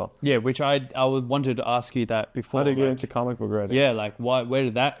interesting as well. Yeah, which I wanted to ask you that before. How did you get into comic book writing? Yeah, like where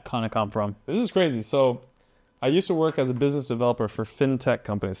did that kind of come from? This is crazy. So I used to work as a business developer for fintech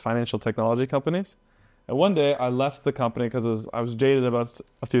companies, financial technology companies. And one day I left the company because I was jaded about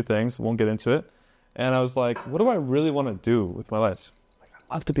a few things. Won't get into it. And I was like, what do I really want to do with my life? Like,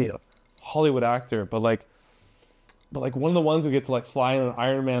 I love to be a Hollywood actor, but like one of the ones who get to like fly in an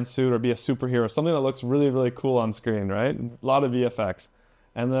Iron Man suit or be a superhero, something that looks really, really cool on screen, right? A lot of VFX.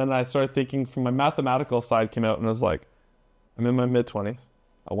 And then I started thinking from my mathematical side came out and I was like, I'm in my mid-20s.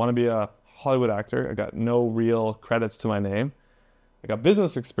 I want to be a Hollywood actor. I got no real credits to my name. I got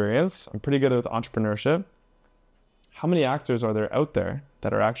business experience. I'm pretty good at entrepreneurship. How many actors are there out there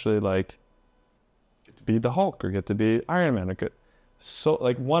that are actually like get to be the Hulk or get to be Iron Man or get so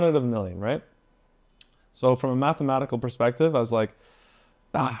like 1 out of a million, right? So from a mathematical perspective, I was like,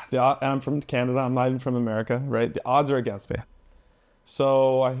 and I'm from Canada. I'm not even from America, right? The odds are against me.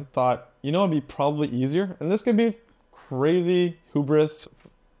 So I thought, you know, it'd be probably easier, and this could be crazy hubris.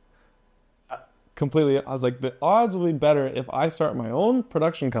 Completely, I was like, the odds will be better if I start my own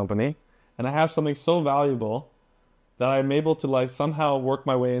production company and I have something so valuable that I'm able to like somehow work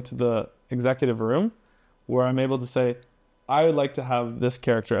my way into the executive room where I'm able to say, I would like to have this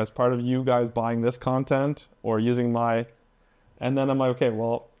character as part of you guys buying this content or using my, and then I'm like, okay,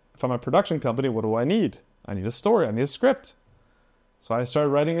 well, if I'm a production company, what do I need? I need a story, I need a script. So I started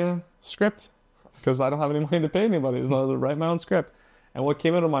writing a script because I don't have any money to pay anybody. So I write my own script. And what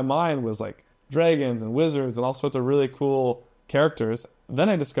came out of my mind was like dragons and wizards and all sorts of really cool characters. Then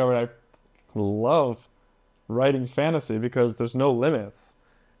I discovered I love writing fantasy because there's no limits.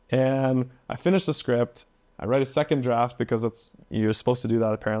 And I finished the script. I write a second draft because you're supposed to do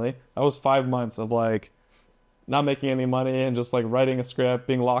that apparently. That was 5 months of like not making any money and just like writing a script,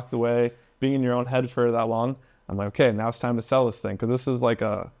 being locked away, being in your own head for that long. I'm like, okay, now it's time to sell this thing because this is like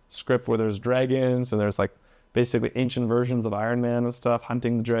a script where there's dragons and there's like basically ancient versions of Iron Man and stuff,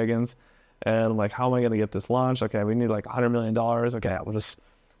 hunting the dragons. And I'm like, how am I going to get this launched? Okay, we need like $100 million. Okay,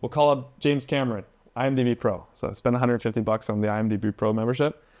 we'll call up James Cameron, IMDb Pro. So I spent $150 on the IMDb Pro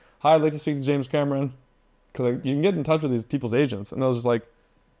membership. Hi, I'd like to speak to James Cameron because you can get in touch with these people's agents. And I was just like,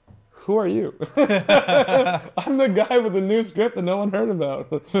 who are you? I'm the guy with the new script that no one heard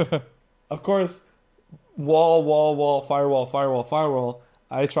about. Of course, wall, firewall.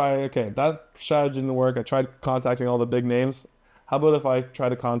 I try, okay, that strategy didn't work. I tried contacting all the big names. How about if I try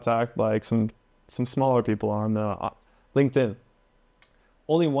to contact like some smaller people on LinkedIn?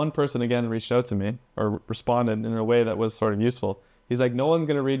 Only one person again reached out to me or responded in a way that was sort of useful. He's like, no one's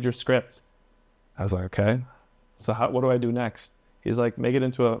going to read your script. I was like, okay. So what do I do next? He's like, make it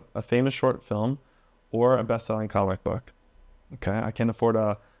into a famous short film or a best-selling comic book. Okay, I can't afford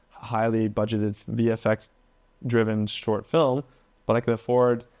a highly budgeted VFX-driven short film, but I can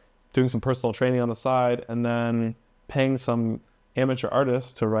afford doing some personal training on the side and then paying some amateur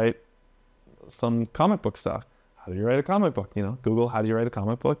artists to write some comic book stuff. How do you write a comic book? You know, Google, how do you write a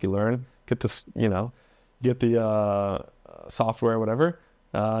comic book? You learn, get this, you know, get the software, whatever.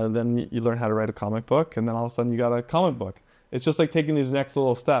 Then you learn how to write a comic book, and then all of a sudden you got a comic book. It's just like taking these next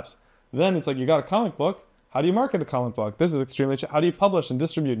little steps. Then it's like you got a comic book. How do you market a comic book? This is extremely how do you publish and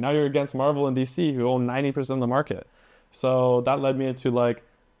distribute? Now you're against Marvel and DC, who own 90% of the market. So that led me into like,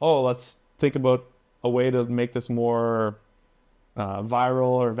 oh, let's think about a way to make this more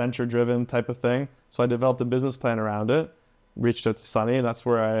viral or venture-driven type of thing. So I developed a business plan around it, reached out to Sunny, and that's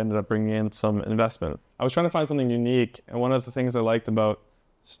where I ended up bringing in some investment. I was trying to find something unique, and one of the things I liked about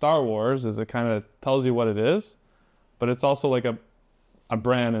Star Wars is it kind of tells you what it is, but it's also like a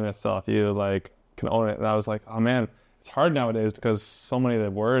brand in itself. You like can own it. And I was like, oh man, it's hard nowadays because so many of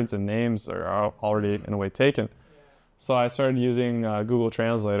the words and names are already in a way taken. Yeah. So I started using Google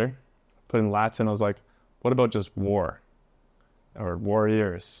Translator, put in Latin. I was like, what about just war or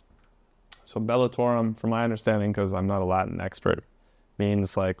warriors? So Bellatorum, from my understanding, because I'm not a Latin expert,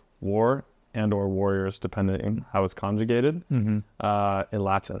 means like war and or warriors, depending on how it's conjugated in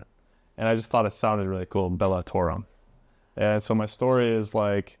Latin. And I just thought it sounded really cool, Bellatorum. And so my story is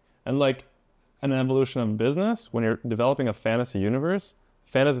like, and like an evolution of business, when you're developing a fantasy universe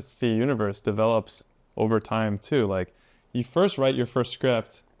develops over time too. Like you first write your first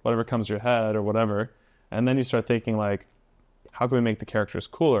script, whatever comes to your head or whatever, and then you start thinking like, how can we make the characters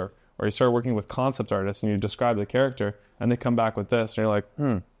cooler? Or you start working with concept artists and you describe the character and they come back with this and you're like,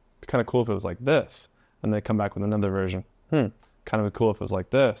 it'd be kind of cool if it was like this. And they come back with another version. Kind of be cool if it was like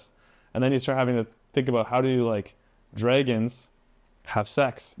this. And then you start having to think about how do you like dragons have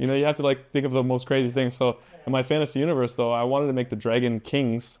sex? You know, you have to like think of the most crazy things. So in my fantasy universe though, I wanted to make the dragon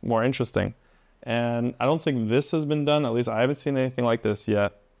kings more interesting. And I don't think this has been done. At least I haven't seen anything like this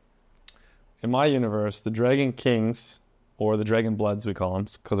yet. In my universe, the dragon kings, or the dragon bloods we call them,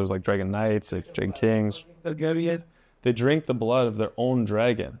 because there's like dragon knights, like dragon kings. They drink the blood of their own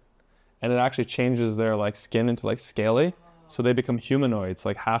dragon, and it actually changes their like skin into like scaly, so they become humanoids,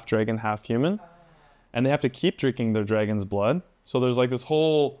 like half dragon, half human, and they have to keep drinking their dragon's blood. So there's like this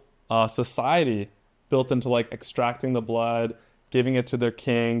whole society built into like extracting the blood, giving it to their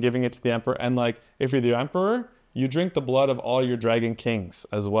king, giving it to the emperor. And like, if you're the emperor, you drink the blood of all your dragon kings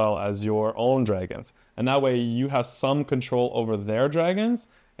as well as your own dragons. And that way you have some control over their dragons.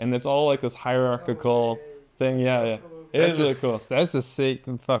 And it's all like this hierarchical thing. Yeah, yeah. It is really cool. That's a sick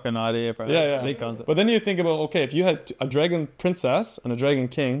fucking idea, bro. Yeah, yeah. Sick concept. But then you think about, okay, if you had a dragon princess and a dragon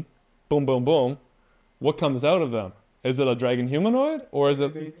king, boom, boom, boom, what comes out of them? Is it a dragon humanoid? Or is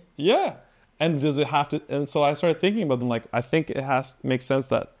it... Yeah. And does it have to... And so I started thinking about them, like, I think it has to make sense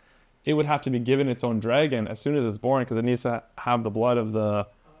that it would have to be given its own dragon as soon as it's born, because it needs to have the blood of the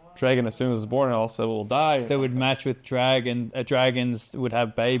dragon as soon as it's born, or else it will die. So it would match with dragons would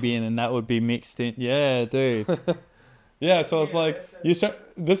have baby, and then that would be mixed in. Yeah, dude. Yeah, so it's like, you start...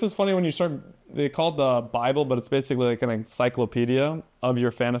 This is funny when you start... They call it the Bible, but it's basically like an encyclopedia of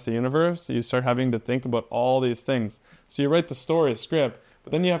your fantasy universe. You start having to think about all these things. So you write the story, script,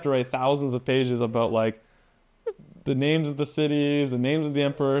 but then you have to write thousands of pages about like the names of the cities, the names of the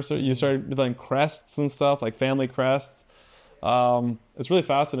emperor. So you start with like crests and stuff, like family crests. It's really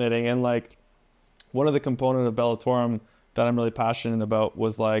fascinating. And like one of the components of Bellatorum that I'm really passionate about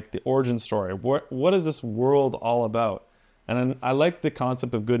was like the origin story. What is this world all about? And I like the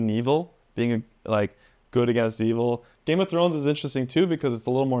concept of good and evil, being like good against evil. Game of Thrones was interesting too because it's a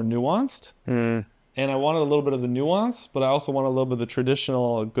little more nuanced. And I wanted a little bit of the nuance, but I also wanted a little bit of the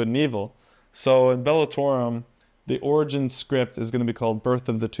traditional good and evil. So in Bellatorum, the origin script is going to be called Birth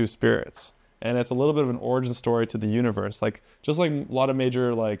of the Two Spirits. And it's a little bit of an origin story to the universe. Like, just like a lot of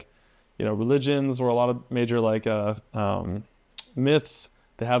major, like, you know, religions or a lot of major, like, myths,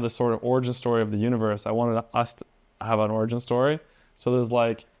 they have this sort of origin story of the universe. I wanted us to have an origin story. So there's,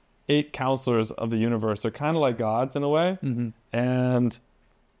 like, 8 counselors of the universe. They're kind of like gods in a way. Mm-hmm. And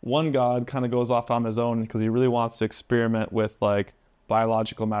one god kind of goes off on his own because he really wants to experiment with, like,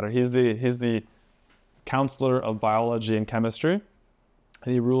 biological matter. He's the counselor of biology and chemistry,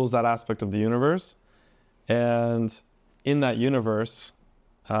 and he rules that aspect of the universe. And in that universe,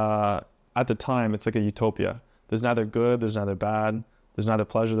 at the time, it's like a utopia. There's neither good, there's neither bad, there's neither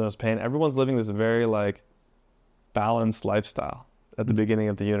pleasure, there's pain. Everyone's living this very like balanced lifestyle at the beginning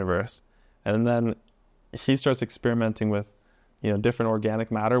of the universe. And then he starts experimenting with, you know, different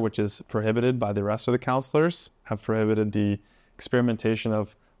organic matter, which is prohibited by the rest of the counselors, have prohibited the experimentation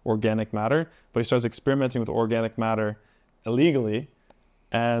of organic matter, but he starts experimenting with organic matter illegally.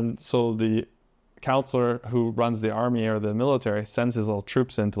 And so the counselor who runs the army or the military sends his little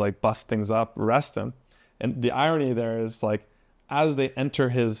troops in to like bust things up, arrest him. And the irony there is like, as they enter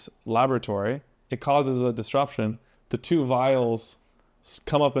his laboratory, it causes a disruption. The 2 vials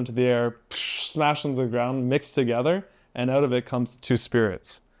come up into the air, smash into the ground, mix together, and out of it comes 2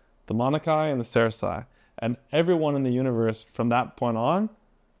 spirits, the Monokai and the Cersei. And everyone in the universe from that point on,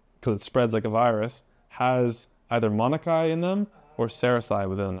 because it spreads like a virus, has either Monokai in them or Cersei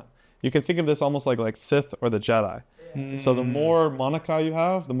within them. You can think of this almost like Sith or the Jedi. So the more Monokai you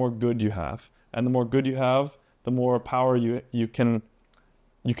have, the more good you have. And the more good you have, the more power you can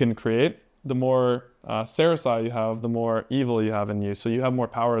create. The more Cersei you have, the more evil you have in you. So you have more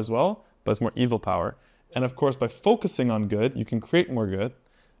power as well, but it's more evil power. And of course, by focusing on good, you can create more good.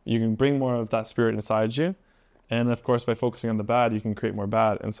 You can bring more of that spirit inside you. And of course, by focusing on the bad, you can create more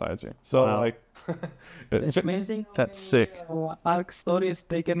bad inside you. So like, it's amazing. That's sick. Arc stories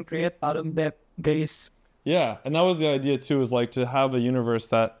they can create out of that base. Yeah, and that was the idea too, is like to have a universe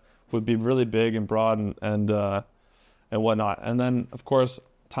that would be really big and broad and whatnot. And then of course,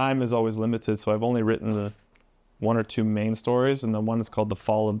 time is always limited. So I've only written the 1 or 2 main stories, and the one is called The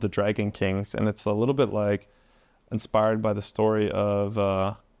Fall of the Dragon Kings, and it's a little bit like inspired by the story of.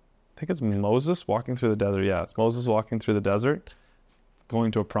 I think it's Moses walking through the desert. Yeah, it's Moses walking through the desert,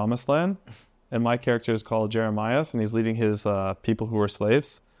 going to a promised land. And my character is called Jeremiah, and he's leading his people who were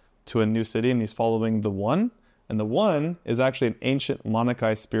slaves to a new city, and he's following the One. And the One is actually an ancient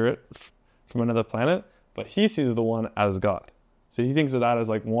Monokai spirit from another planet, but he sees the One as God. So he thinks of that as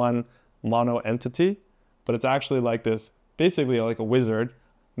like one mono entity, but it's actually like this, basically like a wizard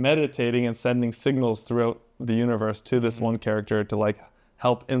meditating and sending signals throughout the universe to this one character to like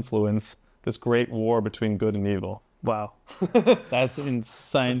help influence this great war between good and evil. Wow. That's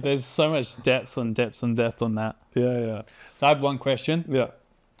insane. There's so much depth on depth on depth on that. Yeah, yeah. So I have one question. Yeah.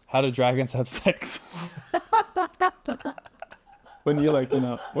 How do dragons have sex? When you like to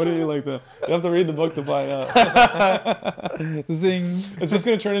know. What do you like to... You have to read the book to find out. Zing. It's just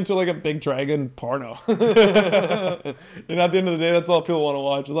going to turn into like a big dragon porno. And at the end of the day, that's all people want to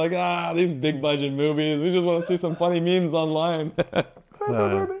watch. It's like, these big budget movies. We just want to see some funny memes online.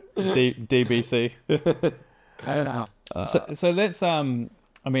 DBC. I don't know. So let's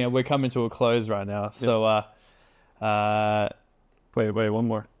I mean, we're coming to a close right now. So, Wait, one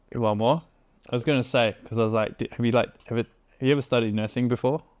more. one more. I was going to say, because I was like, have you ever studied nursing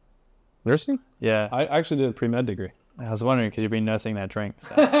before? Nursing? Yeah. I actually did a pre-med degree. I was wondering, because you've been nursing that drink.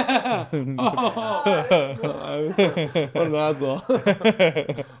 So. What an asshole.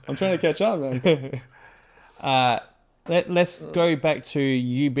 I'm trying to catch up, man. Let's go back to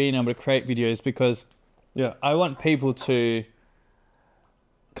you being able to create videos, because I want people to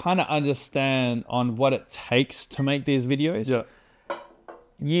kind of understand on what it takes to make these videos. Yeah.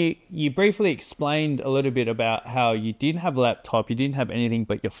 You briefly explained a little bit about how you didn't have a laptop, you didn't have anything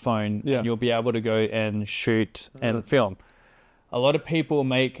but your phone, and you'll be able to go and shoot and film. A lot of people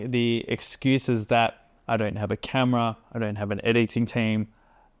make the excuses that I don't have a camera, I don't have an editing team,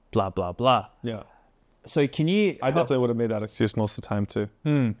 blah, blah, blah. Yeah. So can you... I definitely would have made that excuse most of the time too.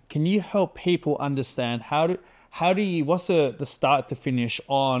 Can you help people understand how do you, what's the start to finish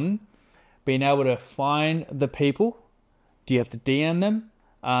on being able to find the people? Do you have to DM them?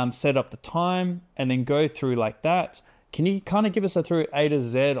 Set up the time and then go through like that. Can you kind of give us a through A to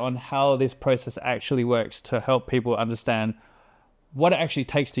Z on how this process actually works to help people understand what it actually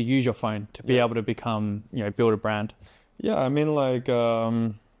takes to use your phone to be able to become, build a brand? Yeah, I mean, like,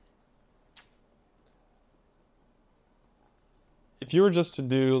 if you were just to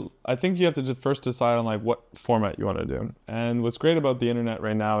do, I think you have to just first decide on like what format you want to do. And what's great about the internet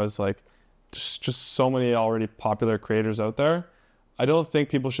right now is like just so many already popular creators out there. I don't think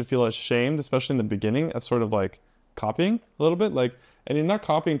people should feel ashamed, especially in the beginning, of sort of like copying a little bit. Like, and you're not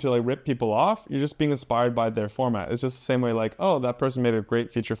copying to like rip people off. You're just being inspired by their format. It's just the same way like, oh, that person made a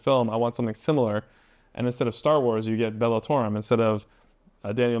great feature film. I want something similar. And instead of Star Wars, you get Bellatorm. Instead of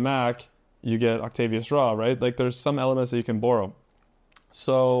Daniel Mack, you get Octavius Ra, right? Like there's some elements that you can borrow.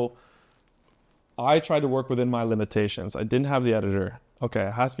 So I tried to work within my limitations. I didn't have the editor. Okay,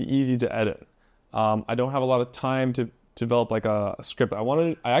 it has to be easy to edit. I don't have a lot of time to develop like a script.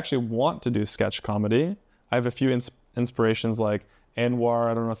 I actually want to do sketch comedy. I have a few inspirations like Anwar.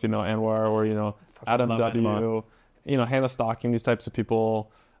 I don't know if you know Anwar, or Adam W. Hannah Stocking. These types of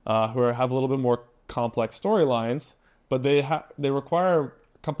people who have a little bit more complex storylines, but they require a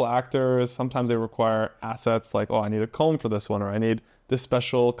couple of actors. Sometimes they require assets like, oh, I need a comb for this one, or I need this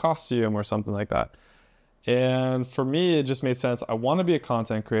special costume or something like that. And for me, it just made sense. I want to be a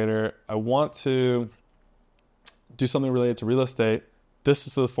content creator. I want to do something related to real estate. This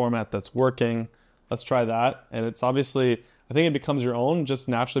is the format that's working. Let's try that. And it's obviously, I think it becomes your own just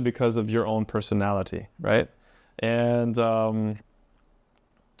naturally because of your own personality, right? And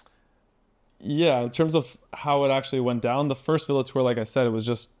in terms of how it actually went down, the first Villa tour, like I said, it was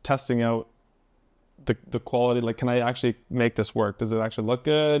just testing out the quality. Like, can I actually make this work? Does it actually look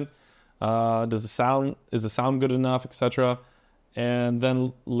good? Is the sound good enough, etc.? And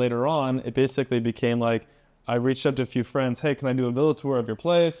then later on, it basically became like, I reached out to a few friends. Hey, can I do a Villa tour of your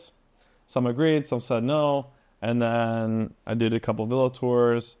place? Some agreed, some said no. And then I did a couple Villa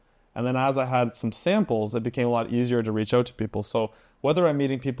tours. And then as I had some samples, it became a lot easier to reach out to people. So whether I'm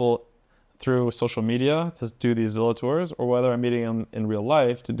meeting people through social media to do these Villa tours, or whether I'm meeting them in real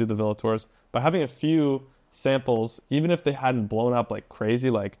life to do the Villa tours, by having a few samples, even if they hadn't blown up like crazy,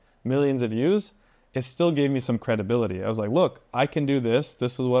 like millions of views, it still gave me some credibility. I was like, look, I can do this.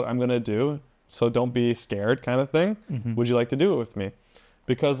 This is what I'm going to do. So don't be scared, kind of thing. Mm-hmm. Would you like to do it with me?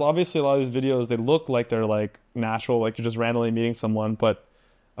 Because obviously a lot of these videos, they look like they're like natural, like you're just randomly meeting someone. But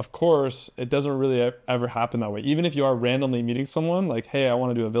of course, it doesn't really ever happen that way. Even if you are randomly meeting someone, like, hey, I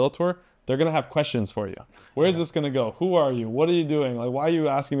want to do a Villa tour, they're going to have questions for you. Where's this going to go? Who are you? What are you doing? Like, why are you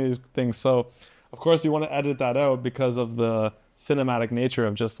asking me these things? So, of course, you want to edit that out because of the cinematic nature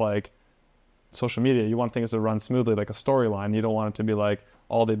of just like social media. You want things to run smoothly, like a storyline. You don't want it to be like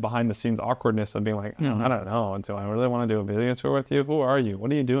all the behind the scenes awkwardness of being like, I don't know, until I really want to do a video tour with you. Who are you? What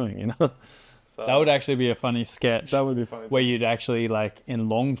are you doing? So that would actually be a funny sketch. That would be funny. Where you'd actually like in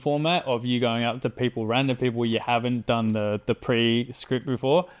long format of you going up to people, random people you haven't done the pre-script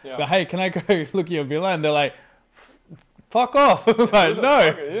before. Yeah. But hey, can I go look at your villa? And they're like, fuck off. Like,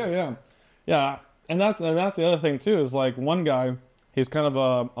 no. Yeah. And that's the other thing too, is like one guy, he's kind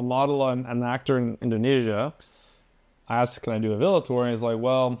of a model and an actor in Indonesia. I asked, can I do a Villa tour? And he's like,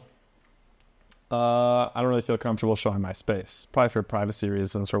 well, I don't really feel comfortable showing my space, probably for privacy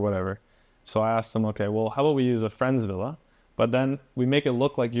reasons or whatever. So I asked him, okay, well, how about we use a friend's villa, but then we make it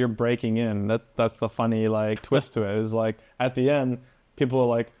look like you're breaking in. That's the funny like twist to it. Is like at the end, people are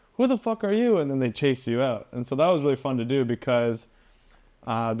like, who the fuck are you? And then they chase you out. And so that was really fun to do because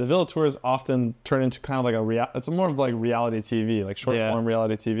The Villa tours often turn into kind of like it's more of like reality TV, like short form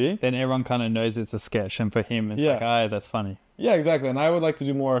reality TV. Then everyone kind of knows it's a sketch, and for him, it's like, oh, that's funny. Yeah, exactly. And I would like to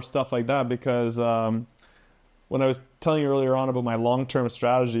do more stuff like that because when I was telling you earlier on about my long-term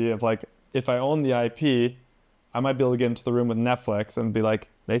strategy of like, if I own the IP, I might be able to get into the room with Netflix and be like,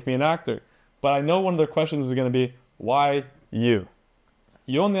 make me an actor. But I know one of their questions is going to be, why you?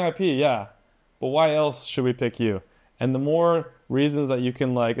 You own the IP, yeah. But why else should we pick you? And the more reasons that you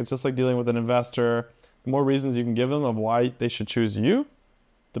can like, it's just like dealing with an investor, the more reasons you can give them of why they should choose you,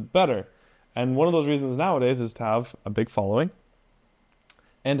 the better. And one of those reasons nowadays is to have a big following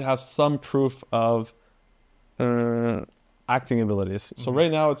and to have some proof of acting abilities. So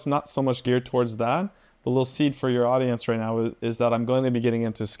right now it's not so much geared towards that. The little seed for your audience right now is that I'm going to be getting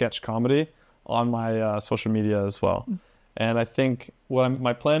into sketch comedy on my social media as well. And I think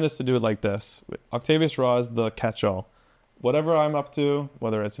my plan is to do it like this. Octavius Ra is the catch-all. Whatever I'm up to,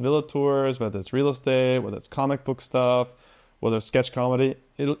 whether it's villa tours, whether it's real estate, whether it's comic book stuff, whether it's sketch comedy,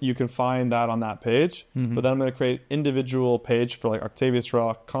 you can find that on that page. But then I'm going to create individual page for like Octavius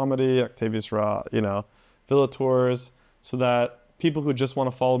Ra comedy, Octavius Ra, villa tours, so that people who just want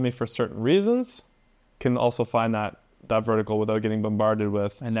to follow me for certain reasons can also find that vertical without getting bombarded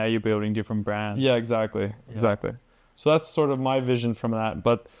with. And now you're building different brands. Yeah, exactly. So that's sort of my vision from that.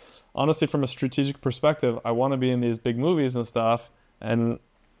 But honestly, from a strategic perspective, I want to be in these big movies and stuff. And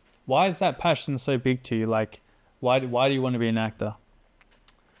why is that passion so big to you? Like, why do you want to be an actor?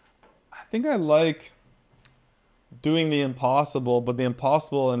 I think I like doing the impossible, but the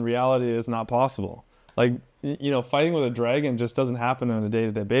impossible in reality is not possible. Like, fighting with a dragon just doesn't happen on a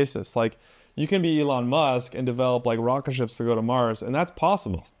day-to-day basis. Like, you can be Elon Musk and develop like rocket ships to go to Mars, and that's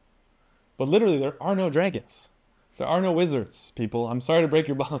possible. But literally, there are no dragons. There are no wizards, people. I'm sorry to break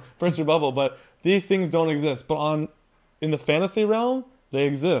burst your bubble, but these things don't exist. But in the fantasy realm, they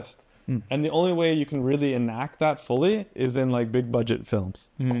exist. And the only way you can really enact that fully is in like big budget films.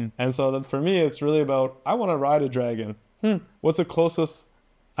 And so for me, it's really about, I want to ride a dragon. What's the closest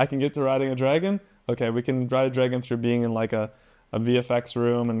I can get to riding a dragon? Okay, we can ride a dragon through being in like a VFX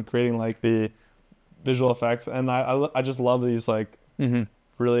room and creating like the visual effects. And I just love these like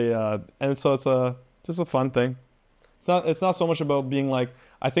really, and so it's just a fun thing. It's not so much about being like,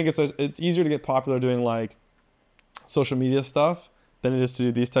 I think it's easier to get popular doing like social media stuff than it is to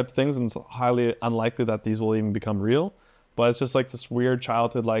do these type of things, and it's highly unlikely that these will even become real. But it's just like this weird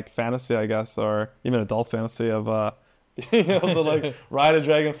childhood like fantasy, I guess, or even adult fantasy of to like ride a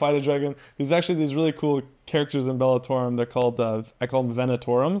dragon, fight a dragon. There's actually these really cool characters in Bellatorum. They're called I call them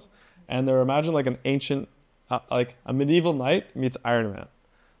Venatorums, and they're imagined like an ancient, like a medieval knight meets Iron Man.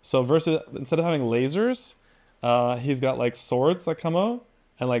 So instead of having lasers, he's got like swords that come out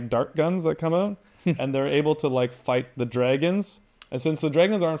and like dart guns that come out, and they're able to like fight the dragons. And since the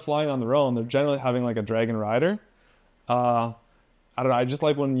dragons aren't flying on their own, they're generally having like a dragon rider. I don't know. I just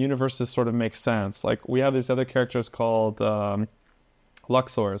like when universes sort of make sense. Like we have these other characters called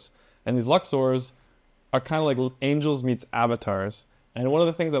Luxors, and these Luxors are kind of like angels meets avatars. And one of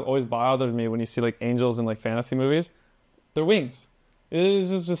the things that always bothered me when you see like angels in like fantasy movies, their wings. It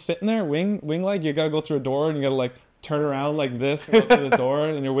is just sitting there, wing-like. You gotta go through a door and you gotta like turn around like this and go through the door,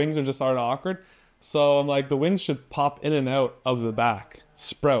 and your wings are just sort of awkward. So I'm like, the wings should pop in and out of the back,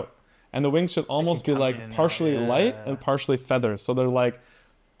 sprout. And the wings should almost be like partially light and partially feathers. So they're like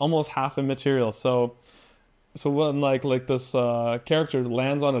almost half in material. So when like this character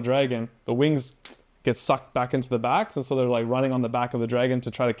lands on a dragon, the wings get sucked back into the back. And so they're like running on the back of the dragon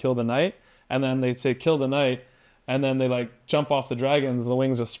to try to kill the knight. And then they say, kill the knight. And then they like jump off the dragons and the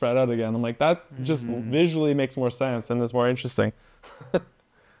wings just spread out again. I'm like, that just visually makes more sense and is more interesting.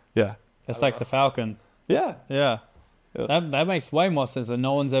 Yeah. It's like the Falcon. Yeah. Yeah. That makes way more sense, and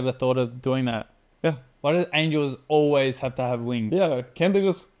no one's ever thought of doing that. Yeah. Why do angels always have to have wings? Yeah. Can't they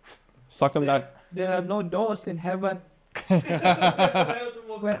just suck them back? There are no doors in heaven.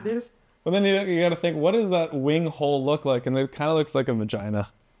 Like this. But then you got to think, what does that wing hole look like? And it kind of looks like a vagina.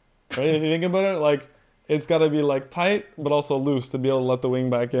 Right? If you think about it, like it's got to be like tight, but also loose to be able to let the wing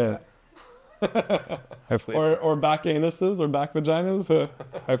back in. Hopefully or back anuses or back vaginas.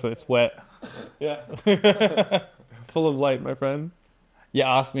 Hopefully it's wet. Yeah. Full of light, my friend. You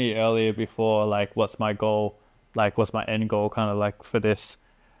asked me earlier before, like, what's my goal? Like, what's my end goal kind of like for this?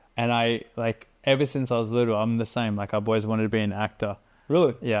 And I, like, ever since I was little, I'm the same. Like, I've always wanted to be an actor.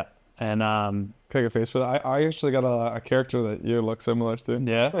 Really? Yeah. And can I get a face for that? I actually got a character that you look similar to.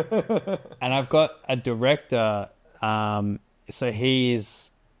 Yeah. And I've got a director. So he's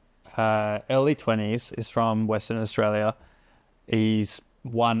early 20s, is from Western Australia. He's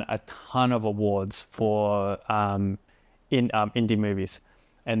won a ton of awards for indie movies.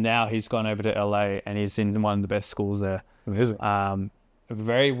 and now he's gone over to LA and he's in one of the best schools there. Amazing.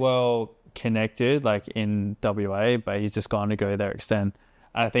 Very well connected, like in WA, but he's just gone to go there extend.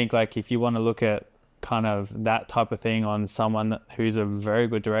 I think like if you want to look at kind of that type of thing on someone who's a very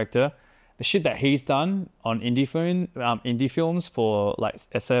good director, the shit that he's done on indie films for like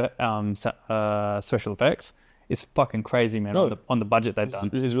special effects is fucking crazy, man. No, on the budget they've done.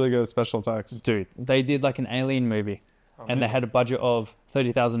 He's really good at special effects. Dude, they did like an Alien movie, and they had a budget of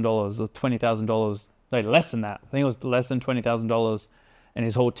 $30,000 or $20,000. Like less than that. I think it was less than $20,000, and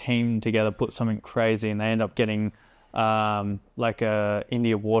his whole team together put something crazy, and they end up getting like a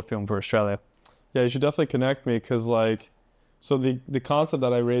indie award film for Australia. Yeah, you should definitely connect me because like, so the concept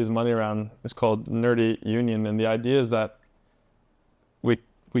that I raise money around is called Nerdy Union, and the idea is that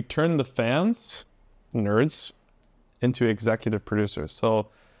we turn the fans, nerds, into executive producers. So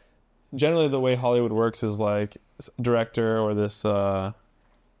generally the way Hollywood works is like director or this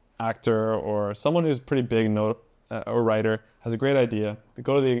actor or someone who's pretty big or writer has a great idea. They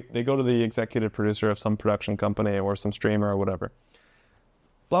go to the executive producer of some production company or some streamer or whatever.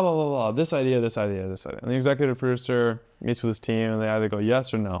 Blah blah blah blah. This idea. And the executive producer meets with his team and they either go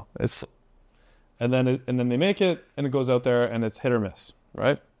yes or no. And then they make it and it goes out there and it's hit or miss,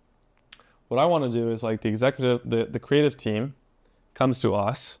 right? What I want to do is like the creative team comes to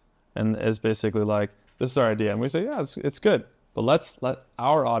us and is basically like, this is our idea. And we say, yeah, it's good. But let's let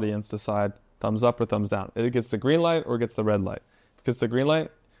our audience decide thumbs up or thumbs down. It gets the green light or it gets the red light. Because the green light,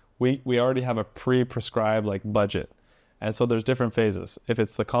 we already have a pre-prescribed like budget. And so there's different phases. If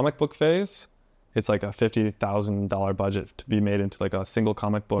it's the comic book phase, it's like a $50,000 budget to be made into like a single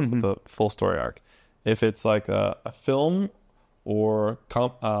comic book with a full story arc. If it's like a film or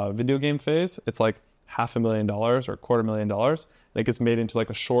video game phase, it's like $500,000 or $250,000. And it gets made into like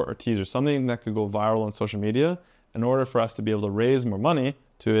a short or teaser, something that could go viral on social media in order for us to be able to raise more money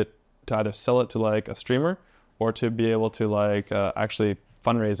to either sell it to like a streamer or to be able to like actually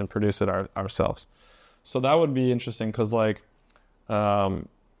fundraise and produce it ourselves. So that would be interesting because like I'm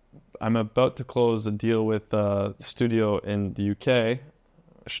about to close a deal with a studio in the UK. I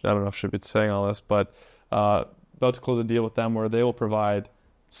don't know if I should be saying all this, but about to close a deal with them where they will provide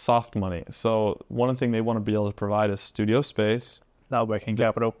soft money. So one thing they want to be able to provide is studio space, Not working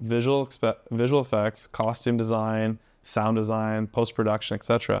capital. visual effects, costume design, sound design, post-production,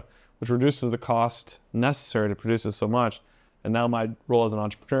 etc., which reduces the cost necessary to produce it so much. And now my role as an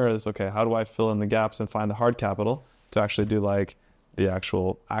entrepreneur is, okay, how do I fill in the gaps and find the hard capital to actually do like the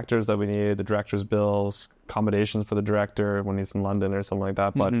actual actors that we need, the director's bills, accommodations for the director when he's in London or something like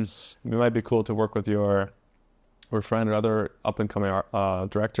that. But it might be cool to work with your friend or other up-and-coming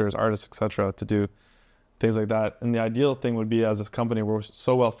directors, artists, etc., to do things like that. And the ideal thing would be as a company, we're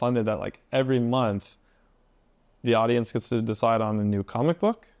so well funded that like every month the audience gets to decide on a new comic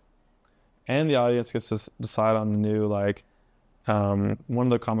book and the audience gets to decide on the new like one of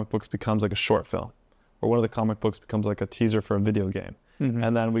the comic books becomes like a short film or one of the comic books becomes like a teaser for a video game.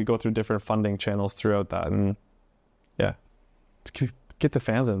 And then we go through different funding channels throughout that. And yeah, to get the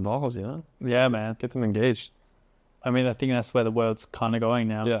fans involved, you know? Yeah, man. Get them engaged. I mean, I think that's where the world's kind of going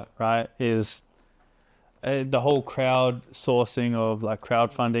now. Yeah. Right? Is the whole crowd sourcing of like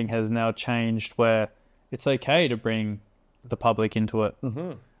crowdfunding has now changed where it's okay to bring the public into it.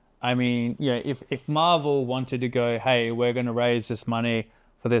 I mean, yeah, if Marvel wanted to go, hey, we're going to raise this money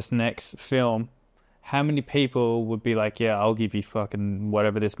for this next film, how many people would be like, yeah, I'll give you fucking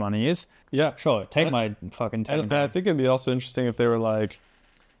whatever this money is? Yeah. Sure, take my fucking $10. And I think it'd be also interesting if they were like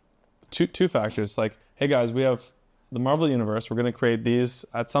two factors. Like, hey guys, we have the Marvel Universe. We're going to create these.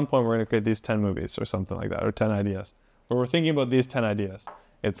 At some point, we're going to create these 10 movies or something like that, or 10 ideas. Or we're thinking about these 10 ideas.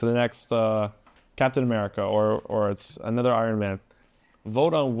 It's the next Captain America or it's another Iron Man.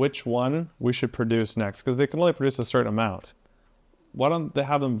 Vote on which one we should produce next because they can only produce a certain amount. Why don't they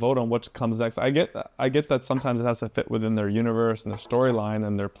have them vote on what comes next? I get that sometimes it has to fit within their universe and their storyline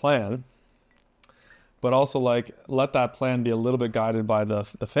and their plan, but also like let that plan be a little bit guided by the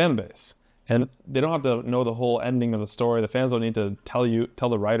fan base. And they don't have to know the whole ending of the story. The fans don't need to tell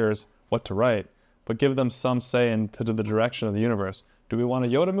the writers what to write, but give them some say into the direction of the universe. Do we want a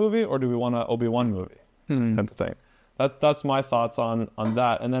Yoda movie or do we want an Obi-Wan movie? Type of thing. That's my thoughts on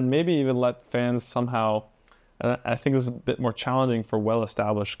that. And then maybe even let fans somehow, and I think this is a bit more challenging for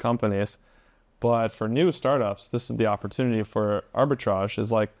well-established companies, but for new startups, this is the opportunity for arbitrage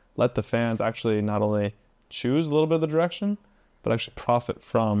is like let the fans actually not only choose a little bit of the direction, but actually profit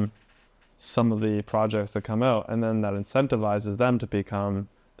from some of the projects that come out. And then that incentivizes them to become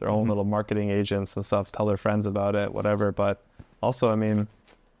their own little marketing agents and stuff, tell their friends about it, whatever. But also, I mean,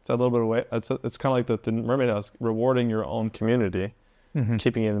 it's a little bit of way. It's kind of like the Mermaid House, rewarding your own community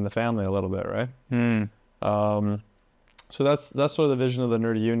keeping it in the family a little bit, right? Mm. So that's sort of the vision of the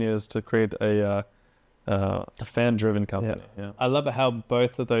Nerdy Union, is to create a fan-driven company. Yeah. I love it how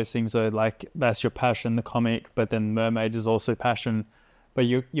both of those things are like, that's your passion, the comic, but then Mermaid is also passion, but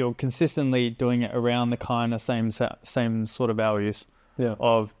you're consistently doing it around the kind of same sort of values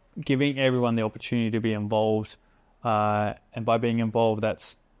of giving everyone the opportunity to be involved, and by being involved,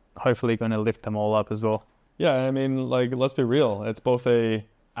 that's hopefully going to lift them all up as well. Yeah, I mean, like, let's be real. It's both a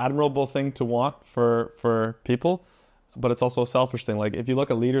admirable thing to want for people, but it's also a selfish thing. Like, if you look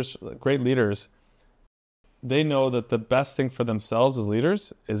at leaders, great leaders, they know that the best thing for themselves as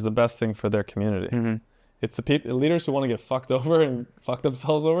leaders is the best thing for their community. Mm-hmm. It's the leaders who want to get fucked over and fuck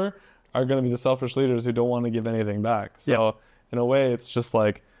themselves over are going to be the selfish leaders who don't want to give anything back. So in a way, it's just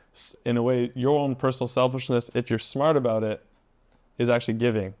like, in a way, your own personal selfishness, if you're smart about it, is actually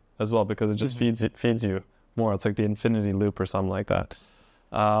giving as well, because it just feeds you more. It's like the infinity loop or something like that.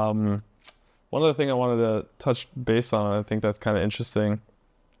 One other thing I wanted to touch base on, I think that's kind of interesting.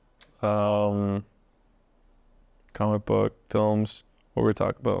 Comic book, films, what we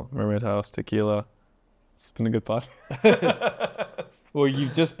talk about, Mermaid House, Tequila. It's been a good pod. Well,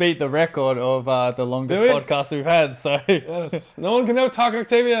 you've just beat the record of the longest podcast we've had, so... Yes. No one can ever talk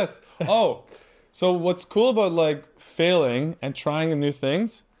Octavius. Oh, so what's cool about like failing and trying new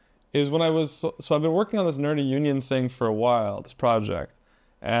things is when I was... So I've been working on this Nerdy Union thing for a while, this project.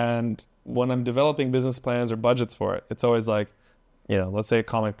 And when I'm developing business plans or budgets for it, it's always like, let's say a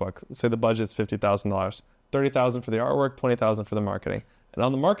comic book. Let's say the budget's $50,000. $30,000 for the artwork, $20,000 for the marketing. And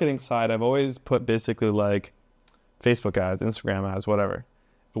on the marketing side, I've always put basically like Facebook ads, Instagram ads, whatever.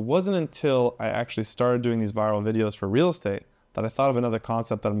 It wasn't until I actually started doing these viral videos for real estate that I thought of another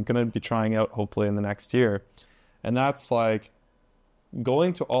concept that I'm going to be trying out hopefully in the next year. And that's like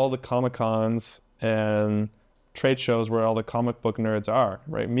going to all the Comic-Cons and trade shows where all the comic book nerds are,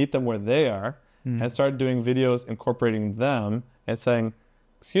 right? Meet them where they are and start doing videos incorporating them and saying,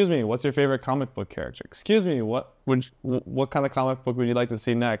 excuse me, what's your favorite comic book character? Excuse me, what kind of comic book would you like to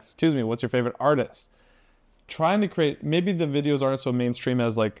see next? Excuse me, what's your favorite artist? Trying to create, maybe the videos aren't so mainstream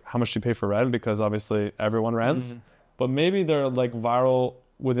as like how much do you pay for rent, because obviously everyone rents, but maybe they're like viral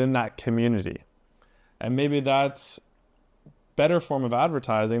within that community. And maybe that's better form of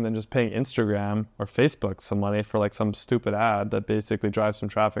advertising than just paying Instagram or Facebook some money for like some stupid ad that basically drives some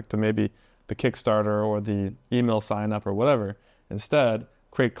traffic to maybe the Kickstarter or the email sign up or whatever. Instead,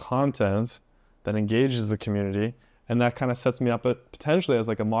 create content that engages the community, and that kind of sets me up potentially as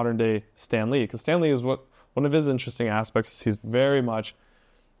like a modern day Stan Lee, because Stan Lee is one of his interesting aspects is he's very much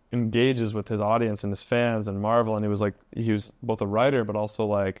engages with his audience and his fans and Marvel, and he was both a writer but also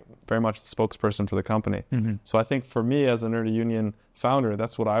like very much the spokesperson for the company. So I think for me as a Nerdy Union founder,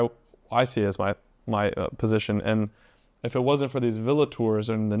 that's what I see as my position. And if it wasn't for these villa tours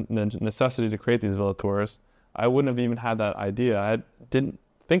and the necessity to create these villa tours, I wouldn't have even had that idea. I didn't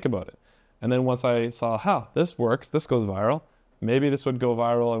think about it. And then once I saw, this works, this goes viral, maybe this would go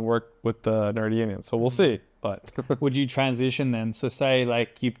viral and work with the Nerdy Union. So we'll see. But would you transition then? So say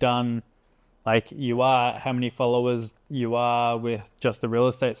like you've done, like you are, how many followers you are with just the real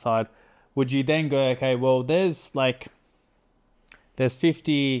estate side. Would you then go, okay, well, there's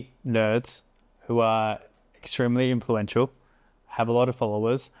 50 nerds who are extremely influential, have a lot of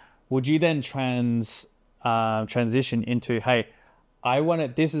followers. Would you then transition into, hey, I want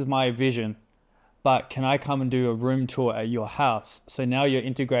it, this is my vision, but can I come and do a room tour at your house? So now you're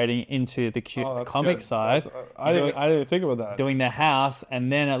integrating into the comic side. I didn't even think about that. Doing the house,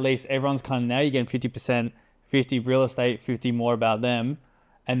 and then at least everyone's kind of, now you're getting 50%, 50 real estate, 50 more about them.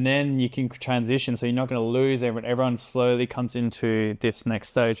 And then you can transition, so you're not going to lose everyone. Everyone slowly comes into this next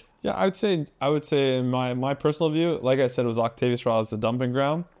stage. Yeah, I would say in my personal view, like I said, it was Octavius Ra as the dumping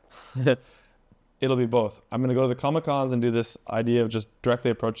ground. It'll be both. I'm going to go to the Comic-Cons and do this idea of just directly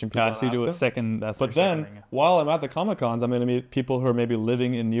approaching people. So you do a second. But then, while I'm at the Comic-Cons, I'm going to meet people who are maybe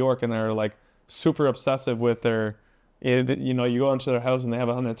living in New York and are like super obsessive with their, you go into their house and they have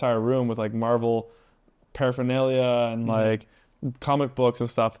an entire room with like Marvel paraphernalia and like comic books and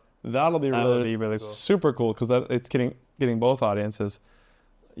stuff. That'll be really cool. Super cool, because it's getting both audiences.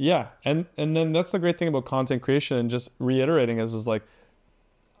 Yeah, and then that's the great thing about content creation, and just reiterating is like,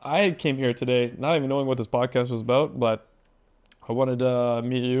 I came here today not even knowing what this podcast was about, but I wanted to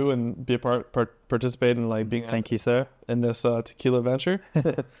meet you and be a participate in like being. Thank you, sir. In this tequila venture.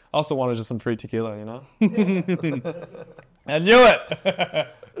 I also wanted just some free tequila, I knew it.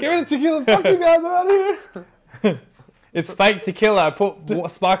 Give me the tequila. Fuck you guys, I'm out of here. It's fake tequila. I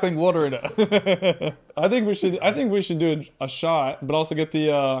put sparkling water in it. I think we should do a shot, but also get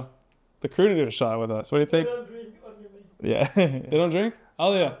the crew to do a shot with us. What do you think? Yeah. They don't drink?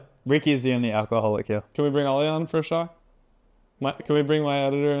 Alia, Ricky is the only alcoholic here. can we bring Alia on for a shot? Can we bring my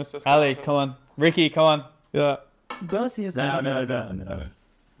editor and assistant? Ali, come on. Ricky, come on. Yeah. No.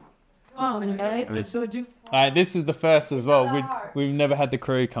 Oh, man. So do. All right, this is the first as well. We've never had the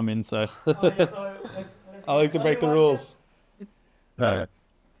crew come in, so. I like to break the rules.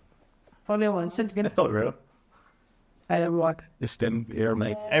 Only one second. It's not real. Hey, everyone. It's them here,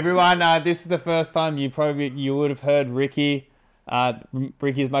 mate. Everyone, this is the first time you would have heard Ricky.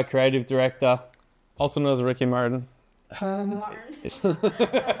 Ricky's my creative director. Also known as Ricky Martin.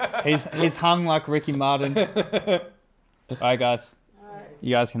 He's hung like Ricky Martin. All right, guys.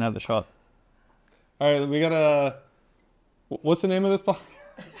 You guys can have the shot. All right, we gotta. What's the name of this podcast?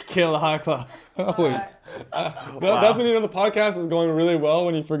 Tequila High Club. Oh, wait. That's when you know the podcast is going really well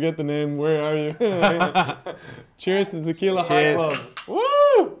when you forget the name. Where are you? Cheers to Tequila High Club.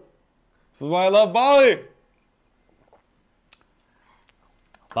 Woo! This is why I love Bali.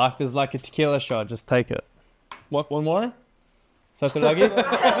 Life is like a tequila shot. Just take it. What? One more? Satu lagi?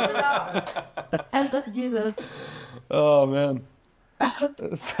 Jesus. Oh man.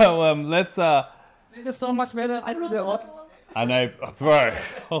 So let's. This is so much better. I don't know. I know, bro.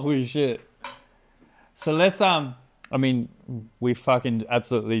 Holy shit. So let's I mean, we fucking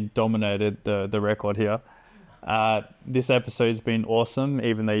absolutely dominated the record here. This episode's been awesome,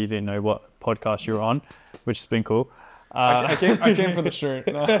 even though you didn't know what podcast you're on, which has been cool. I came for the shirt.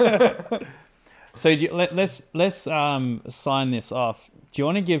 No. So let's sign this off. Do you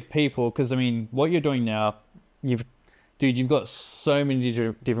want to give people, because I mean, what you're doing now, you've got so many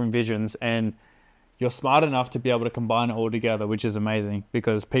different visions, and you're smart enough to be able to combine it all together, which is amazing,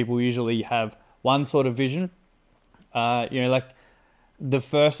 because people usually have one sort of vision. Like the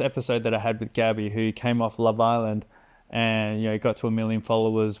first episode that I had with Gabby, who came off Love Island and, got to 1 million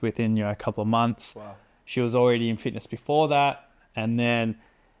followers within, a couple of months. Wow. She was already in fitness before that. And then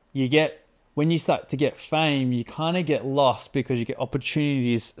when you start to get fame, you kind of get lost because you get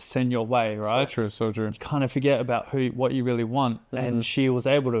opportunities sent your way, right? So true. You kind of forget about what you really want. Mm-hmm. And she was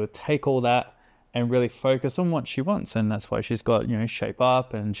able to take all that and really focus on what she wants. And that's why she's got, Shape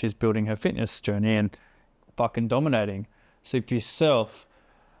Up, and she's building her fitness journey and fucking dominating. So for yourself,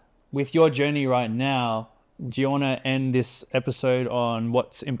 with your journey right now, do you want to end this episode on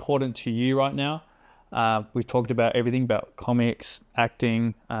what's important to you right now? We've talked about everything about comics,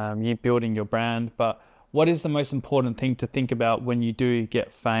 acting, you building your brand, but what is the most important thing to think about when you do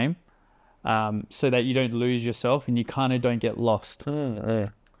get fame, so that you don't lose yourself and you kind of don't get lost?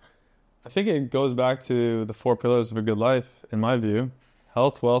 I think it goes back to the 4 pillars of a good life, in my view: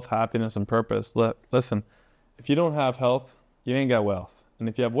 health, wealth, happiness, and purpose. Listen, if you don't have health, you ain't got wealth. And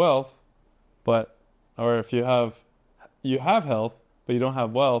if you have wealth, or if you have health, but you don't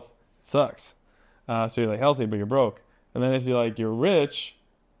have wealth, it sucks. So you're healthy, but you're broke. And then if you're rich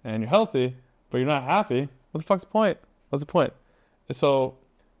and you're healthy, but you're not happy, what the fuck's the point? What's the point? So,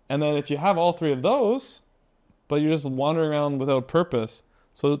 and then if you have all 3 of those, but you're just wandering around without purpose,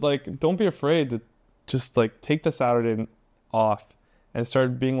 so don't be afraid to just take the Saturday off and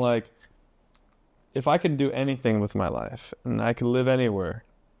start being if I could do anything with my life and I could live anywhere,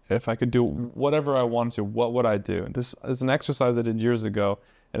 if I could do whatever I want to, what would I do? This is an exercise I did years ago,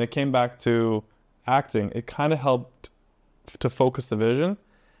 and it came back to acting. It kind of helped to focus the vision.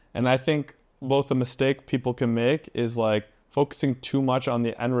 And I think both the mistake people can make is focusing too much on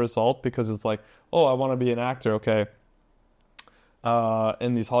the end result, because it's oh, I want to be an actor. Okay.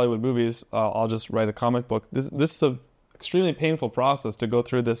 In these Hollywood movies, I'll just write a comic book. This is a extremely painful process to go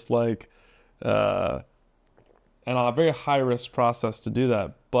through this and a very high risk process to do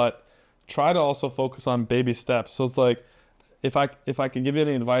that. But try to also focus on baby steps. So it's if I could give you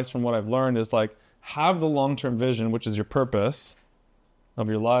any advice from what I've learned is have the long-term vision, which is your purpose of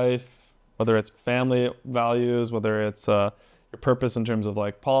your life, whether it's family values, whether it's your purpose in terms of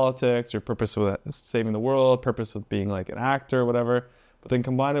politics, your purpose with saving the world, purpose of being an actor, whatever. But then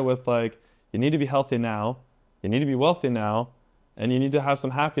combine it with you need to be healthy now, you need to be wealthy now, and you need to have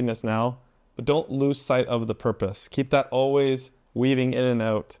some happiness now, but don't lose sight of the purpose. Keep that always weaving in and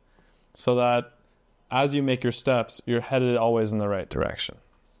out, so that as you make your steps, you're headed always in the right direction.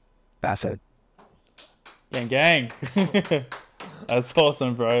 That's it. Gang. That's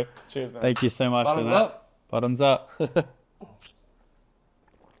awesome, bro. Cheers, man. Thank you so much Bottoms for that. up. Bottoms up.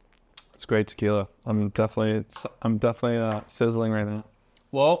 It's great tequila. I'm definitely sizzling right now.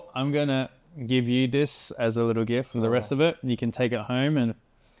 Well, I'm going to give you this as a little gift for the rest of it. You can take it home and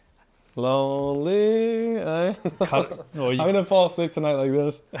lonely. I'm cut. gonna fall asleep tonight like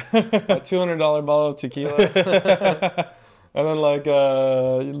this. A $200 bottle of tequila. And then like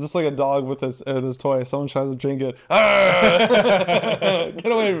just like a dog with his toy. Someone tries to drink it.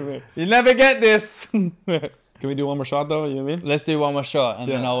 Get away from me. You never get this. Can we do one more shot though? You know what I mean? Let's do one more shot, and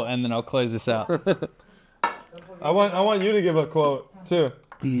Yeah. then I'll close this out. I want you to give a quote too.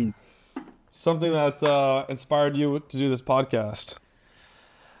 Something that inspired you to do this podcast.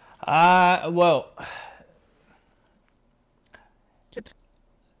 Well,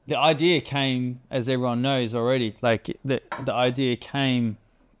 the idea came, as everyone knows already. Like the idea came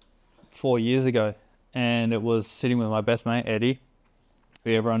 4 years ago, and it was sitting with my best mate Eddie,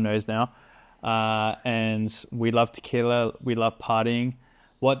 who everyone knows now. And we love tequila. We love partying.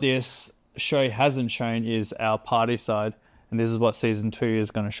 What this show hasn't shown is our party side, and this is what season 2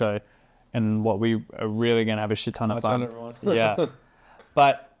 is going to show, and what we are really going to have a shit ton of fun. Everyone. Yeah.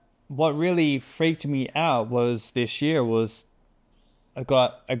 But what really freaked me out was this year was I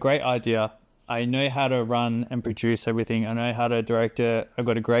got a great idea. I know how to run and produce everything. I know how to direct it. I've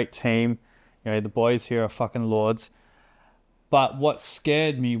got a great team. You know, the boys here are fucking lords. But what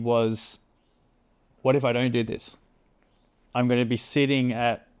scared me was, what if I don't do this? I'm going to be sitting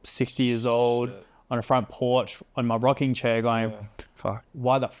at 60 years old on a front porch on my rocking chair going, Fuck.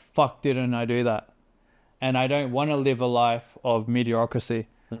 why the fuck didn't I do that? And I don't want to live a life of mediocrity.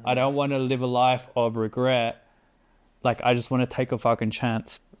 I don't want to live a life of regret. Like, I just want to take a fucking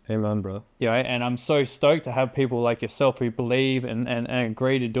chance. Amen, bro. You know, and I'm so stoked to have people like yourself who believe and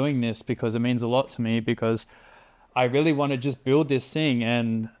agree to doing this, because it means a lot to me, because I really want to just build this thing.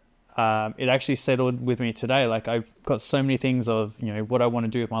 And it actually settled with me today. Like, I've got so many things of, you know, what I want to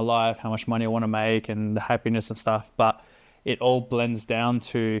do with my life, how much money I want to make, and the happiness and stuff. But it all blends down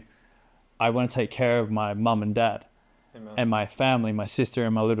to, I want to take care of my mum and dad. Amen. And my family, my sister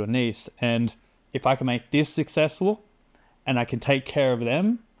and my little niece. And if I can make this successful and I can take care of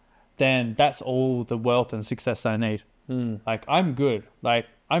them, then that's all the wealth and success I need. Like, I'm good. Like,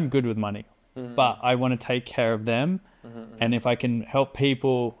 I'm good with money, but I want to take care of them. And if I can help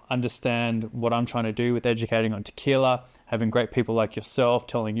people understand what I'm trying to do with educating on tequila, having great people like yourself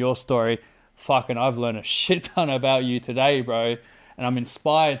telling your story, fucking, I've learned a shit ton about you today, bro. And I'm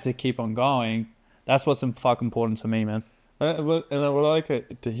inspired to keep on going. That's what's fucking important to me, man. And what I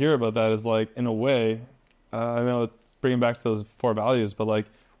like to hear about that is, like, in a way, I know bringing back to those 4 values, but like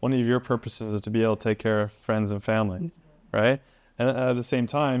one of your purposes is to be able to take care of friends and family, right? And at the same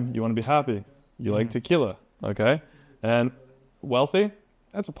time, you want to be happy. You like tequila, okay? And wealthy,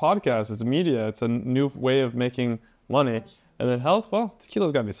 that's a podcast. It's a media. It's a new way of making money. And then health, well,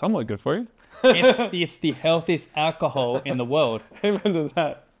 tequila's got to be somewhat good for you. It's the healthiest alcohol in the world. Amen to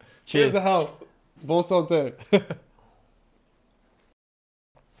that. Cheers to health. Bon santé.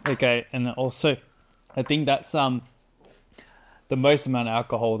 Okay, and also, I think that's the most amount of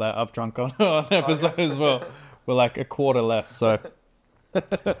alcohol that I've drunk on an episode as well. We're like a quarter left, so.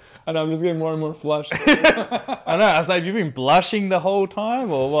 And I'm just getting more and more flushed. I know, I was like, you've been blushing the whole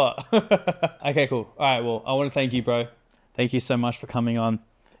time, or what? Okay, cool. All right, well, I want to thank you, bro. Thank you so much for coming on.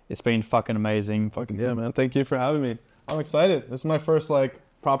 It's been fucking amazing. Fucking yeah, man. Thank you for having me. I'm excited. This is my first, like,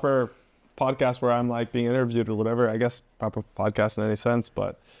 proper podcast where I'm, like, being interviewed or whatever. I guess proper podcast in any sense,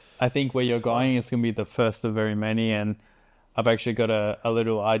 but I think where you're going, it's going to be the first of very many, and I've actually got a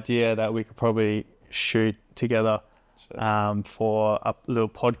little idea that we could probably shoot together for a little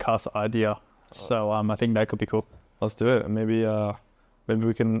podcast idea. So I think that could be cool. Let's do it. Maybe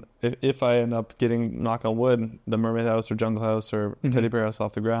we can, if I end up getting, knock on wood, the Mermaid House or Jungle House or Teddy Bear House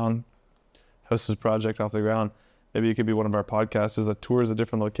off the ground, House's project off the ground, maybe you could be one of our podcasters that tours at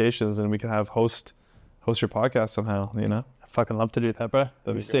different locations, and we can have host your podcast somehow, you know? I fucking love to do that, bro.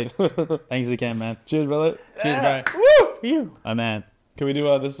 That'd be sick. Thanks again, man. Cheers, brother. Cheers, bro. Woo! Oh, man. Can we do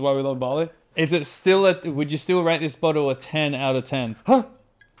This Is Why We Love Bali? Is it still would you still rate this bottle a 10 out of 10? Huh?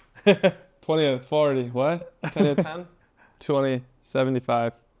 20 out of 40. What? 10 out of 10? 20,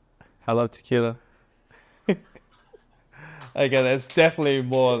 75. I love tequila. Okay, that's definitely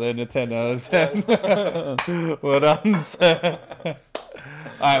more than a 10 out of 10. Well done, sir. All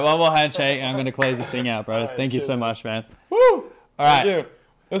right, one more handshake, and I'm going to close this thing out, bro. Right, Thank you so much, man. Woo! All right. Thank you.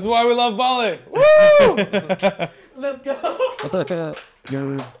 This is why we love Bali. Woo! Let's go.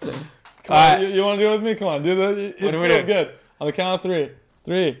 Come on, you want to do it with me? Come on, do the. It What do we feels do? good. On the count of 3.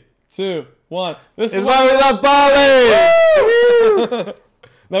 3, 2, 1. This It's is why we love Bali!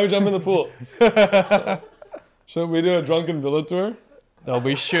 Now we jump in the pool. Should we do a drunken villa tour? They'll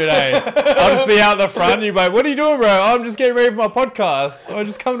be shit, eh? I'll just be out the front, and you're like, what are you doing, bro? Oh, I'm just getting ready for my podcast. Oh,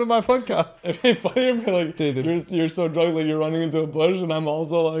 just come to my podcast. It'd be funny if you're like, Dude. you're so drunk, like you're running into a bush, and I'm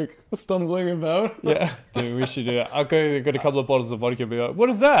also like stumbling about. Yeah. Dude, we should do that. I'll go get a couple of bottles of vodka and be like, what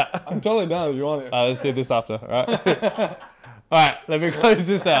is that? I'm totally down if you want it. Let's do this after, all right? All right, let me close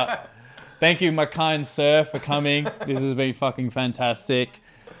this out. Thank you, my kind sir, for coming. This has been fucking fantastic.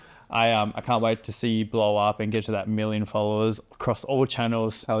 I can't wait to see you blow up and get to that 1 million followers across all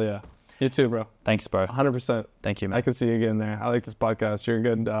channels. Hell yeah. You too, bro. Thanks, bro. 100%. Thank you, man. I can see you again there. I like this podcast. You're a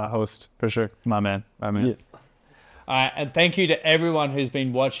good host for sure. My man. Yeah. All right, and thank you to everyone who's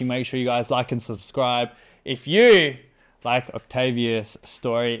been watching. Make sure you guys like and subscribe. If you like Octavius'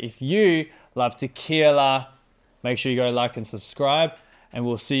 story, if you love Tequila, make sure you go like and subscribe. And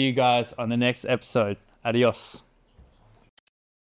we'll see you guys on the next episode. Adios.